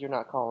says you're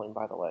not calling,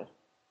 by the way.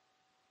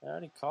 I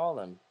already called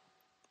him.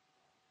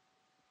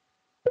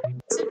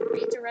 Is it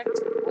redirect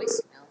to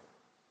voicemail?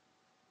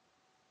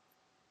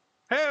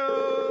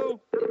 Hello!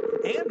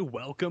 And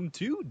welcome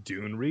to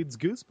Dune Reads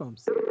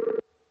Goosebumps.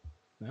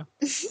 No?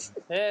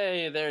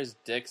 Hey, there's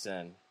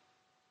Dixon.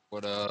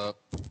 What up?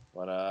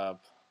 What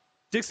up?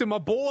 Dixon, my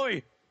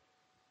boy!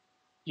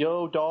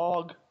 Yo,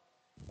 dog.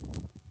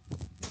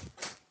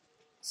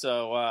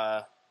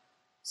 So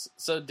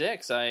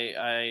Dix,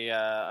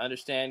 I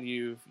understand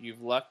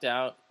you've lucked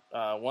out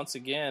once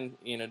again.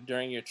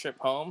 During your trip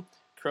home,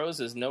 Crows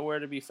is nowhere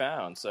to be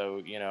found.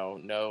 So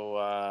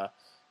no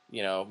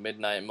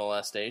midnight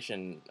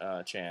molestation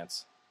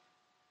chance.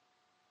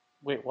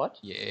 Wait, what?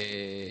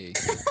 Yay.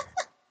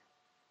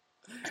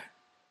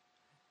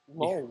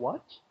 Lol,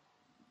 what?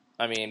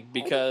 I mean,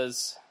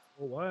 because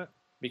What?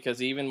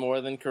 Because even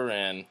more than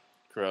Corinne,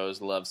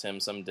 Crows loves him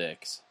some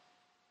dicks.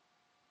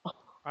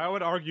 I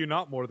would argue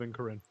not more than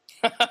Corinne.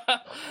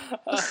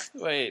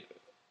 Wait.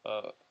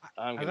 I'm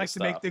I gonna like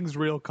stop. to make things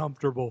real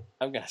comfortable.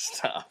 I'm gonna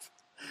stop.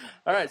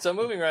 All right, so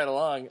moving right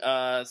along.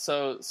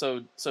 So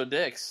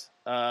Dix,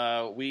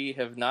 we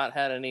have not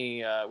had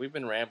any. We've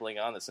been rambling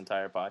on this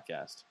entire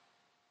podcast.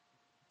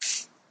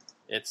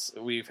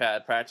 We've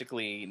had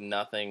practically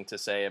nothing to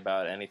say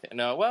about anything.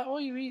 No, well,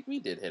 we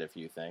did hit a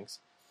few things.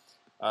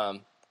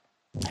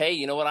 Hey,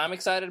 you know what I'm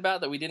excited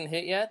about that we didn't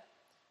hit yet?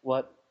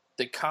 What?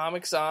 The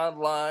Comics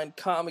Online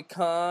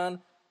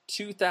Comic-Con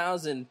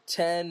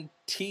 2010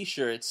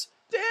 T-shirts.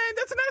 Dang,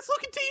 that's a nice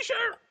looking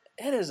t-shirt!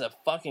 It is a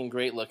fucking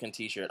great looking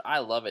T-shirt. I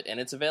love it, and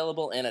it's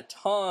available in a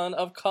ton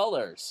of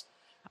colors.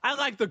 I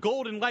like the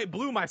gold and light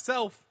blue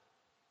myself.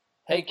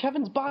 Hey,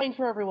 Kevin's buying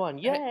for everyone.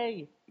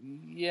 Yay!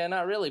 Yeah,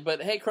 not really,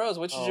 but hey, Crows,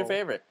 which is your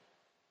favorite?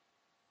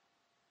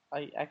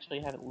 I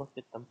actually haven't looked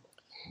at them.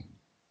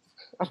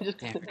 I'm just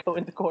going to go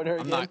in the corner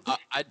again.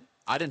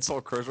 I didn't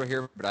saw Crows right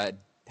here, but I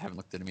haven't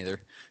looked at them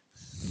either.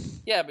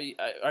 Yeah, but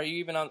are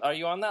you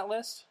on that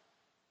list?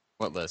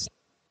 What list?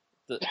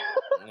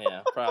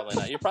 Yeah, probably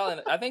not. You're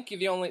probably. I think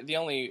the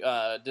only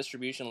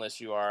distribution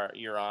list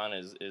you're on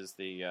is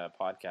the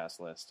podcast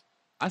list.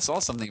 I saw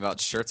something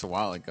about shirts a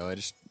while ago. I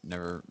just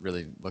never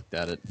really looked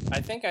at it.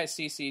 I think I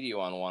CC'd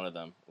you on one of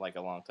them like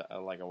a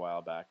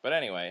while back. But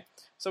anyway,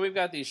 so we've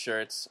got these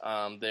shirts.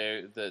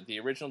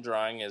 The original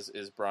drawing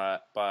is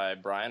brought by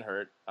Brian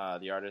Hurt,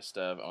 the artist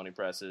of Oni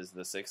Press's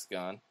The Sixth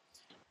Gun,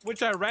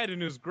 Which I read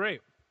and it was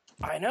great.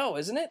 I know,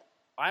 isn't it?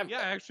 I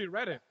actually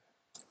read it.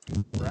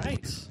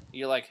 Right.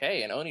 You're like,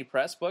 hey, an Oni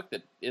Press book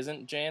that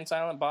isn't Jay and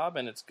Silent Bob,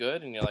 and it's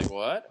good, and you're like,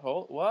 what?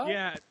 What?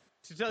 Yeah,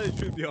 to tell you the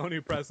truth, the Oni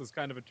Press is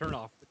kind of a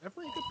turnoff. But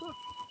definitely a good book.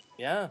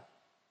 Yeah.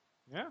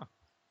 Yeah.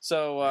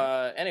 So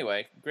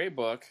anyway, great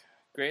book,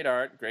 great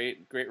art,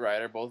 great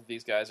writer. Both of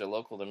these guys are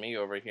local to me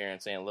over here in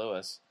St.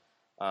 Louis,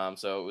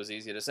 so it was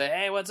easy to say,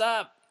 hey, what's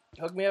up?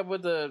 Hook me up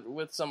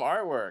with some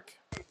artwork.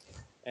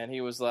 And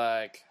he was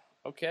like,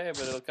 okay,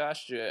 but it'll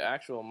cost you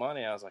actual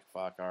money. I was like,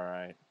 fuck, all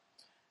right.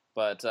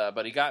 But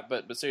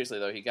seriously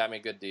though, he got me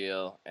a good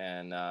deal,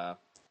 and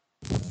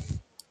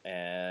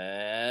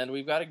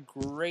we've got a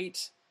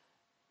great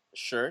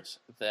shirt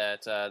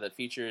that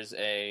features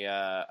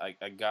a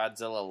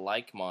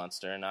Godzilla-like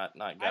monster, not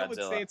Godzilla. I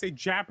would say it's a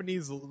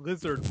Japanese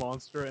lizard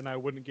monster, and I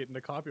wouldn't get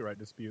into copyright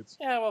disputes.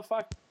 Yeah, well,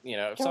 fuck,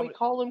 Can we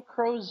call him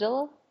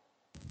Crowzilla,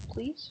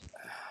 please?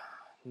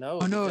 No.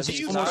 Oh no, because it's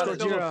he's not not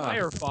Still a Gojira.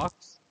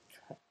 Firefox.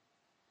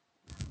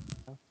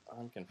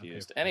 I'm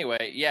confused.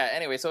 Anyway,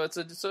 so it's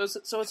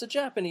a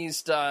Japanese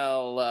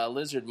style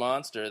lizard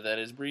monster that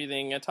is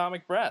breathing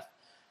atomic breath.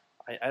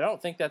 I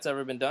don't think that's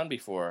ever been done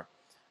before.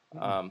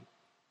 Yeah.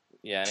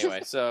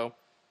 Anyway, so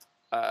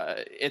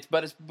it's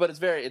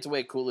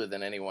way cooler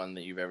than anyone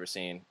that you've ever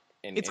seen.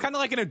 It's kind of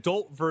like an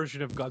adult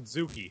version of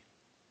Godzuki.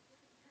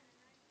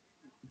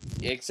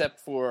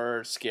 Except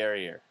for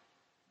scarier.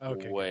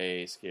 Okay.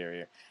 Way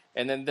scarier.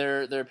 And then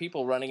there are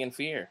people running in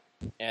fear.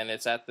 And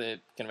it's at the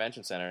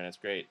convention center, and it's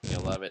great.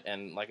 You'll love it.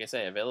 And like I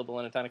say, available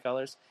in a ton of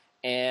colors.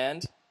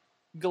 And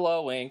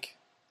glowing.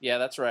 Yeah,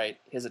 that's right.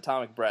 His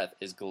atomic breath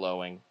is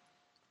glowing.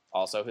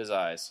 Also his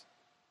eyes.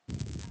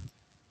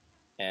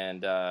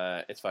 And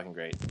it's fucking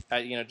great.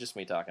 Just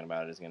me talking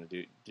about it is going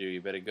to do you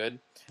a bit of good.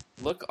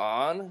 Look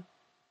on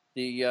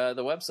the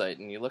website,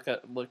 and you look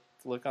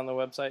on the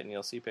website, and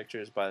you'll see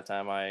pictures by the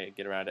time I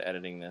get around to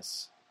editing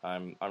this.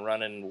 I'm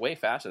running way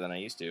faster than I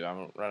used to.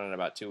 I'm running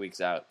about 2 weeks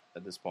out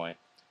at this point.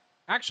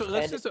 Actually,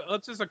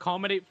 let's just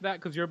accommodate for that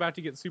because you're about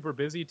to get super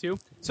busy too.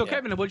 So, Yeah.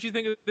 Kevin, what do you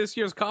think of this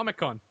year's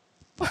Comic-Con?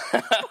 Wow,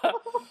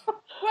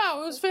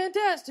 it was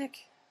fantastic.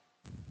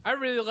 I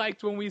really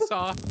liked when we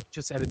saw.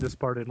 Just edit this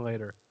part in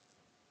later.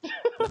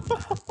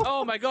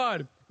 Oh my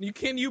God!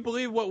 Can you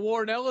believe what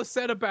Warren Ellis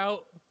said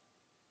about?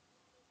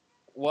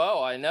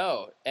 Whoa, I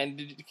know. And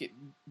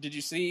did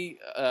you see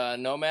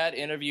Nomad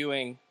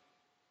interviewing?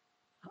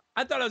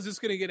 I thought I was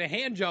just gonna get a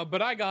hand job,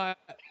 but I got.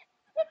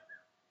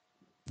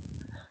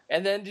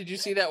 And then did you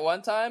see that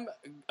one time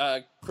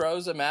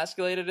Crows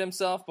emasculated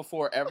himself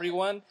before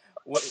everyone?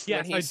 Yes,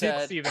 when he I said,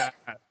 did see that.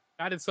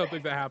 That is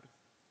something that happened.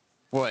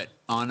 What,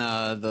 on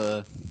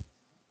the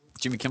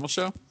Jimmy Kimmel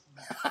show?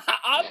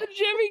 On the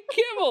Jimmy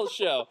Kimmel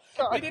show.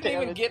 God We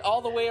didn't even get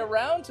all the way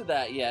around to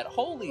that yet.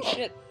 Holy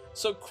shit.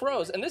 So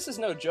Crows, and this is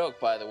no joke,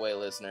 by the way,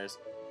 listeners.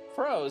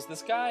 Crows,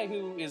 this guy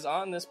who is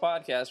on this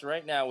podcast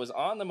right now, was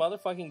on the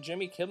motherfucking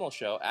Jimmy Kimmel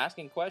show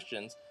asking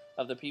questions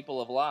of the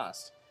people of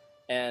Lost.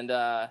 And,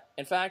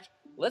 in fact,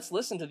 let's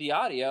listen to the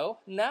audio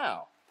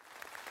now.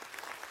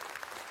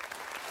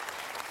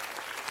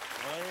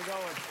 Well, there you go.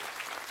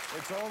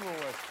 It's over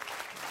with.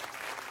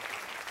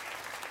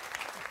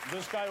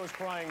 This guy was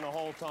crying the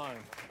whole time.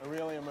 I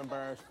really am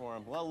embarrassed for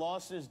him. Well,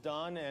 Lost is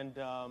done, and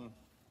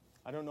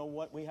I don't know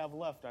what we have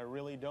left. I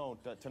really don't.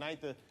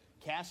 Tonight, the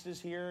cast is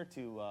here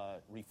to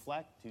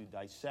reflect, to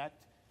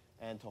dissect,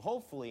 and to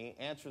hopefully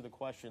answer the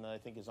question that I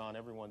think is on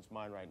everyone's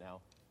mind right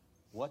now.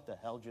 What the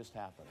hell just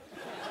happened?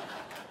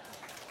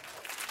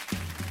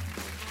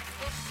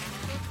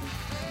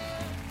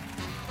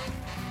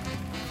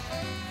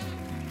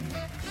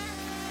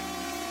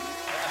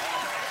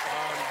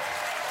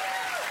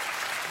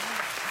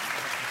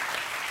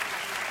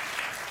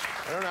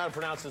 I don't know how to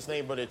pronounce this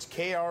name, but it's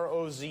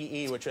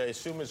Kroze, which I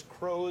assume is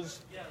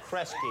Crows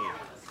Kresge.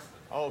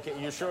 Oh, okay.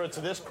 You sure it's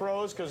this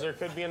Crows? Because there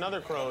could be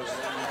another Crows.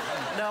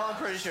 No, I'm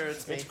pretty sure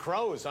it's me. It's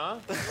Crows, huh?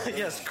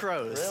 Yes,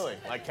 crows. Really?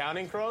 Like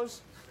Counting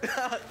Crows?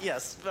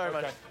 Yes, very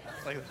much.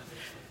 Like,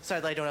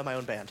 sadly, I don't have my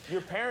own band.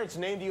 Your parents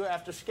named you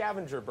after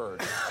scavenger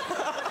birds.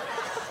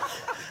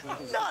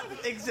 Not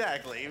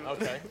exactly.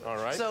 Okay, all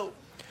right. So,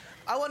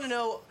 I want to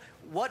know,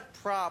 what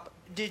prop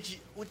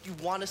would you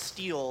want to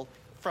steal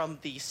from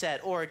the set,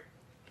 or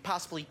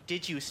possibly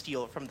did you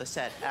steal from the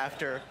set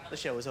after the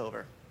show was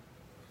over?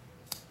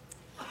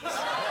 I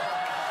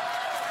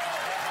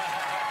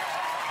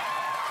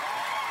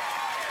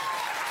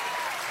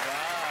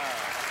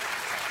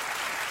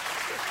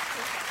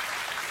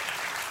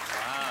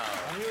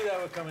knew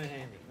that would come in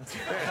handy.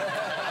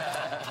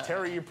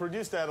 Terry, you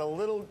produced that a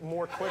little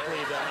more quickly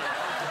than...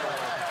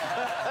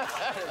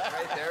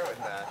 Right there with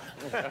that.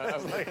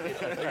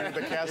 like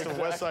the cast of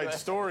West Side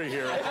Story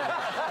here.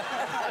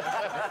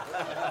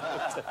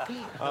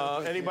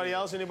 Anybody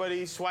else?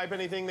 Anybody swipe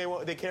anything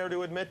they care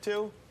to admit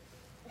to?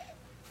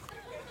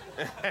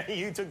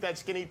 You took that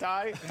skinny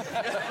tie?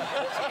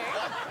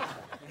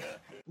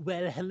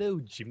 Well, hello,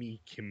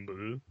 Jimmy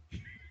Kimmel.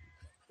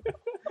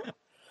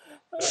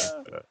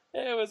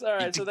 It was all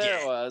right. So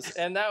there it was,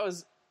 and that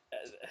was.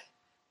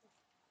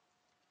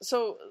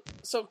 So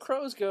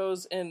Crows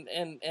goes and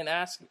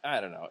asks.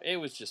 I don't know. It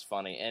was just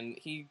funny, and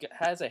he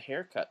has a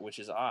haircut, which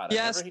is odd.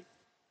 Yes.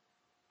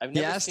 I've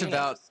never asked seen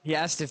about. He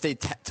asked if they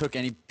took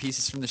any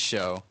pieces from the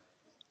show,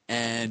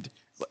 and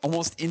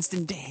almost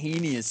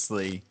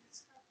instantaneously,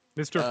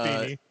 Mr.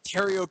 Feeney,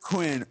 Terry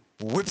O'Quinn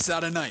whips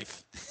out a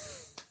knife,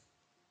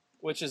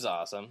 which is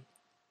awesome.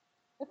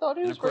 I thought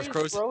he was and of course,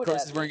 Crows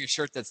is wearing a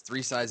shirt that's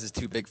 3 sizes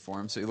too big for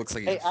him, so he looks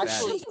like Hey, he's fat.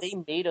 actually,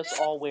 they made us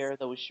all wear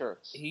those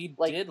shirts. He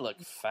did look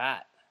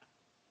fat.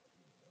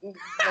 Okay,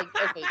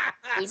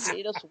 they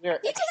made us wear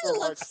He extra doesn't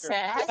large look shirts.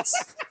 fat.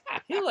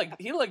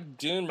 He looked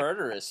Dune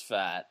Murderous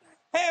fat.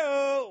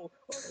 Hey!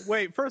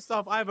 Wait, first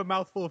off, I have a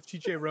mouthful of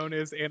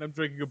Chicharrones, and I'm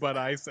drinking a Bud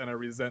Ice, and I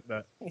resent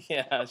that.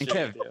 Yeah, And sure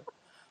Kev, you do.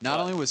 not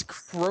only was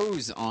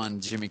Crows on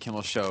Jimmy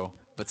Kimmel Show,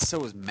 but so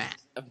was Matt.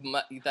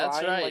 That's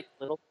Crying right. like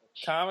little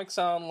Comics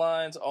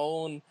Online's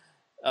own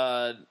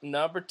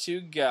number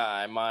 2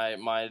 guy,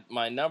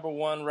 my number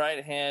 1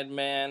 right-hand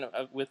man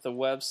with the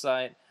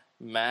website,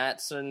 Matt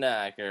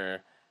Cernacker,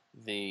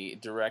 the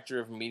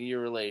director of media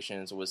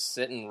relations, was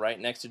sitting right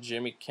next to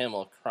Jimmy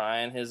Kimmel,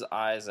 crying his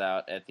eyes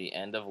out at the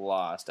end of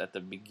Lost, at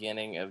the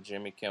beginning of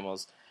Jimmy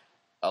Kimmel's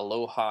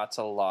Aloha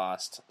to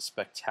Lost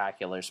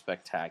spectacular.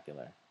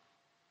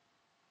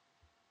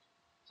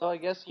 So I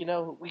guess,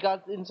 we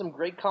got in some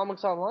great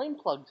Comics Online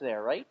plugs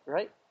there, right?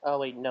 Right? Oh,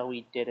 wait, no,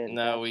 we didn't.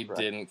 No, we That's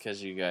right. didn't,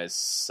 because you guys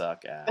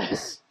suck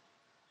ass.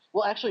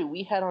 Well, actually,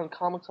 we had on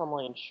Comics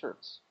Online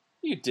shirts.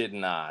 You did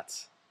not.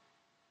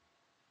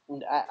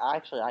 And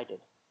actually, I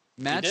did.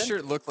 Matt's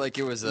shirt looked like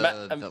it was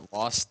that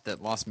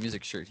lost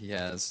music shirt he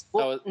has.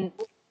 Well,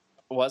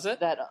 was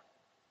it?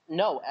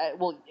 No,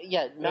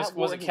 yeah, Matt was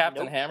wore it his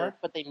Captain note Hammer? shirt,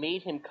 but they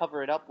made him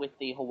cover it up with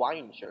the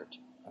Hawaiian shirt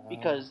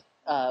because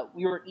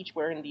we were each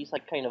wearing these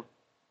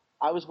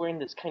I was wearing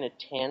this kind of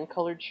tan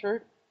colored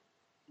shirt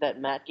that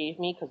Matt gave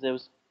me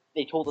because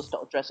they told us to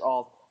dress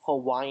all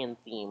Hawaiian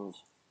themed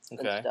and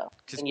stuff,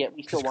 and yet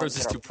we still wanted Crows to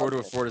is get too poor to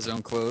afford his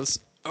own clothes.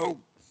 Oh.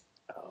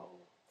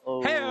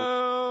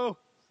 Hey-o!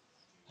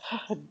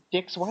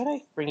 Dix, why did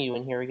I bring you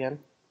in here again?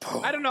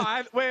 I don't know.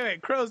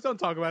 Wait, Crows, don't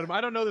talk about him. I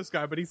don't know this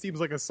guy, but he seems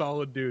like a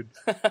solid dude.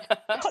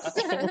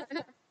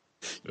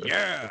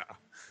 Yeah.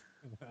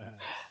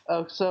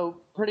 Oh, so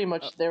pretty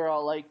much they're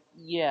all like,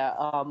 yeah,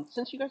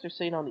 since you guys are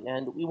staying on the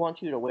end, we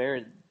want you to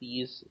wear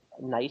these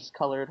nice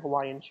colored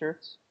Hawaiian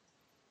shirts.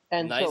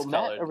 And Nice so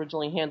Matt colored.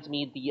 originally hands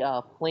me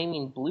the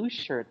flaming blue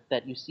shirt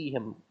that you see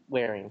him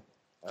wearing.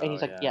 And Oh,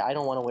 he's like, yeah. yeah, I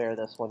don't want to wear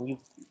this one. You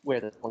wear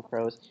this one,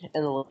 Crows.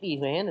 And the lady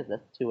who handed this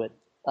to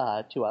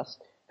us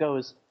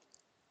goes,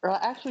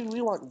 actually,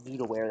 we want you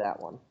to wear that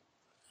one.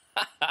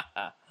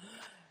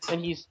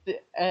 And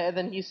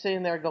then he's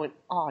sitting there going,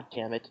 "Aw,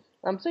 damn it!"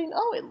 I'm saying,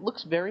 "Oh, it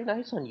looks very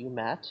nice on you,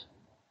 Matt."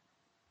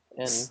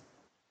 And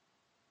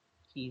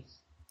he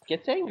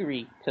gets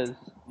angry because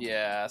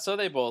Yeah, so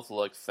they both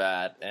look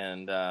fat,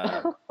 and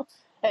hey,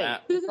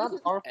 Matt, it's not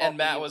our fault.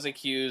 Matt was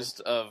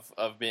accused of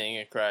being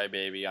a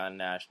crybaby on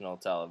national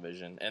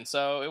television, and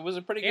so it was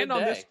a pretty good And on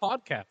day. this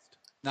podcast.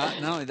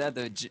 Not only that,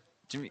 though,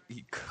 Jimmy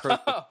he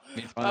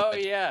made fun of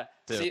it, yeah,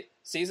 too.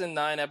 season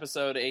 9,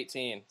 episode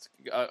 18.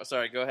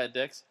 Sorry, go ahead,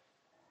 Dix.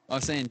 I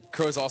was saying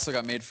Crows also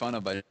got made fun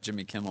of by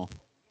Jimmy Kimmel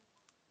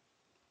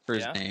for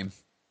his Yeah? name,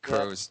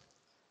 Crows.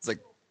 It's like,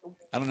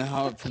 I don't know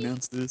how to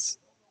pronounce this.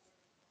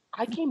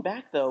 I came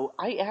back though.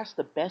 I asked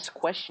the best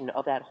question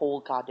of that whole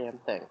goddamn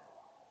thing.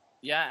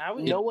 Yeah, I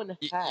was. No one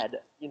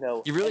had,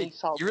 You any really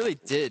solid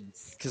did,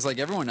 because like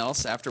everyone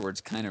else afterwards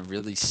kind of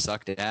really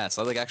sucked ass.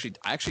 I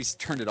actually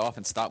turned it off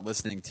and stopped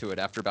listening to it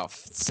after about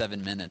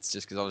 7 minutes,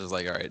 just because I was just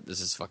like, all right,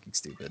 this is fucking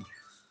stupid.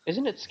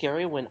 Isn't it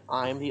scary when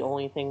I'm the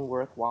only thing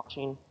worth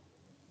watching?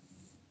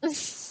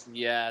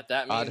 Yeah,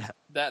 that means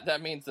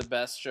that means the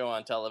best show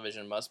on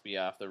television must be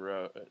off the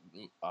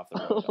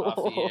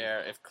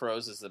air. If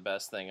Crows is the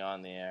best thing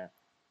on the air,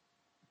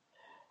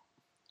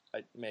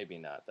 maybe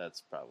not. That's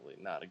probably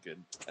not a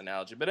good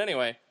analogy. But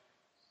anyway,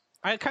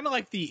 I kind of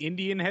like the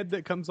Indian head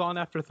that comes on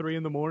after 3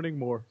 a.m.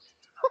 more.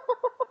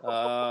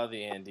 oh,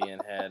 the Indian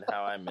head,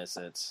 how I miss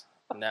it.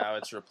 Now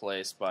it's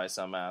replaced by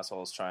some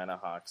assholes trying to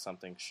hawk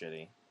something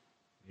shitty.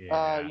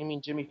 You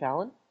mean Jimmy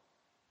Fallon?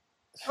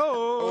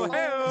 And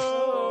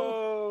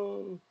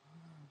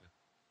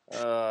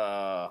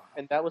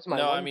that was my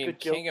one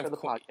good joke for the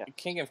podcast.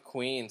 King of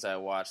Queens I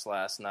watched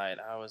last night.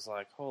 I was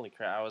like, holy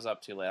crap. I was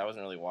up too late. I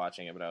wasn't really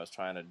watching it, but I was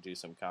trying to do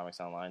some Comics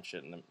Online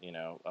shit and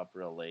up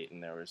real late,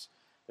 and there was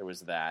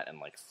that and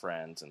like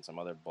Friends and some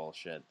other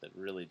bullshit that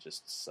really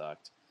just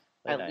sucked.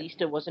 At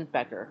least it wasn't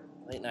Becker.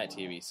 Late night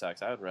TV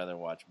sucks. I would rather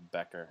watch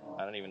Becker.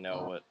 I don't even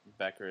know what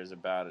Becker is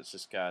about. It's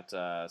just got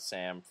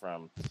Sam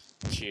from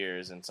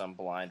Cheers and some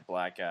blind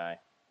black guy.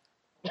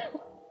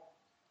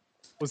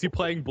 Was he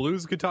playing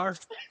blues guitar?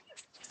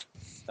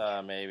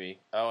 Maybe.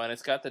 Oh, and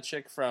it's got the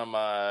chick from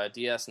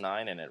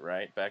DS9 in it,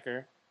 right,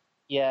 Becker?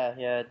 Yeah,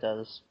 it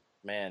does.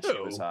 Man, she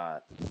was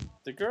hot.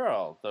 The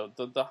girl,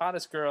 the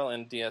hottest girl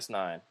in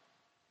DS9.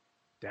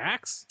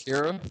 Dax?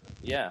 Kira?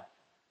 Yeah.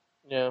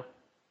 Yeah.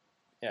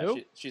 Yeah, Nope.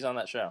 she's on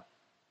that show.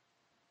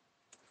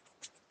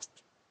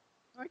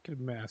 I could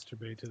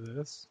masturbate to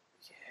this.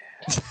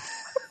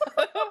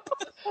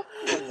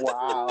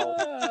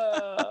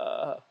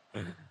 Wow.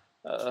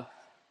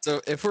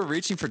 So if we're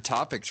reaching for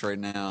topics right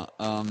now,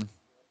 we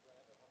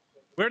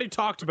already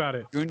talked about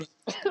it.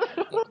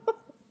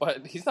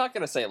 But he's not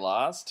going to say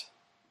Lost.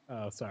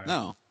 Oh, sorry.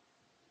 No.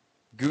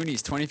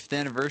 Goonies 25th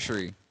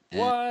anniversary.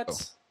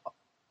 What?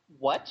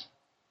 What?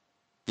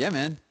 Yeah,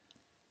 man.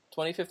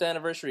 25th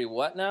anniversary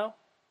what now?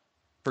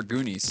 For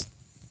Goonies.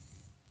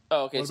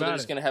 Oh, okay, What so they're about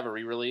just it? going to have a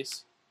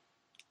re-release?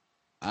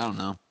 I don't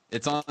know.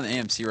 It's on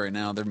AMC right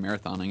now. They're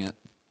marathoning it.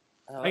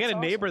 Oh, I got that's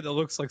a neighbor that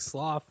looks like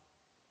Sloth.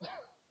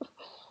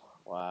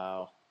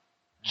 Wow.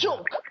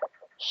 Joke!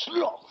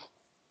 Sloth!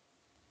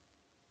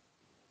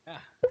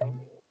 No.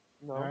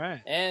 All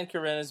right. And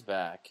Corinne is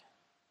back.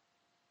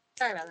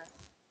 Sorry about that.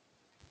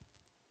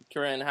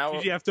 Corinne, how...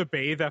 Did you have to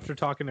bathe after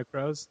talking to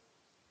crows?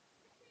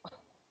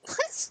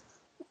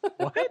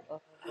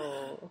 What?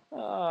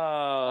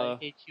 I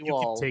hate you, You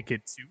all. can take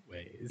it 2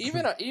 ways.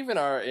 Even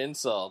our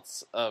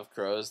insults of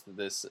crows to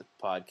this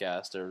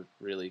podcast are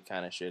really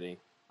kind of shitty.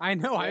 I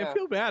know. Yeah. I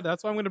feel bad.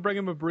 That's why I'm going to bring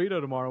him a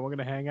burrito tomorrow. We're going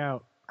to hang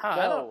out.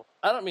 No.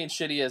 I don't mean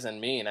shitty as in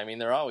mean. I mean,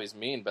 they're always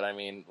mean, but I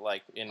mean,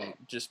 like, in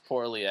just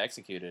poorly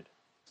executed.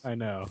 I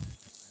know.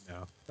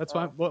 That's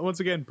why. Once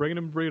again, bringing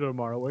him a burrito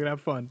tomorrow. We're going to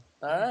have fun.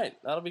 All right,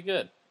 that'll be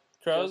good.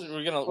 Crows,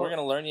 we're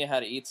gonna learn you how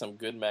to eat some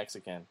good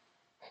Mexican.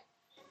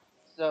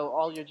 So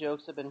all your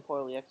jokes have been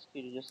poorly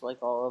executed, just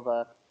like all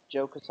of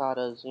Joe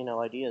Quesada's,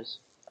 ideas.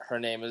 Her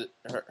name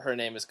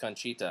is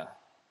Conchita.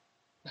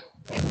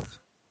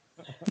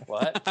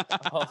 What?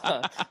 Hold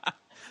on.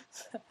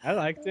 I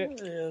liked it.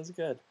 Yeah, that was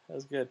good. That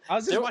was good. I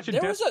was just watching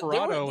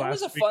Desperado there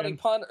was a last funny weekend.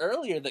 pun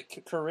earlier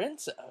that Corinne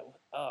said.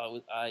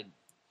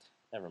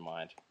 Never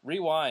mind.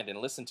 Rewind and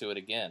listen to it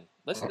again.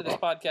 Listen to this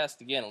podcast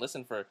again. And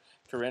listen for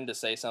Corinne to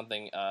say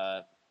something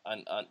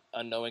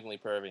unknowingly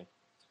pervy.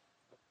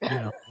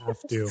 Yeah, have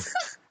to.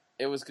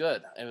 It was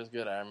good. It was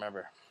good. I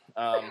remember.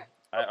 I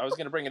was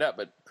going to bring it up,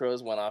 but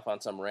Crows went off on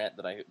some rant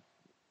that I,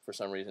 for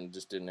some reason,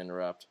 just didn't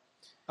interrupt.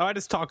 Oh, I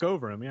just talk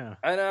over him. Yeah.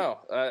 I know.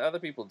 Other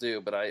people do,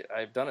 but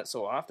I've done it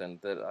so often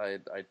that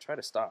I try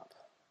to stop.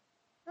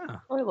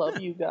 I love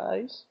you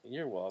guys.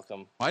 You're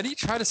welcome. Why do you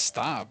try to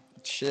stop?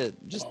 Shit,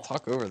 just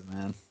talk over the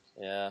man.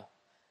 Yeah.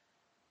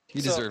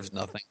 He deserves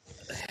nothing.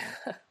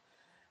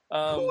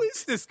 Who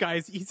is this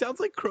guy? He sounds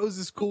like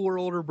Crow's cooler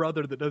older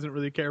brother that doesn't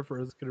really care for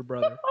his kid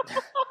brother.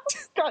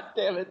 God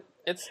damn it!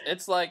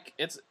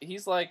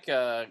 He's like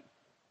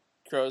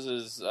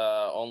Crow's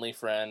only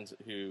friend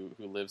who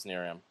lives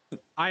near him.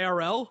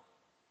 IRL?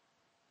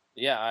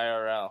 Yeah,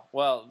 IRL.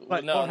 Well,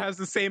 but no, has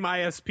the same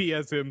ISP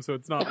as him, so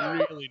it's not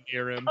really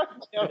near him.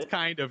 It's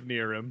kind of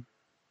near him.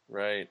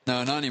 Right.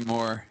 No, not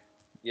anymore.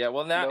 Yeah,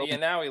 well now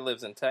now he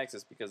lives in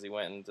Texas because he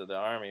went into the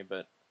army,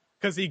 but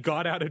because he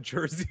got out of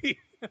Jersey.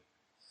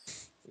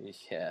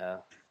 Yeah.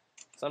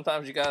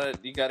 Sometimes you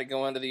gotta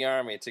go into the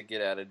army to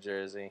get out of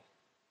Jersey.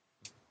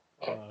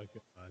 Oh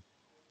God.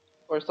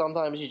 Or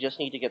sometimes you just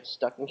need to get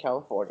stuck in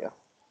California.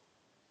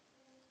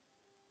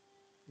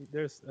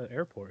 There's an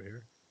airport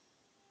here.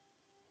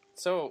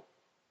 So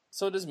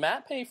does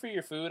Matt pay for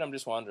your food? I'm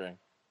just wondering.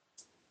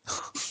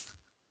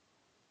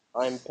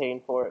 I'm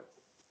paying for it.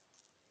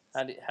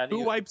 How do Who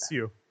you... wipes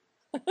you?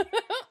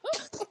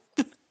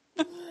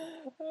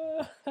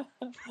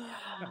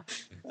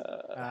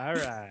 All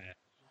right.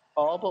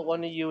 All but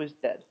one of you is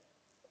dead.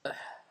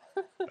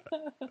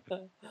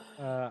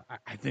 I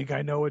think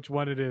I know which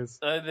one it is.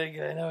 I think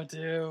I know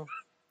too.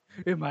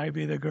 It might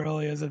be the girl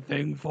he has a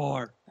thing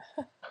for.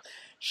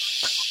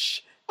 Shh!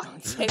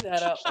 Don't say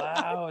that out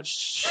loud. What?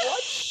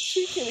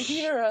 She can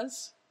hear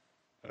us.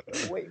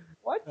 Wait,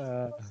 what?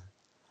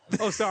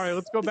 Oh, sorry.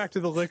 Let's go back to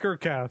the liquor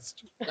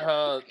cast. That's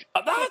what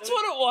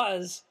it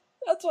was.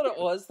 That's what it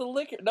was. The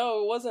liquor.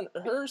 No, it wasn't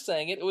her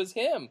saying it. It was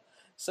him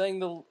saying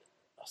the.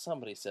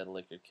 Somebody said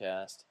liquor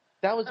cast.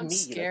 That was I'm me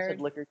scared. that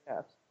said liquor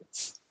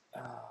cast.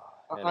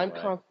 Anyway, I'm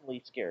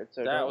constantly scared,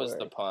 so that don't was worry.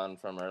 the pun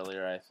from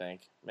earlier, I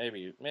think.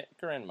 Maybe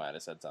Corinne might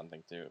have said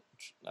something too.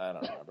 I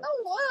don't remember.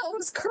 Oh wow, it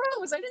was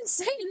Crows. I didn't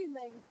say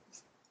anything.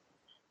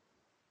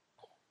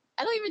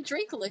 I don't even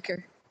drink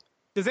liquor.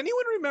 Does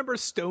anyone remember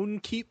Stone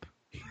Keep?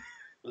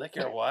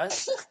 Liquor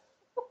what?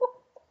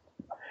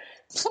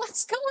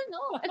 What's going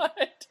on?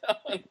 I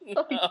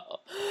don't know.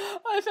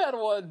 I've had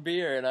one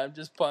beer and I'm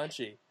just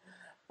punchy.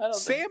 I don't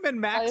Sam and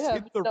Max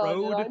hit the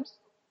road.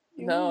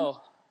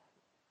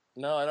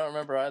 No, I don't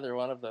remember either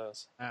one of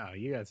those. Oh,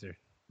 you guys are...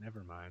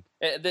 Never mind.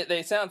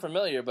 They sound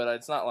familiar, but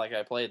it's not like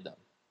I played them.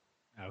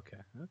 Okay,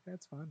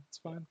 it's fine. It's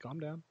fine. Calm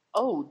down.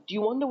 Oh, do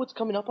you want to know what's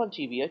coming up on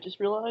TV? I just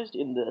realized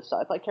in the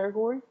sci-fi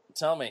category.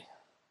 Tell me.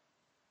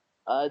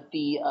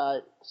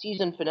 The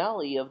season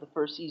finale of the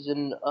first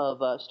season of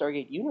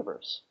Stargate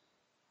Universe.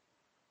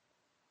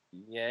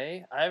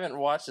 Yay! I haven't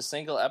watched a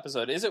single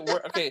episode. Is it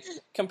okay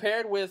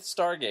compared with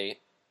Stargate?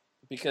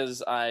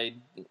 Because Stargate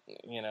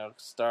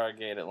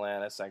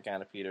Atlantis, I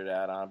kind of petered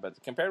out on,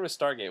 but compared with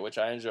Stargate, which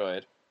I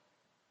enjoyed,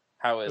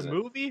 how is the it?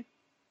 Movie?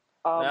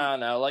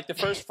 No, like the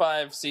first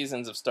 5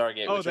 seasons of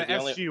Stargate. Oh, which the are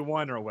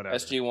SG-1 or whatever.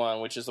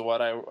 SG-1, which is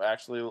what I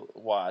actually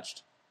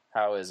watched.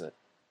 How is it?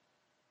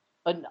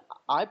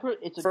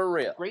 It's For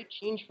real. Great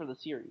change for the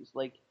series.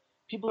 Like,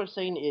 people are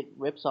saying it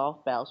rips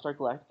off Battlestar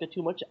Galactica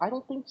too much. I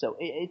don't think so.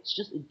 It's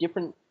just a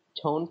different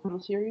tone for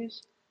the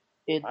series.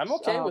 I'm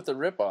okay with the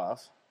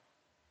ripoff.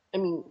 I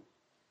mean,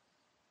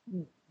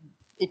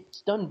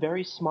 it's done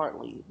very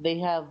smartly. They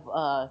have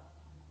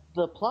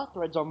the plot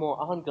threads are more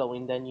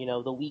ongoing than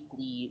the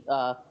weekly,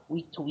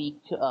 week-to-week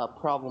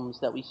problems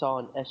that we saw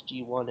in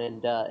SG-1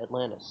 and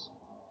Atlantis.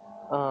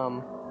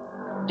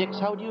 Dix,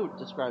 how would you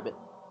describe it?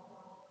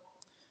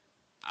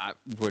 I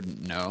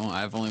wouldn't know.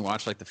 I've only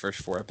watched like the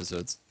first 4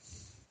 episodes.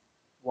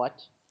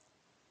 What?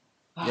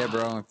 Yeah,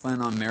 bro. I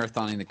plan on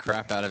marathoning the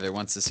crap out of it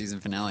once the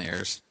season finale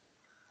airs.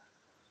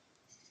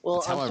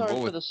 Well, I'm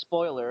sorry for the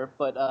spoiler,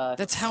 but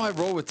that's how I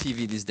roll with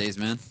TV these days,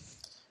 man.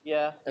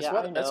 Yeah, that's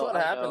what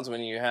happens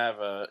when you have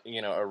a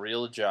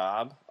real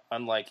job,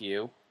 unlike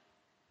you.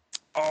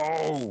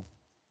 Oh,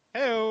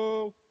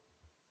 hey-o.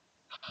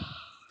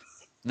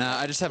 Nah,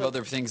 I just have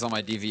other things on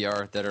my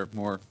DVR that are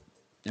more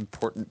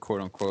important,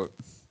 quote unquote.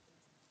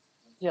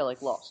 Yeah,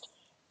 like Lost.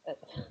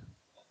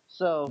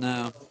 So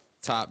no,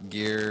 Top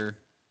Gear,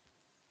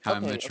 How I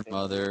Met Your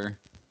Mother,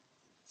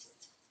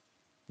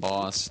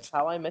 Lost.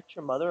 How I Met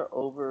Your Mother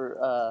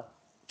over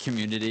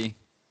Community.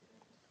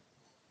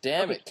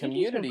 Damn it,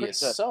 Community is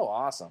so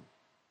awesome.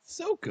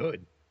 So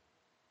good.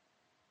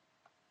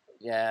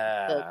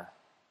 Yeah.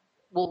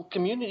 Well,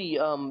 Community,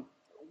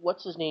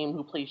 what's his name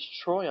who plays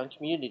Troy on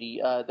Community,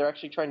 they're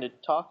actually trying to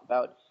talk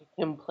about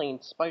him playing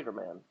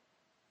Spider-Man.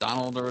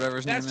 Donald or whatever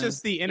his name is? That's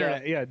just the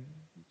internet, yeah.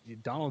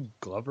 Donald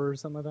Glover or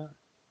something like that?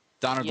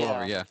 Donald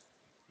Glover, yeah.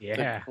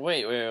 Yeah.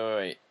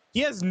 Wait.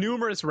 He has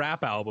numerous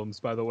rap albums,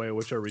 by the way,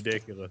 which are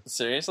ridiculous.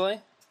 Seriously?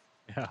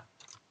 Yeah.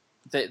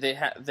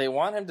 They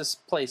want him to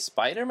play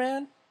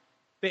Spider-Man?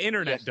 The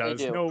internet does.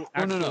 Do. No.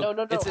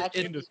 It's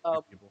actually,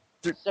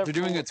 they're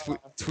doing a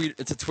tweet.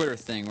 It's a Twitter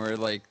thing where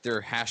like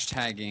they're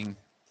hashtagging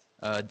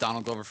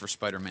Donald Glover for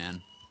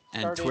Spider-Man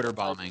and Twitter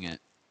bombing it.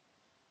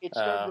 It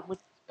started with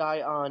this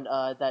guy on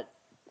that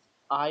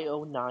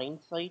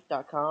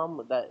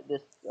io9site.com,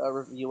 this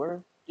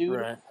reviewer dude,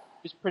 right.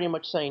 who's pretty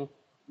much saying,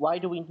 why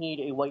do we need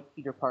a white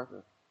Peter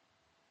Parker?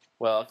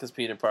 Well, because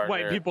Peter Parker.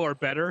 White people are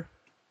better.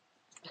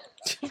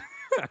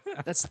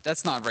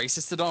 That's not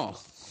racist at all.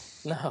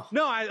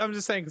 No, I'm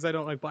just saying because I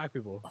don't like black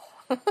people.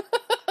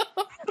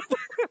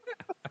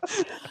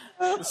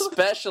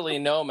 Especially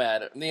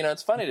Nomad.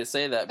 It's funny to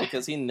say that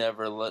because he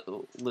never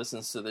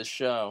listens to this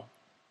show.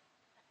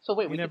 So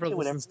wait, we can say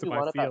whatever we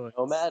want about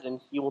Nomad,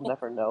 and he will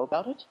never know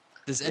about it?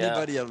 Does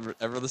anybody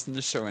ever listen to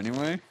the show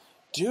anyway?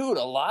 Dude,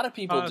 a lot of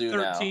people do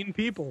 13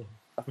 people.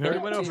 We already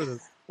went over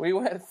this. We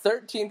went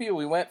 13 people.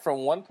 We went from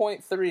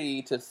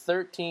 1.3 to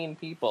 13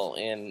 people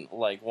in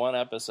like one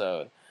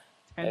episode.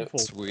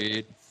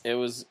 Sweet. It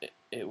was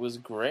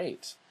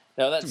great.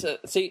 Now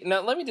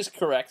now let me just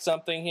correct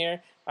something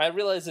here. I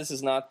realize this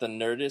is not the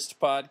Nerdist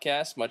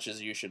podcast, much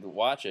as you should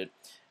watch it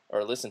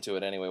or listen to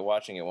it anyway.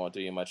 Watching it won't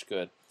do you much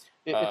good.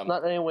 It's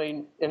not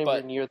anywhere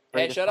near the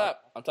Hey, shut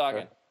up. I'm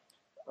talking.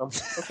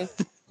 Okay.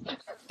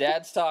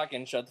 Dad's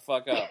talking. Shut the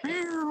fuck up.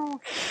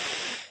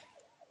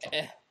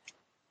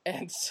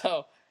 And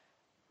so,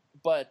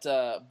 but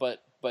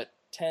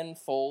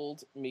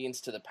tenfold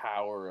means to the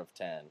power of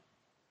 10.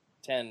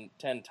 10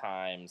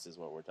 times is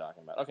what we're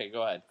talking about. Okay,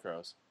 go ahead,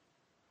 Crows.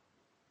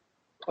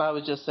 I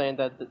was just saying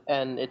that,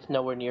 and it's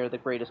nowhere near the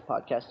greatest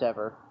podcast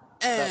ever.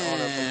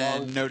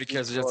 And nobody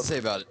cares what you have to say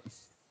about it.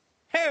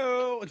 Hey,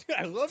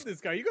 I love this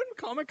guy. You going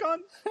to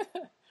Comic-Con?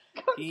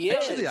 He is.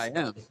 Actually, I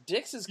am.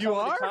 Dix is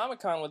coming to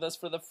Comic-Con with us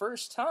for the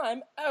first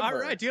time ever. All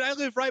right, dude. I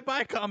live right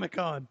by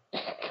Comic-Con.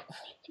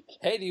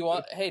 Hey,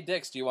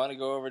 Dix, do you want to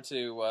go over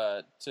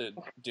to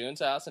Dune's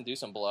house and do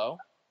some blow?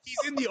 He's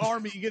in the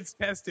army. He gets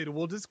tested.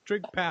 We'll just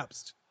drink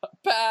Pabst.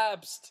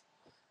 Pabst.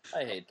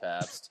 I hate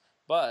Pabst.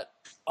 But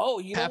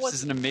you know what? Pabst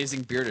is an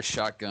amazing beer to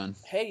shotgun.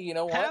 Hey, you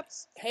know what?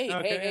 Pabst?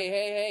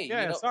 Hey.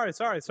 Yeah, sorry.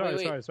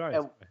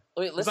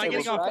 Wait, listen. Was I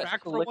getting off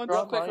track for once?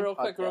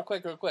 Real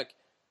quick.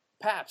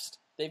 Pabst.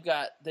 They've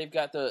got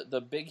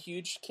the big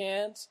huge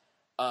cans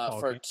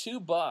for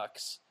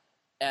 $2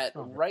 at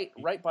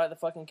right by the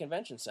fucking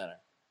convention center.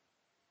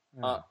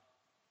 You know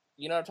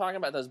what I'm talking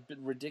about? Those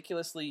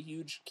ridiculously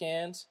huge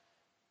cans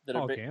that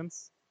are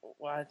cans.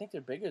 Well, I think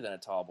they're bigger than a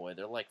tall boy.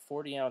 They're like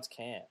 40-ounce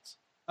cans.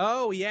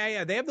 Oh,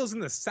 yeah. They have those in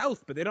the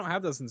South, but they don't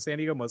have those in San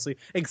Diego mostly.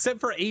 Except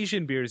for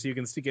Asian beers, you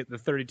can still get the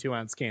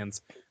 32-ounce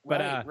cans.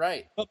 But,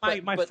 right. But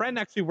my friend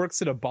actually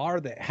works at a bar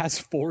that has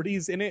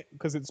 40s in it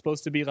because it's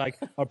supposed to be like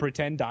a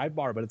pretend dive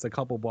bar, but it's a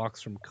couple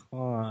blocks from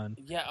Con.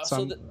 Yeah,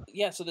 so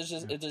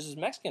there's this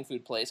Mexican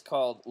food place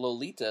called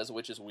Lolitas,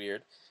 which is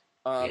weird.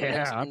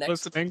 I'm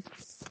listening.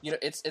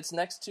 It's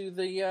next to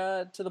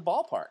the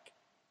ballpark.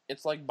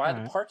 It's like by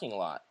the parking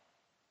lot.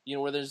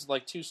 Where there's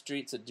like two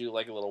streets that do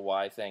like a little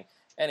Y thing.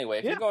 Anyway,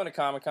 if you're going to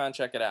Comic-Con,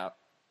 check it out.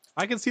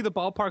 I can see the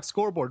ballpark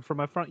scoreboard from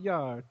my front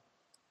yard.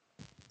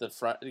 The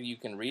front, you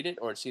can read it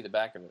or see the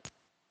back of it.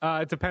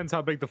 It depends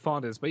how big the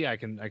font is, but yeah, I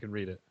can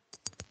read it.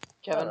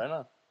 Kevin, right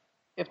on.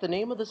 If the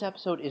name of this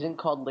episode isn't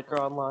called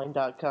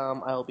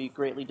LiquorOnline.com, I will be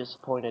greatly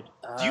disappointed.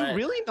 Do you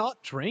really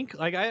not drink?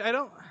 Like I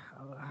don't.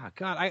 Oh,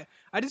 God,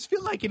 I just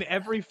feel like in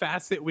every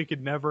facet we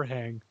could never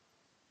hang.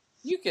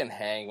 You can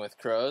hang with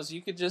Crows.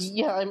 You could just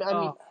I mean.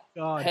 Oh,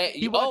 God.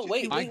 Hey,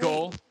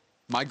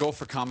 My goal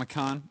for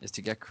Comic-Con is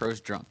to get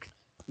Crows drunk.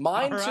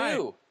 Mine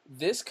too.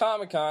 This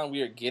Comic-Con,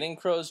 we are getting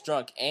Crows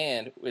drunk,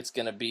 and it's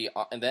going to be,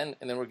 and then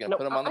we're going to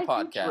put them on the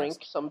podcast. I drink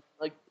some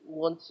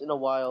once in a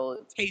while,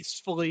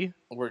 tastefully.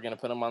 We're going to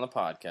put them on the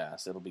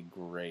podcast. It'll be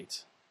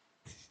great,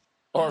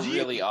 or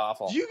really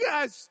awful. You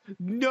guys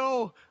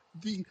know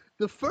the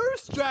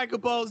first Dragon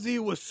Ball Z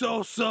was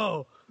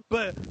so,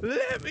 but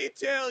let me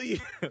tell you.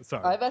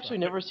 Sorry, I've actually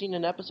never seen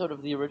an episode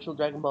of the original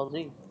Dragon Ball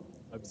Z.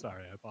 I'm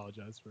sorry. I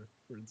apologize for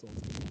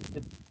insulting.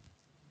 It's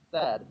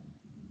sad.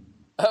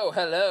 Oh,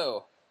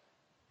 hello.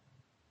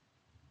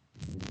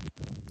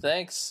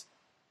 Thanks,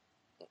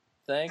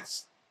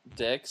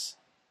 Dix.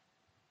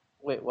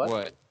 Wait, what?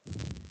 What?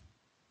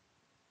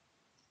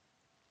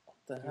 What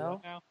the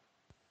hell?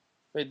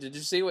 Wait, did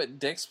you see what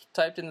Dix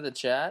typed into the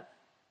chat?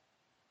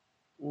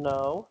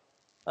 No.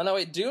 Oh, no,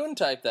 wait, Dune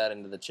typed that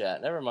into the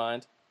chat. Never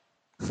mind.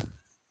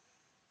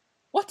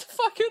 What the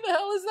fuck? Who the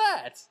hell is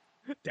that?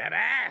 Dead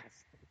ass.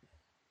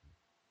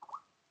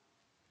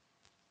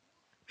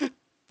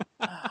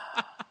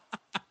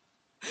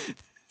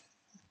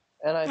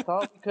 And I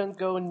thought we couldn't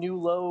go new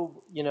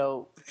low,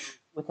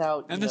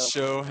 without. And the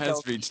show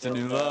has reached a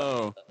new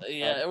low.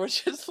 Yeah, we're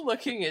just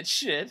looking at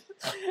shit.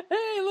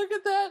 Hey, look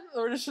at that!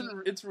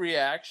 It's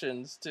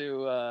reactions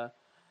to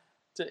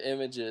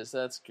images.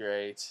 That's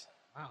great.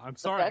 Wow, I'm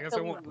sorry. I guess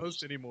I won't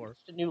post anymore.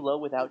 A new low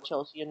without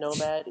Chelsea and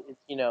Nomad is,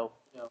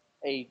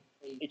 a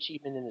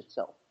achievement in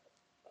itself.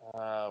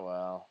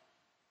 Well.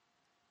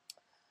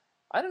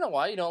 I don't know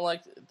why you don't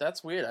like.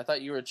 That's weird. I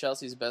thought you were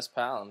Chelsea's best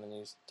pal, and then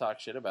you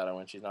talk shit about her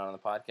when she's not on the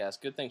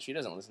podcast. Good thing she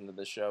doesn't listen to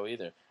this show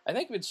either. I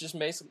think it's just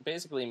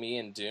basically me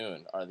and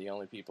Dune are the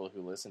only people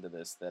who listen to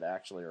this that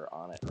actually are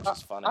on it, which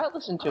is funny. I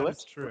listen to it.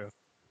 That's true.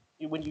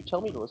 When you tell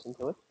me to listen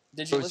to it.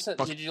 Did you listen?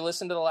 Did you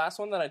listen to the last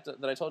one that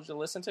I told you to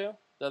listen to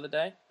the other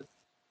day?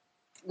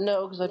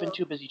 No, because I've been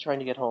too busy trying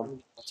to get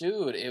home.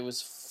 Dude, it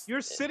was...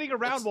 You're sitting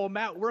around while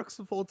Matt works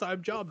a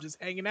full-time job,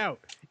 just hanging out,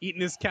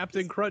 eating his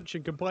Captain Crunch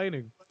and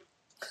complaining.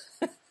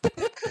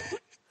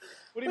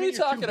 What are you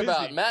talking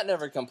about? Matt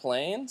never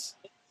complains.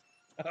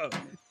 Oh.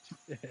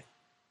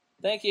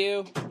 Thank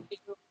you.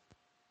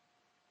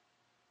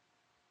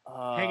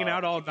 Hanging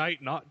out all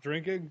night, not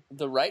drinking?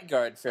 The Right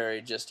Guard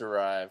fairy just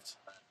arrived.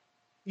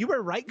 You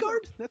wear Right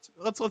Guard?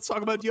 Let's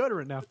talk about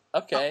deodorant now.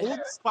 Okay. Old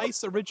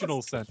Spice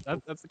original scent.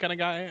 That's the kind of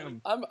guy I am.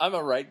 I'm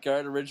a Right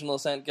Guard original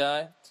scent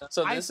guy.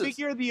 So I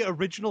figure the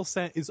original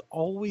scent is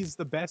always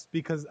the best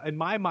because in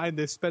my mind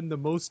they spend the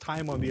most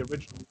time on the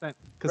original scent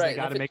because they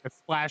got to make a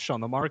splash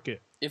on the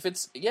market. If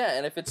it's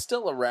and if it's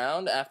still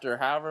around after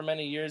however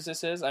many years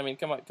this is, I mean,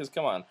 come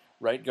on,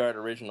 Right Guard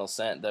original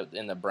scent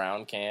in the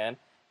brown can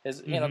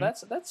is you know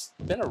that's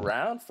been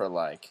around for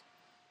like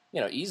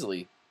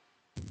easily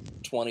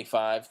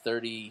 25,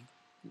 30,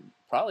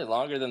 probably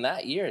longer than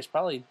that years,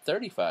 probably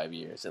 35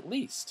 years at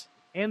least.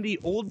 And the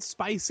Old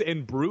Spice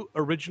and Brut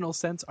original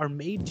scents are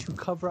made to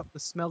cover up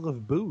the smell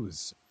of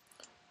booze.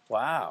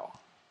 Wow.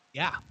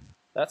 Yeah.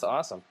 That's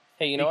awesome.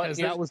 Hey, you know what? Because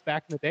that was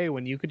back in the day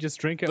when you could just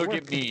drink at work. Look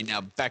at me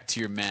now. Back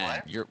to your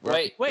man.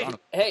 Wait. Hold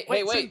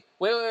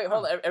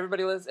on.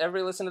 Everybody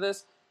listen to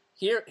this.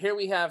 Here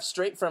we have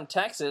straight from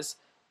Texas,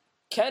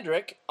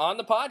 Kendrick on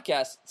the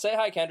podcast. Say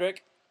hi,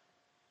 Kendrick.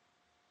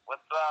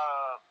 What's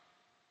up?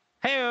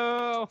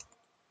 Hey-o!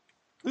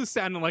 Who's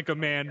sounding like a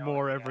man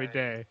more every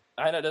day?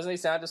 I know. Doesn't he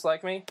sound just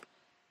like me?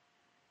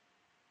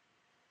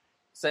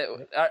 Say,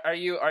 are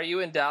you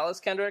in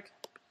Dallas, Kendrick?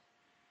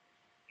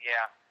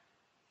 Yeah.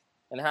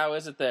 And how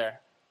is it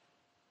there?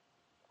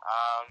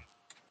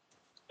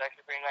 It's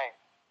actually pretty nice.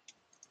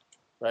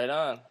 Right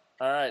on.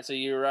 All right. So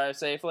you arrived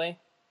safely?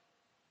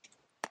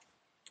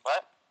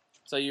 What?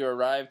 So you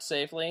arrived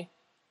safely?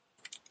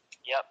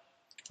 Yep.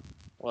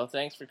 Well,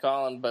 thanks for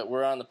calling, but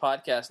we're on the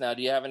podcast now.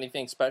 Do you have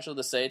anything special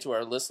to say to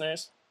our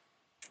listeners?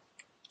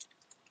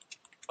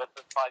 What's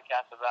this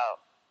podcast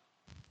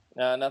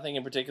about? Nothing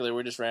in particular.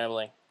 We're just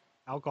rambling.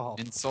 Alcohol.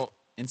 Insult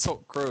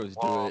crows.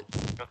 Well, Do it.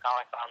 Go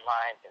Comics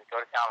Online and go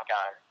to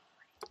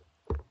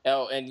Comic-Con.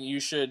 Oh, and you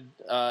should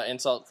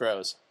insult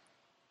crows.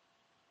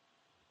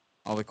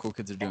 All the cool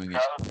kids are doing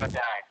Crows go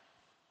die.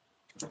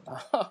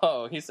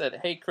 Oh, he said,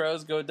 "Hey,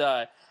 crows, go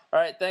die." All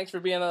right, thanks for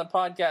being on the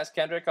podcast,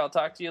 Kendrick. I'll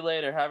talk to you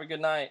later. Have a good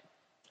night.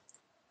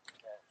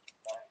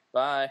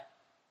 Bye.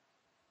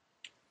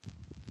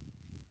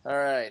 All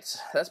right,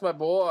 that's my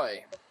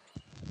boy.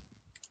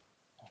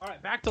 All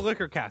right, back to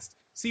LiquorCast.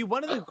 See,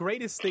 one of the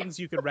greatest things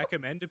you could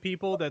recommend to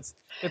people that's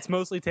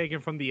mostly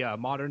taken from the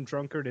modern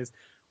drunkard is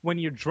when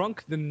you're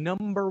drunk, the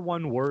number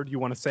one word you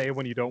want to say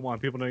when you don't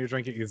want people to know you're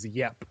drinking is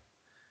yep.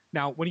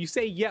 Now, when you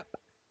say yep,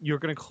 you're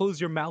going to close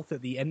your mouth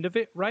at the end of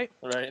it, right?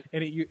 Right.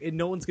 And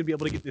no one's going to be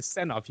able to get this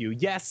scent off you.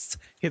 Yes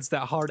hits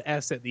that hard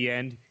S at the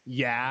end.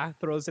 Yeah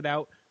throws it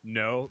out.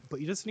 No,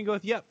 but you just need to go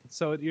with yep.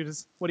 So you're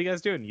just, what are you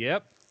guys doing?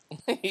 Yep.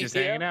 Just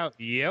hanging out.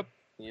 Yep.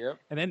 Yep.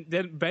 And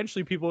then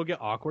eventually people will get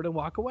awkward and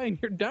walk away, and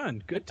you're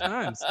done. Good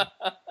times.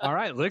 All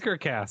right,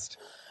 LiquorCast.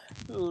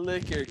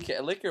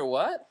 Liquor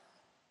what?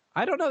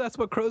 I don't know. That's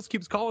what Crows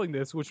keeps calling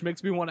this, which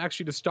makes me want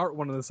actually to start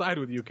one on the side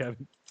with you,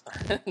 Kevin.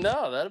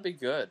 No, that'd be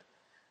good.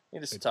 You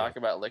just talk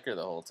about liquor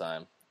the whole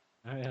time.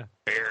 Oh, yeah.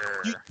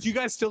 Do you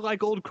guys still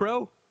like Old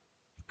Crow?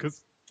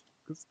 Because,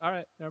 all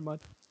right, never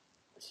mind.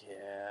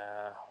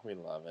 Yeah, we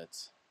love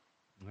it.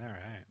 All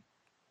right.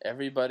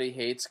 Everybody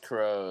hates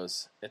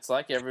crows. It's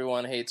like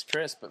everyone hates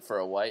Chris, but for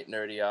a white,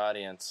 nerdy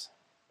audience.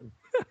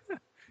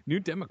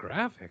 New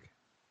demographic.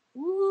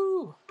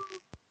 Woo!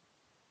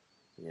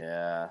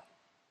 Yeah.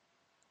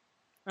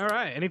 All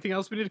right. Anything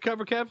else we need to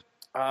cover, Kev?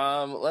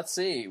 Let's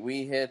see.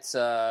 We hit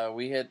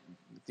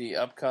the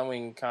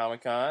upcoming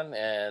Comic-Con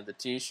and the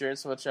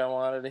T-shirts, which I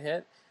wanted to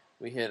hit.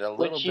 We hit a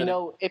little Which, bit.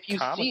 If you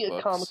see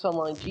a Comics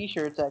Online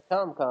T-shirts at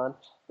Comic-Con,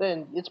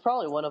 then it's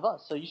probably one of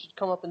us. So you should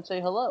come up and say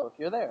hello if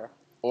you're there.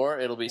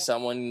 Or it'll be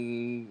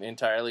someone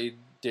entirely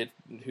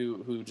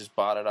who just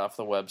bought it off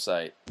the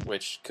website,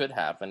 which could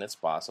happen. It's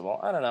possible.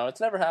 I don't know. It's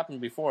never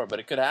happened before, but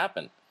it could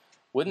happen.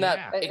 Wouldn't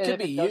that? It could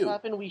be you. If it does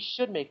happen, we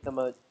should make them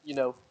a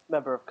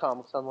member of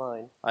Comics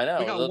Online. I know.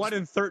 We got 1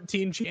 in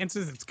 13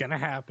 chances it's gonna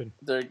happen.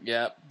 They'll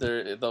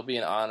be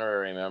an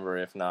honorary member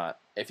if not.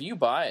 If you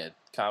buy a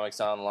Comics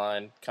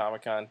Online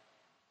Comic-Con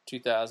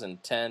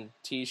 2010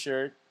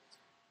 T-shirt,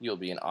 you'll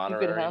be an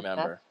honorary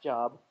member.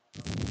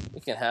 You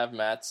can have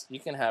Matt's job. You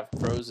can have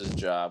Crow's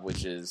job,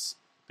 which is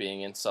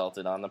being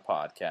insulted on the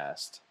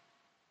podcast.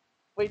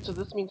 Wait, so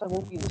this means I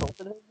won't be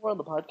insulted anymore on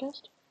the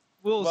podcast?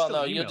 You'll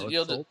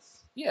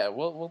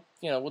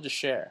just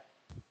share.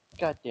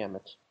 God damn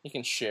it. You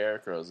can share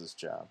Crow's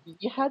job.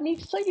 You had me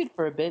excited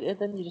for a bit, and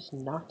then you just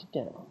knocked it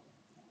down.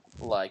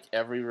 Like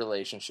every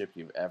relationship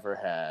you've ever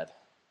had.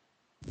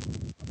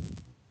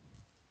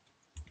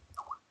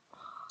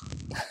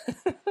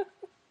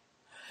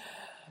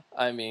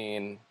 I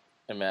mean,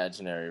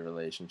 imaginary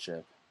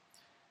relationship.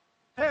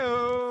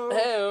 Hey-o!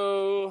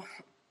 Hey-o!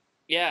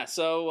 Yeah,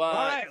 so... all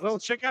right, well,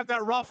 check out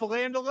that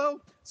Raffalandolo.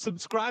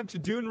 subscribe to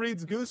Dune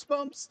Reads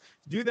Goosebumps,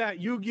 do that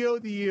Yu-Gi-Oh!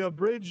 The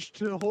Abridged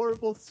to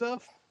Horrible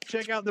stuff,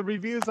 check out the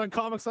reviews on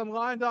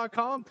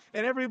comicsonline.com,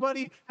 and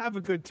everybody, have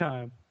a good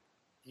time.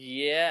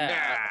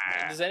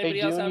 Yeah. Does anybody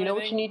Hey, else Dune, have you know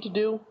anything? what you need to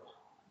do?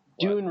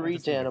 Dune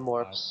reads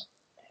Animorphs.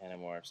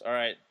 Animorphs. All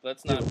right,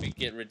 let's not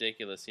get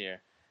ridiculous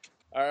here.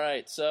 All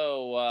right,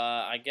 so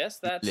I guess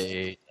that's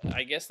it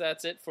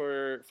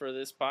for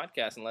this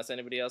podcast. Unless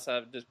anybody else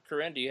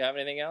Corinne, do you have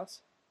anything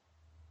else?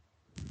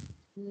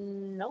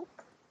 Nope.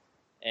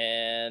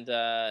 And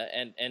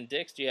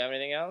Dix, do you have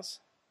anything else?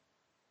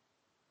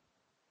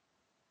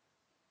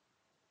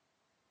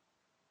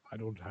 I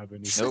don't have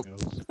anything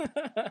else.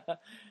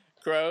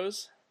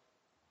 Crows?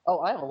 Oh,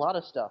 I have a lot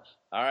of stuff.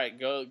 All right,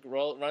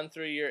 run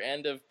through your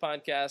end of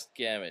podcast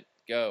gamut.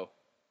 Go.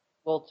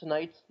 Well,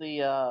 tonight's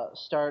the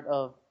start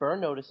of Burn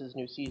Notice's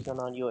new season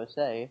on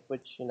USA,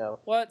 which,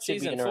 What? should be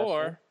Season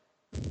interesting.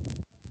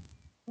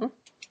 4?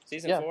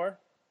 Season 4?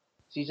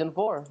 Season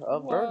 4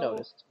 of Burn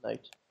Notice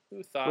tonight.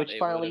 Who thought which it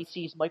finally would've-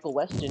 sees Michael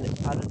Weston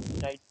out of the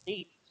United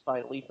States,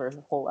 finally, for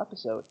a whole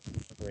episode.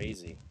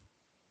 Crazy.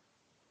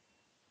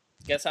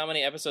 Guess how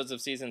many episodes of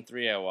Season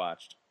 3 I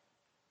watched?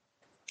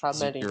 How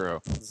many?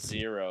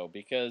 Zero.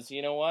 Because,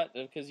 you know what?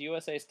 Because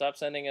USA stopped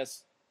sending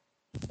us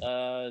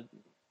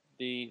the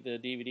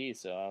DVDs,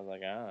 so I was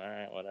like, all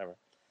right, whatever.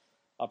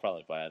 I'll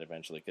probably buy it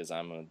eventually because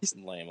I'm a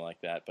lame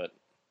like that. But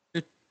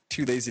You're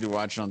too lazy to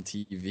watch it on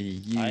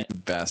TV, you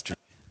bastard.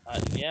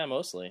 Yeah,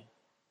 mostly.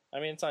 I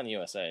mean, it's on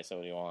USA, so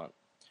what do you want?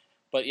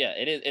 But yeah,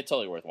 it's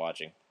totally worth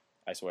watching.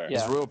 I swear.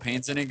 Is Royal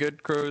Pains any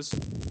good, Crows?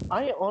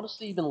 I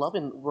honestly been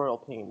loving Royal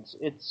Pains.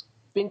 It's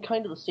been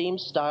kind of the same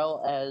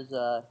style as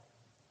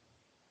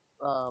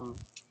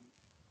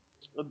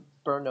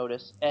Burn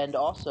Notice, and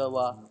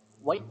also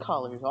White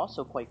Collar is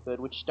also quite good,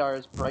 which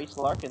stars Bryce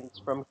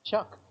Larkins from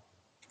Chuck.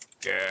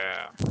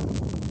 Yeah.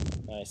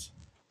 Nice.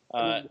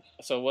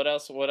 So what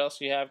else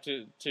do you have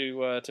to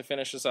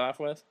finish us off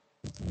with?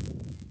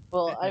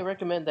 Well, I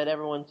recommend that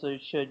everyone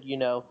should,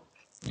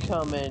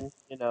 come and,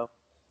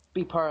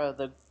 be part of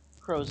the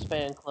Crows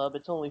fan club.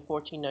 It's only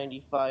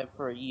 $14.95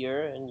 for a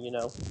year, and,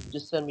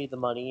 just send me the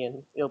money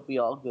and it'll be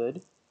all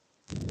good.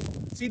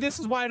 See, this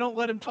is why I don't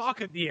let him talk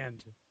at the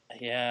end.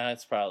 Yeah,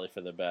 it's probably for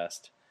the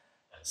best.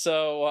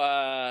 So,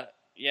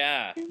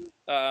 yeah.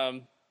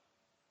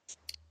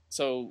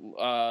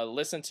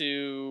 Listen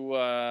to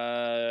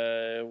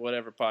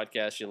whatever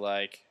podcast you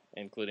like,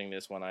 including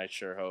this one, I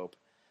sure hope.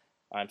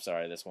 I'm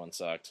sorry, this one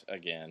sucked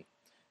again.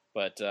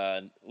 But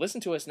listen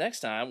to us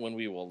next time when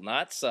we will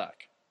not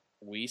suck.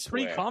 We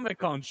swear.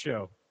 Pre-Comic-Con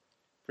show.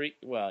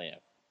 Well, yeah.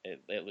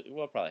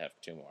 We'll probably have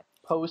 2 more.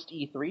 Post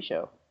E3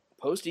 show.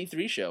 Post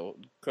E3 show.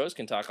 Crows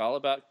can talk all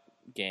about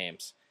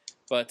games.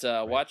 But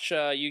watch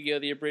Yu-Gi-Oh!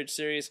 The Abridged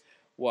series.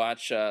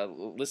 Watch,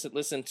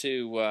 listen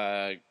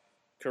to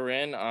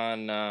Corinne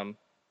on...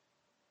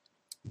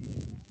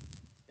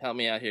 help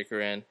me out here,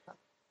 Corinne.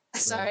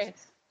 Sorry.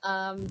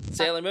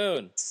 Sailor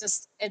Moon.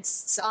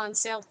 It's on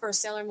sale for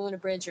Sailor Moon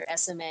Abridged or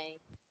SMA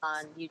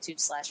on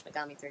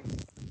YouTube/Megami3.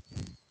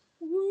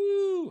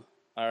 Woo!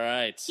 All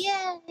right.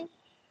 Yay!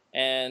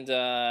 And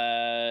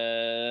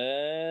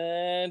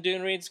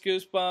Dune Reads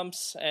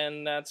Goosebumps,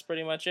 and that's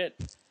pretty much it.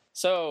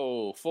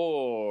 So,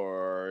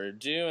 for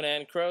Dune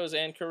and Crows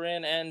and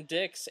Corinne and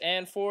Dix,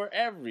 and for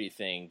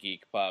everything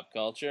geek pop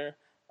culture,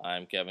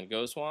 I'm Kevin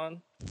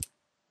Goswan.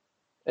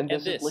 And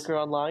this is Liquor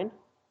Online?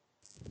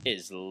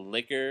 Is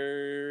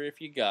Liquor if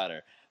you got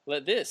her.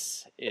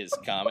 This is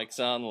Comics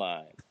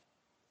Online.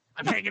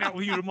 I'm hanging out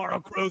with you tomorrow,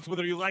 Crows,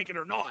 whether you like it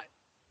or not.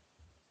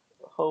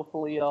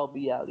 Hopefully I'll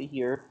be out of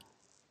here.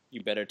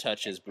 You better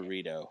touch his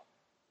burrito.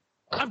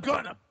 I'm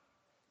gonna.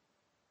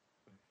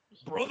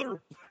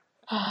 Brother.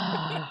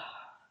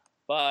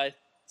 Bye.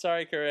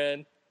 Sorry,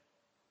 Corinne.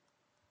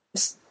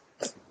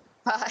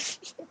 Bye.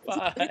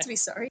 Bye. You need to be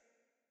sorry.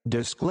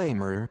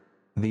 Disclaimer.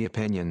 The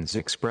opinions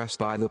expressed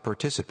by the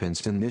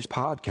participants in this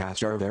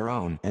podcast are their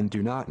own and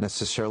do not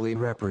necessarily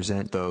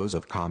represent those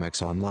of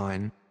Comics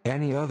Online,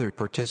 any other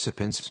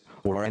participants,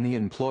 or any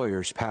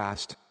employers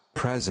past,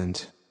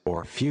 present,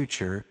 or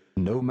future,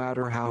 no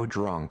matter how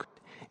drunk.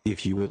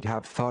 If you would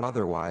have thought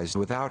otherwise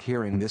without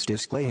hearing this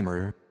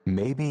disclaimer,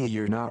 maybe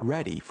you're not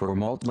ready for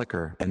malt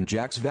liquor and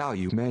Jack's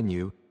value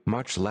menu,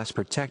 much less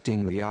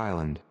protecting the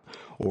island.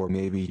 Or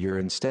maybe you're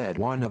instead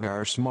one of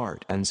our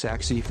smart and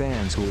sexy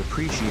fans who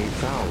appreciate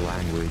foul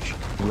language,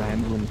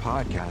 rambling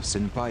podcasts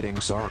and biting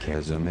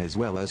sarcasm as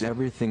well as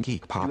everything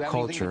geek pop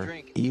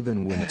culture,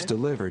 even when it's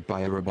delivered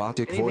by a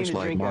robotic voice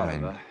like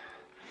mine.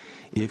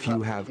 If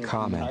you have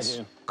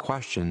comments,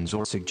 questions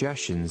or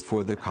suggestions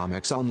for the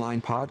Comics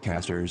Online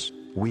podcasters,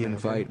 we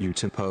invite you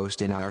to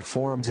post in our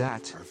forums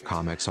at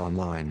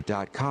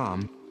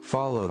comicsonline.com,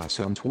 follow us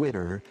on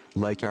Twitter,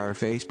 like our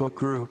Facebook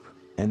group,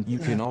 and you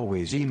can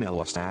always email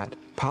us at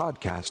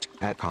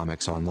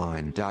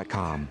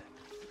podcast@comicsonline.com.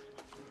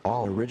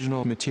 All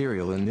original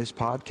material in this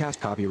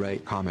podcast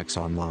copyright Comics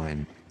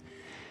Online.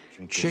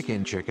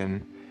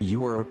 Chicken,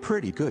 you are a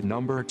pretty good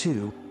number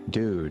 2,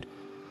 dude.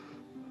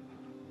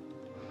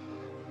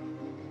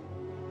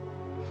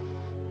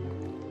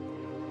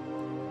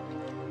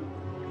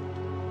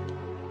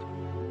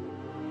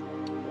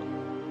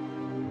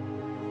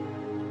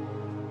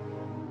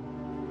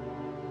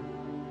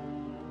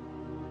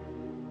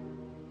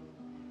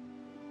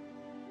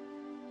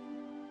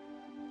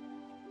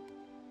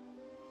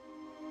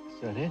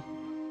 Is that it?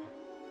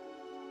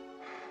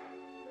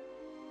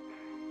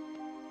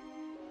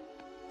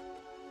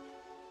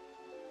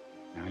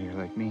 Now you're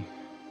like me.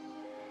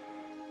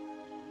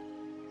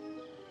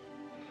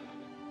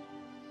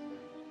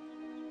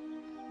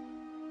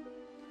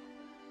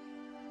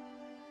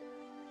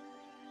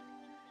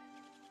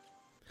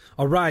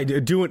 All right,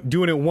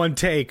 doing it one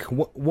take,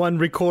 one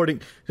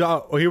recording.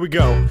 Oh, here we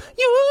go.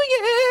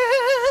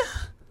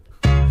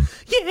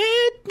 Yeah,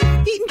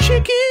 eating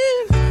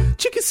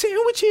chicken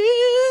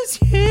sandwiches,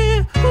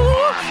 yeah.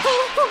 Oh,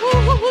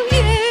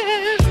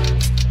 yeah.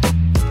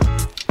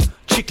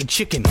 Chicken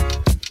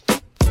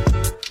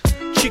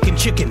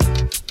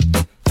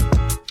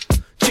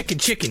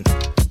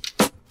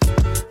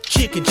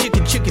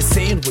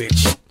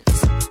sandwich.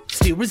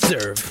 Steel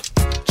Reserve,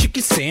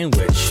 chicken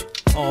sandwich.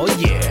 Oh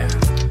yeah.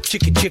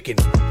 Chicken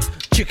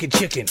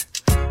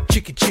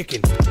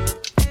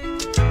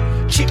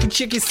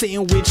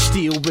sandwich,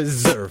 Steel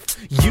Reserve.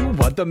 You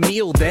are the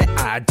meal that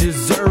I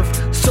deserve.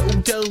 So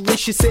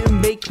delicious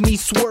and make me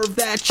swerve.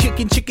 That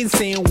chicken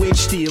sandwich,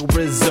 Steel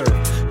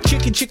Reserve.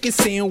 Chicken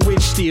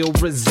sandwich, Steel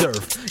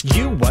Reserve.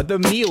 You are the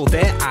meal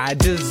that I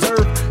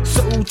deserve.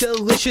 So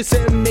delicious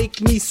and make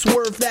me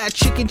swerve. That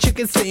chicken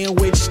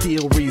sandwich,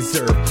 Steel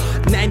Reserve.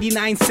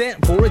 99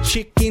 cents for a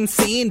chicken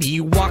sandy.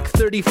 Walk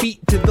 30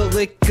 feet to the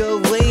liquor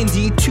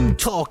landy. 2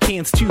 tall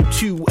cans, 2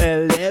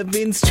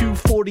 211s,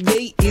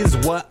 248 is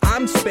what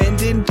I'm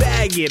spending.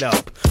 Bag it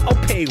up. I'll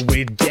pay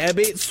with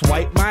debit.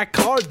 Swipe my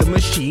card. The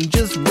machine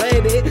just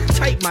read it.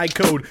 Type my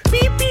code.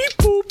 Beep beep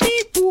boop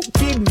beep boop.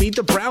 Give me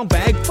the brown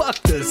bag.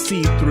 Fuck the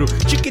see-through.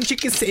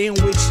 Chicken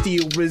sandwich,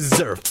 Steel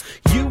Reserve.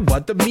 You are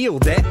the meal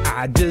that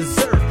I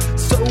deserve.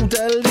 So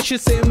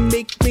delicious and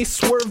make me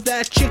swerve.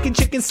 That chicken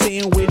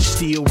sandwich,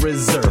 Steel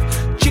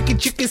Reserve. Chicken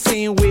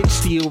sandwich,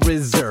 Steel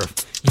Reserve.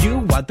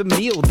 You are the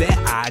meal that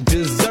I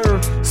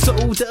deserve. So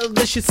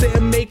delicious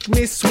and make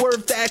me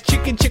swerve. That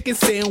chicken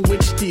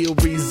sandwich, Steel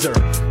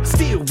Reserve.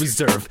 Steel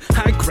Reserve,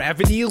 high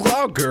gravity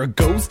lager.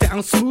 Goes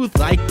down smooth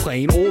like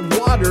plain old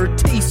water.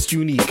 Tastes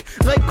unique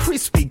like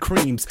Krispy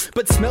Kremes,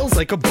 but smells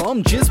like a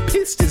bum just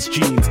pissed his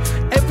jeans.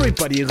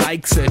 Everybody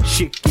likes a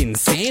chicken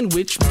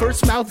sandwich.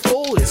 First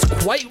mouthful is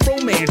quite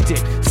romantic.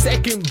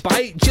 Second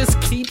bite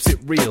just keeps it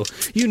real.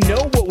 You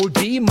know what would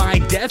be my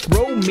death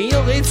row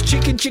meal? It's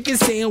chicken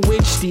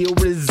sandwich, Steel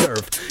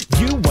Reserve.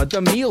 You are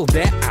the meal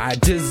that I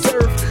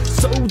deserve.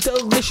 So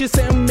delicious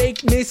and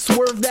make me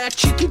swerve. That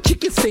chicken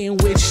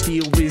sandwich,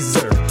 Steel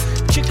Reserve.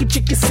 Chicken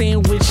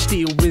sandwich,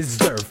 Steel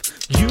Reserve.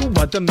 You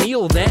are the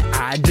meal that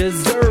I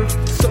deserve.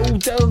 So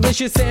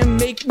delicious and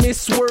make me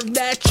swerve.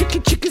 That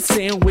chicken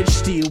sandwich,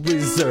 Steel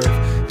Reserve.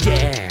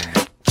 Yeah.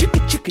 Chicken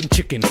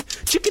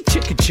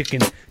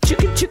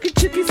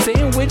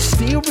sandwich,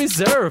 Steel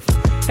Reserve.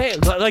 Hey,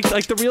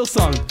 like the real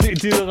song. Do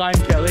the line,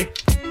 Kelly.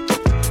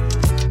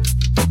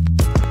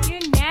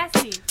 You're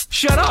nasty.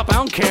 Shut up, I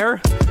don't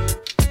care.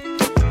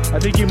 I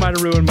think you might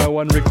have ruined my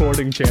one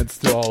recording chance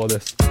through all of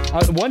this.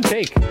 One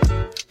take.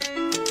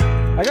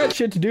 I got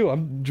shit to do.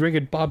 I'm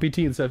drinking poppy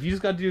tea and stuff. You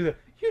just got to do the,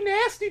 you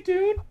nasty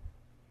dude.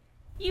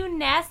 You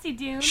nasty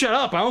dude. Shut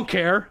up, I don't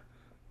care.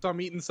 So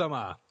I'm eating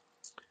some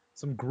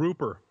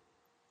grouper.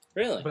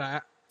 Really?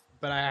 But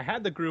I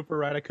had the grouper,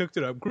 right? I cooked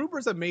it up.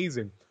 Grouper's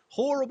amazing.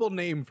 Horrible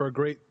name for a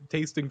great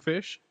tasting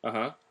fish.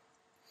 Uh-huh.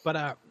 But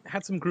I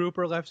had some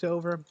grouper left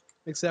over.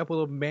 Mixed it up with a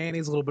little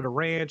mayonnaise, a little bit of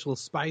ranch, little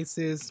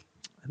spices.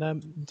 And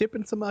I'm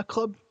dipping some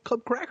club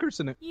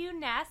crackers in it. You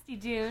nasty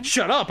dude.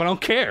 Shut up, I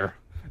don't care.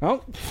 I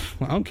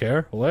don't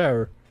care.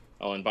 Whatever.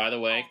 Oh, and by the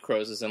way,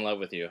 Crows is in love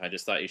with you. I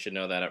just thought you should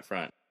know that up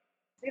front.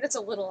 I think that's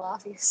a little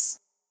obvious.